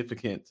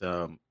significant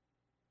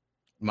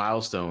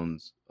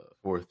milestones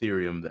for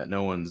Ethereum that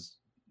no one's,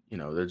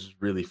 they're just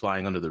really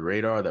flying under the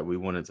radar, that we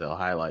wanted to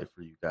highlight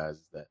for you guys,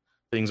 is that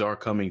things are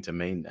coming to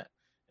mainnet.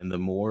 And the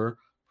more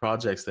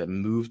projects that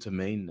move to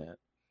mainnet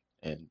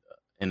and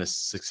in a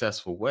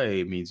successful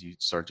way, it means you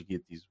start to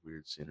get these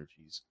weird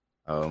synergies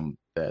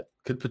that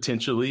could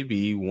potentially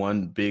be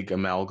one big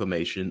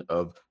amalgamation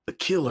of the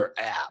killer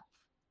app.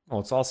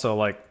 Well, it's also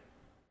like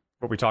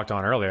what we talked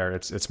on earlier.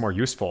 It's more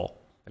useful.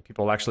 Like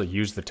people actually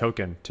use the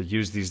token to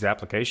use these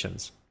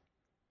applications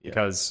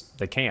because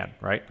they can,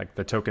 right? Like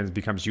the token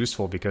becomes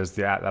useful because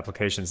the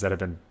applications that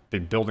have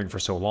been building for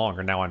so long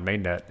are now on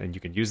mainnet, and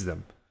you can use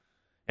them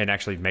and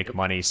actually make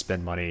money,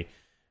 spend money,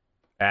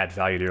 add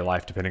value to your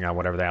life depending on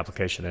whatever the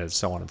application is,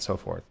 so on and so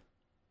forth.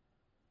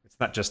 It's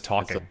not just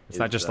talking. It's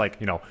not just like,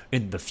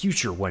 in the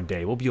future one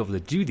day we'll be able to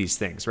do these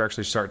things. We're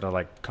actually starting to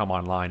like come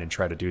online and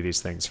try to do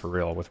these things for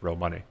real with real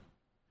money.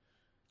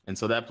 And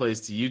so that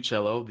plays to you,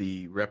 Cello,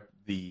 the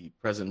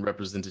present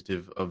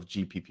representative of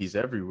GPPs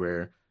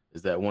everywhere,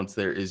 is that once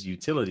there is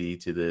utility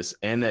to this,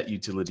 and that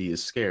utility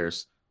is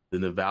scarce, then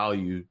the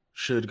value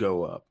should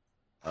go up.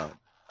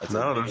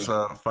 There's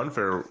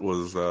Funfair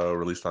was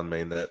released on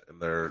mainnet, and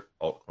their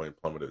altcoin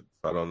plummeted.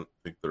 So I don't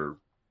think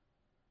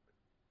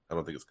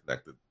it's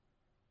connected.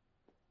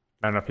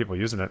 Not enough people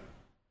using it.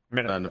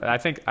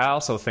 I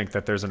also think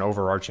that there's an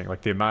overarching,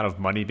 like the amount of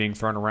money being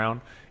thrown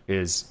around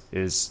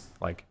is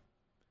like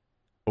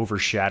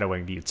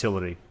overshadowing the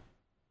utility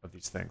of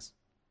these things.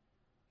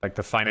 Like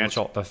the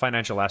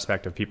financial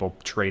aspect of people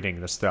trading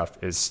this stuff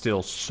is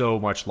still so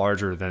much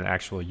larger than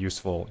actual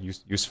useful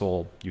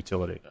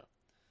utility.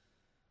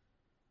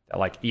 Yeah.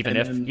 Like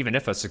even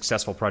if a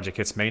successful project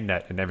hits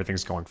mainnet and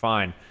everything's going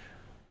fine,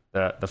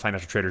 the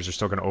financial traders are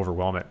still going to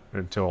overwhelm it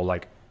until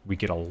like we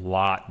get a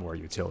lot more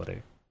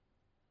utility.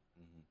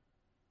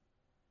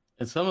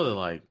 And some of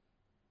the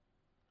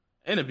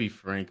and to be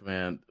frank,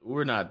 man,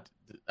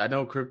 I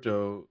know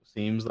crypto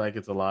seems like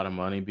it's a lot of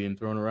money being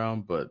thrown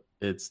around, but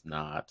it's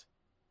not.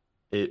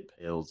 It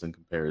pales in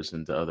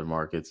comparison to other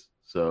markets.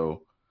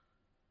 So,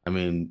 I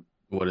mean,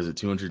 what is it?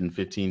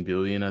 215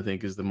 billion, I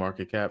think, is the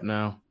market cap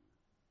now.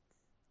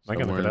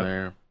 Somewhere in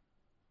there.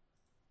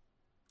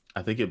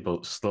 I think it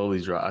will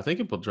slowly drop. I think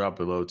it will drop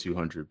below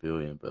 200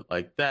 billion, but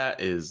that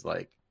is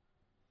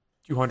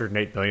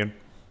 208 billion.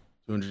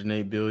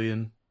 208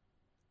 billion.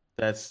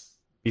 That's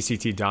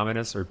BCT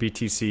dominance, or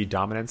BTC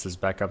dominance, is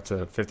back up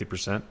to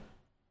 50%.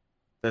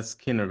 That's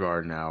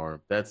kindergarten hour.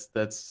 That's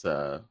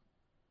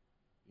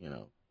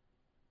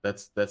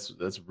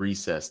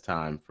recess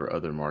time for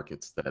other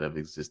markets that have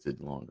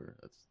existed longer.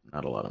 That's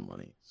not a lot of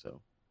money.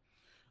 So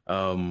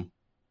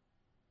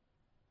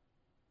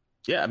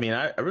Yeah, I mean,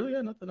 I really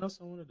got nothing else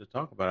I wanted to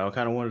talk about. I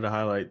kind of wanted to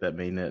highlight that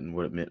mainnet and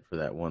what it meant for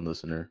that one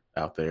listener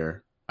out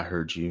there. I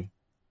heard you.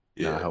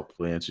 Yeah, I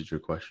hopefully answered your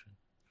question.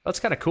 That's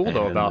kind of cool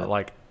though about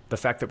like the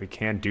fact that we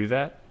can do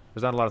that.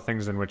 There's not a lot of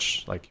things in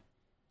which like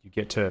you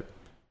get to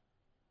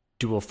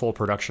do a full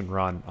production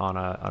run on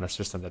a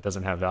system that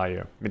doesn't have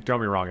value. I mean, don't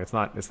get me wrong, it's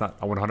not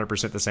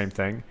 100% the same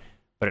thing,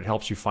 but it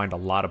helps you find a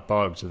lot of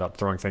bugs without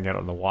throwing things out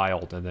in the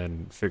wild and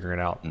then figuring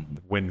out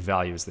when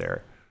value is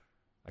there.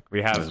 Like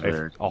we have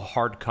a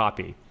hard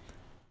copy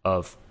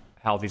of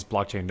how these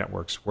blockchain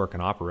networks work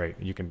and operate.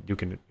 You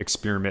can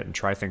experiment and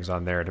try things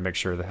on there to make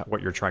sure that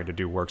what you're trying to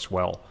do works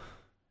well,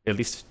 at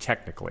least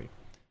technically.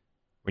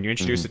 When you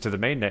introduce it to the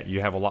mainnet, you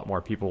have a lot more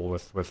people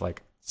with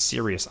like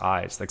serious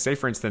eyes. Like say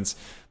for instance,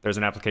 there's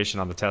an application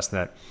on the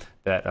testnet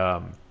that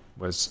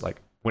was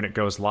like when it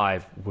goes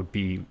live would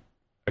be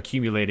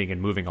accumulating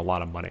and moving a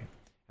lot of money.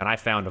 And I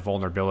found a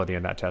vulnerability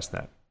in that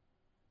testnet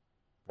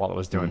while it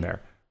was doing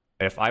there.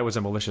 If I was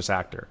a malicious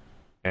actor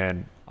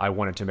and I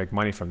wanted to make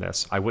money from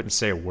this, I wouldn't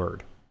say a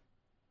word.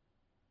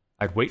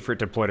 I'd wait for it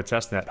to deploy to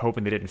testnet,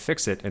 hoping they didn't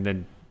fix it, and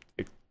then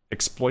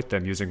exploit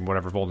them using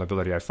whatever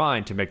vulnerability I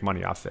find to make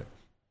money off it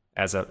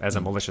as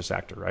a malicious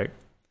actor, right?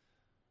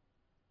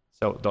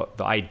 So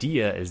the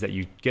idea is that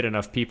you get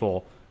enough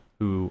people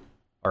who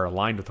are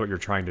aligned with what you're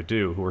trying to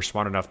do, who are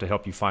smart enough to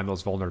help you find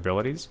those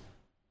vulnerabilities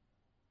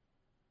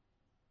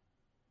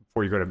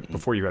before you go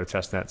to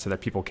testnet, so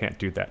that people can't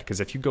do that. Because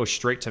if you go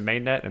straight to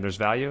mainnet and there's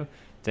value,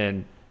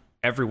 then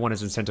everyone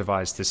is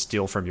incentivized to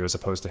steal from you as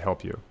opposed to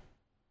help you,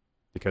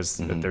 because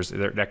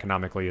they're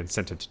economically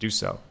incented to do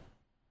so.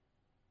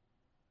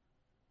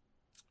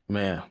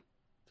 Man,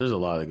 there's a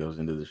lot that goes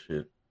into this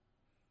shit.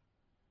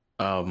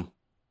 I'm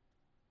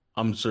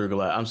so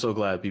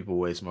glad people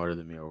way smarter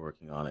than me are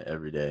working on it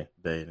every day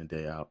in and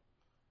day out.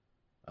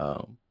 I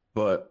know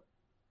what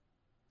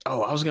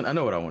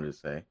I wanted to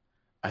say.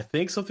 I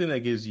think something that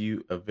gives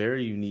you a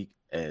very unique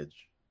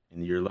edge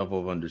in your level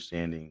of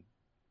understanding,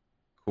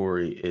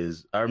 Corey,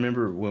 is I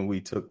remember when we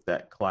took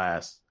that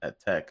class at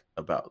Tech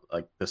about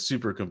like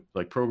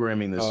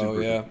programming the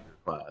supercomputer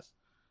class,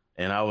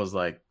 and I was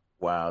like,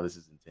 wow, this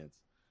is intense.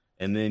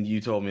 And then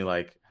you told me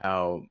like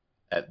how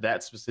at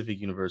that specific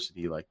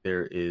university, like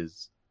there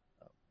is,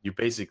 you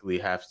basically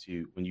have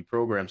to, when you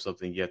program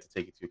something, you have to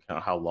take into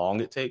account how long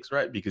it takes,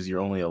 right? Because you're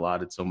only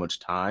allotted so much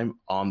time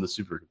on the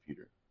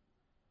supercomputer.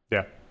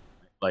 Yeah.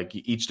 Like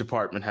each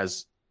department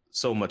has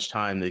so much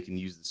time they can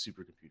use the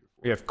supercomputer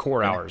for. We have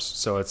core hours,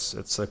 so it's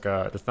like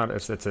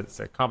it's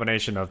a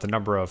combination of the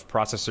number of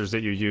processors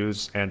that you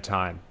use and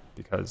time.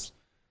 Because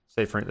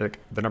say for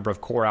the number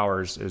of core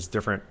hours is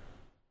different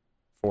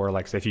for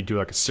like say if you do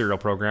like a serial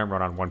program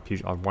run on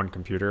one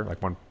computer, like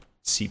one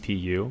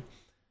CPU,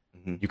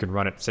 you can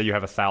run it. Say you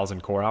have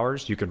 1,000 core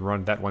hours, you can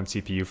run that one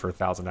CPU for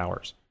 1,000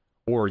 hours,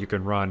 or you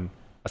can run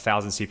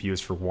 1,000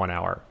 CPUs for 1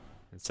 hour.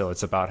 And so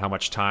it's about how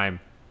much time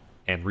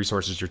and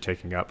resources you're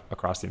taking up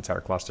across the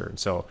entire cluster. And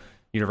so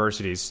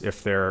universities,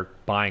 if they're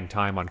buying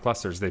time on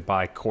clusters, they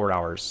buy core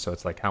hours. So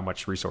it's like how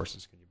much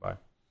resources can you buy?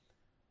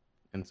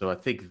 And so I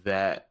think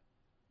that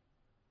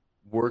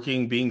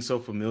being so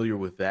familiar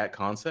with that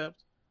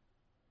concept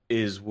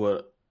is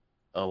what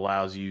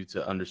allows you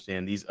to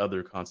understand these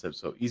other concepts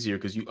so easier,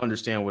 because you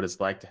understand what it's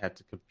like to have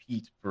to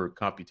compete for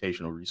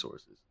computational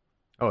resources.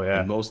 Oh yeah.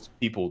 And most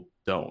people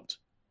don't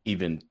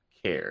even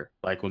care.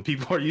 Like when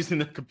people are using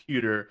the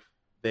computer,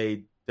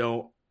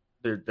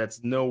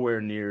 that's nowhere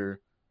near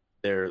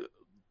their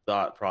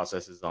thought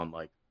processes on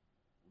like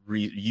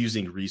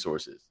using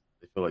resources.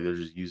 They feel like they're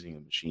just using a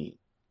machine.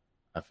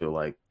 I feel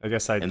like, I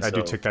guess I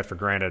do take that for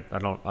granted. I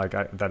don't like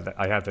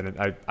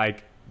I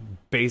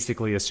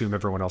basically assume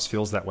everyone else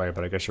feels that way,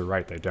 but I guess you're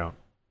right, they don't.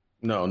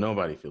 No,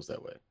 nobody feels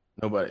that way.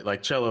 Nobody.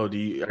 Like Cello,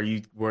 are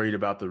you worried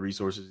about the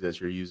resources that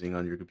you're using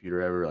on your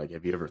computer ever? Like,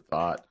 have you ever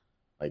thought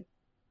like,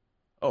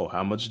 oh,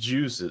 how much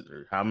juice is,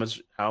 or how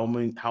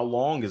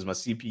long is my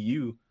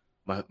CPU,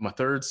 my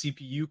third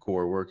CPU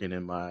core working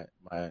in my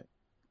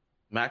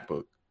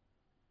MacBook?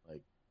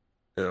 Like,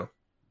 yeah,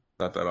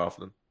 not that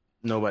often.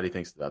 Nobody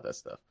thinks about that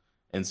stuff.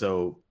 And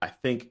so I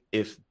think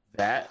if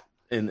that,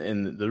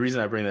 and the reason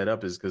I bring that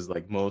up is because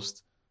like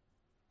most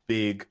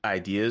big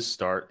ideas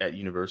start at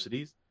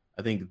universities.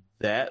 I think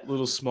that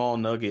little small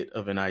nugget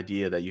of an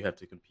idea that you have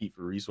to compete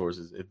for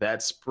resources, if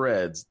that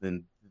spreads,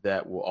 then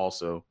that will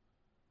also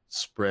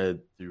spread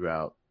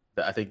throughout.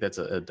 I think that's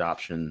an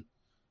adoption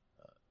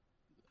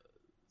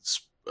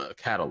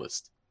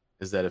catalyst,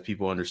 is that if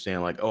people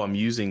understand like, oh, I'm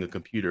using a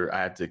computer,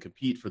 I have to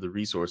compete for the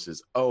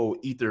resources. Oh,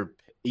 Ether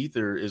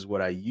is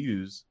what I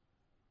use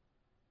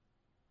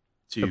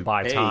to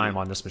buy time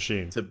on this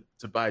machine.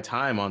 To buy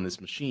time on this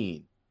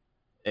machine.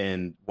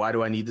 And why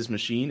do I need this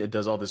machine? It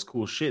does all this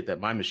cool shit that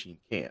my machine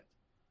can't.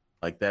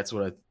 Like that's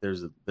what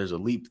there's a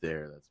leap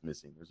there that's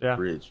missing. There's a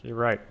bridge. You're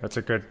right. That's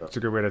a good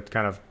way to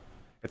kind of,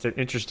 it's an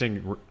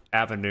interesting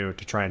avenue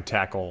to try and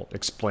tackle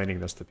explaining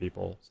this to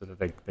people so that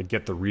they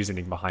get the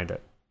reasoning behind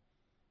it.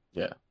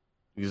 Yeah.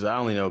 Because I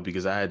only know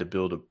because I had to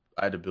build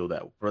had to build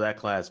that for that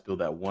class, build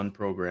that one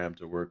program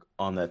to work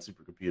on that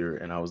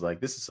supercomputer, and I was like,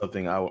 this is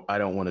something I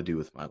don't want to do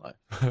with my life.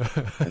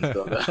 And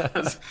so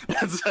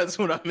that's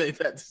when I made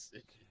that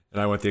decision.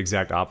 And I went the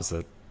exact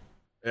opposite.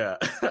 Yeah.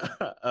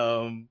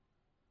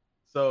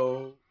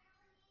 So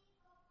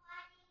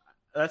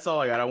that's all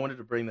I got. I wanted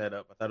to bring that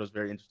up. I thought it was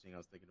very interesting. I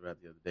was thinking about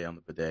it the other day on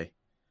the bidet.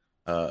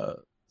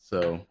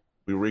 So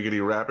we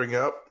riggedy wrapping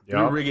up. We're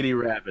riggedy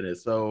wrapping it.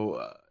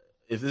 So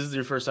if this is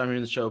your first time here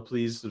in the show,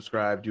 please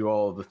subscribe, do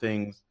all of the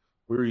things.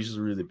 We're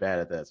usually really bad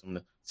at that. So I'm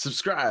going to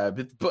subscribe,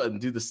 hit the button,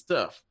 do the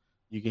stuff.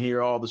 You can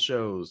hear all the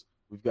shows.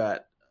 We've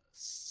got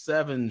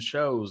 7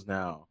 shows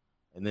now.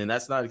 And then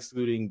that's not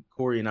excluding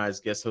Corey and I's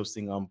guest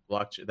hosting on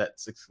Block.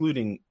 That's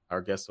excluding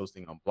our guest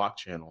hosting on Block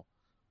Channel.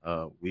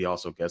 We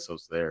also guest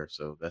host there.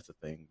 So that's a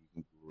thing. You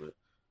can Google it.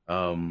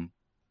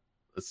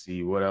 Let's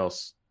see. What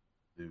else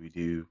do we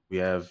do? We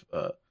have,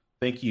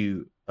 thank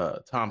you,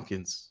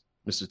 Tompkins,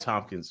 Mr.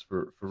 Tompkins,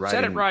 for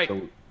writing. Said it right.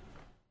 So,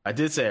 I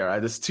did say it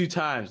right. This is 2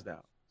 times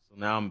now. So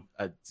now I'm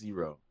at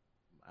 0,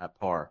 at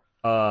par.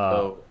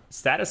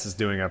 Status is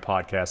doing a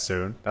podcast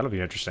soon. That'll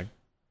be interesting.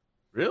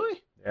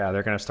 Really? Yeah,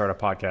 they're going to start a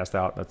podcast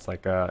out. That's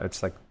like,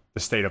 it's like The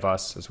State of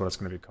Us is what it's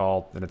going to be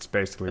called. And it's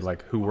basically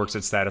like who works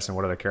at Status and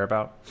what do they care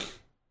about.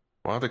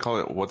 Why don't they call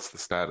it What's the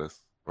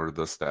Status or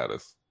The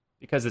Status?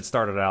 Because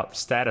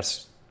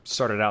Status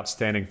started out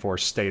standing for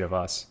State of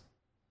Us.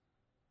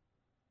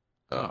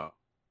 Oh.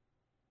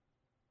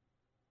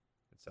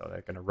 So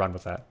they're going to run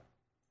with that.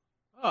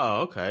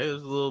 Oh, okay.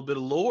 There's a little bit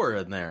of lore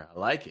in there. I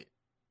like it.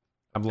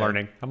 I'm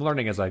learning. I'm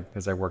learning as I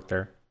work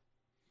there.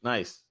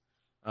 Nice.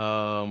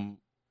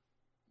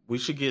 We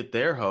should get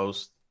their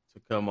host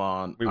to come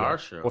on our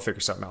show. We'll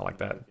figure something out like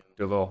that.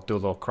 Do a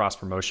little cross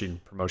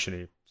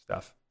promotion-y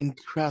stuff. In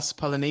cross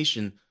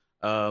pollination.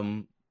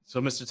 So,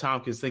 Mr.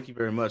 Tompkins, thank you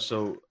very much.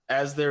 So,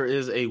 as there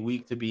is a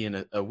week to be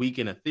in a week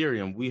in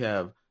Ethereum, we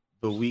have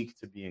the week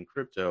to be in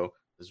crypto.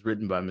 That's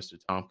written by Mr.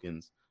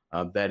 Tompkins.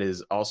 That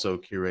is also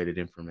curated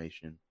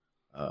information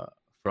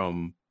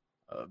from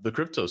the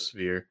crypto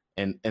sphere,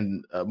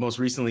 and most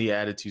recently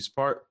added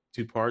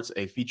two parts: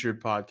 a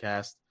featured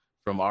podcast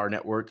from our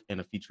network and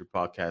a featured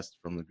podcast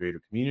from the greater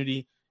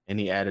community. And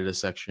he added a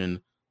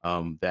section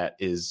that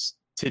is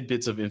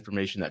tidbits of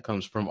information that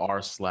comes from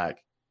our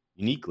Slack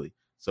uniquely.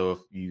 So if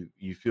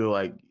you feel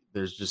like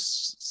there's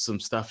just some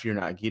stuff you're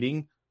not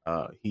getting,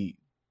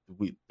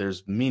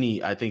 there's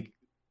many, I think,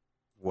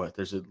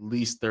 there's at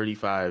least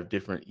 35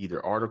 different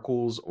either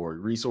articles or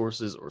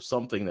resources or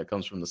something that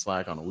comes from the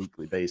Slack on a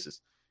weekly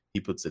basis. He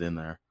puts it in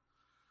there.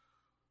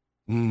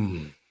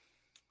 I'm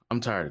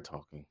tired of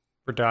talking.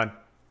 We're done.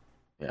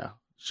 Yeah.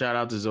 Shout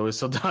out to Zoe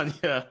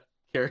Saldana,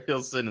 Carrie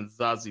Hilson, and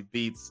Zazie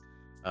Beats.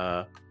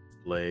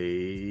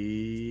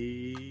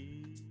 Play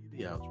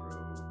the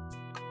outro.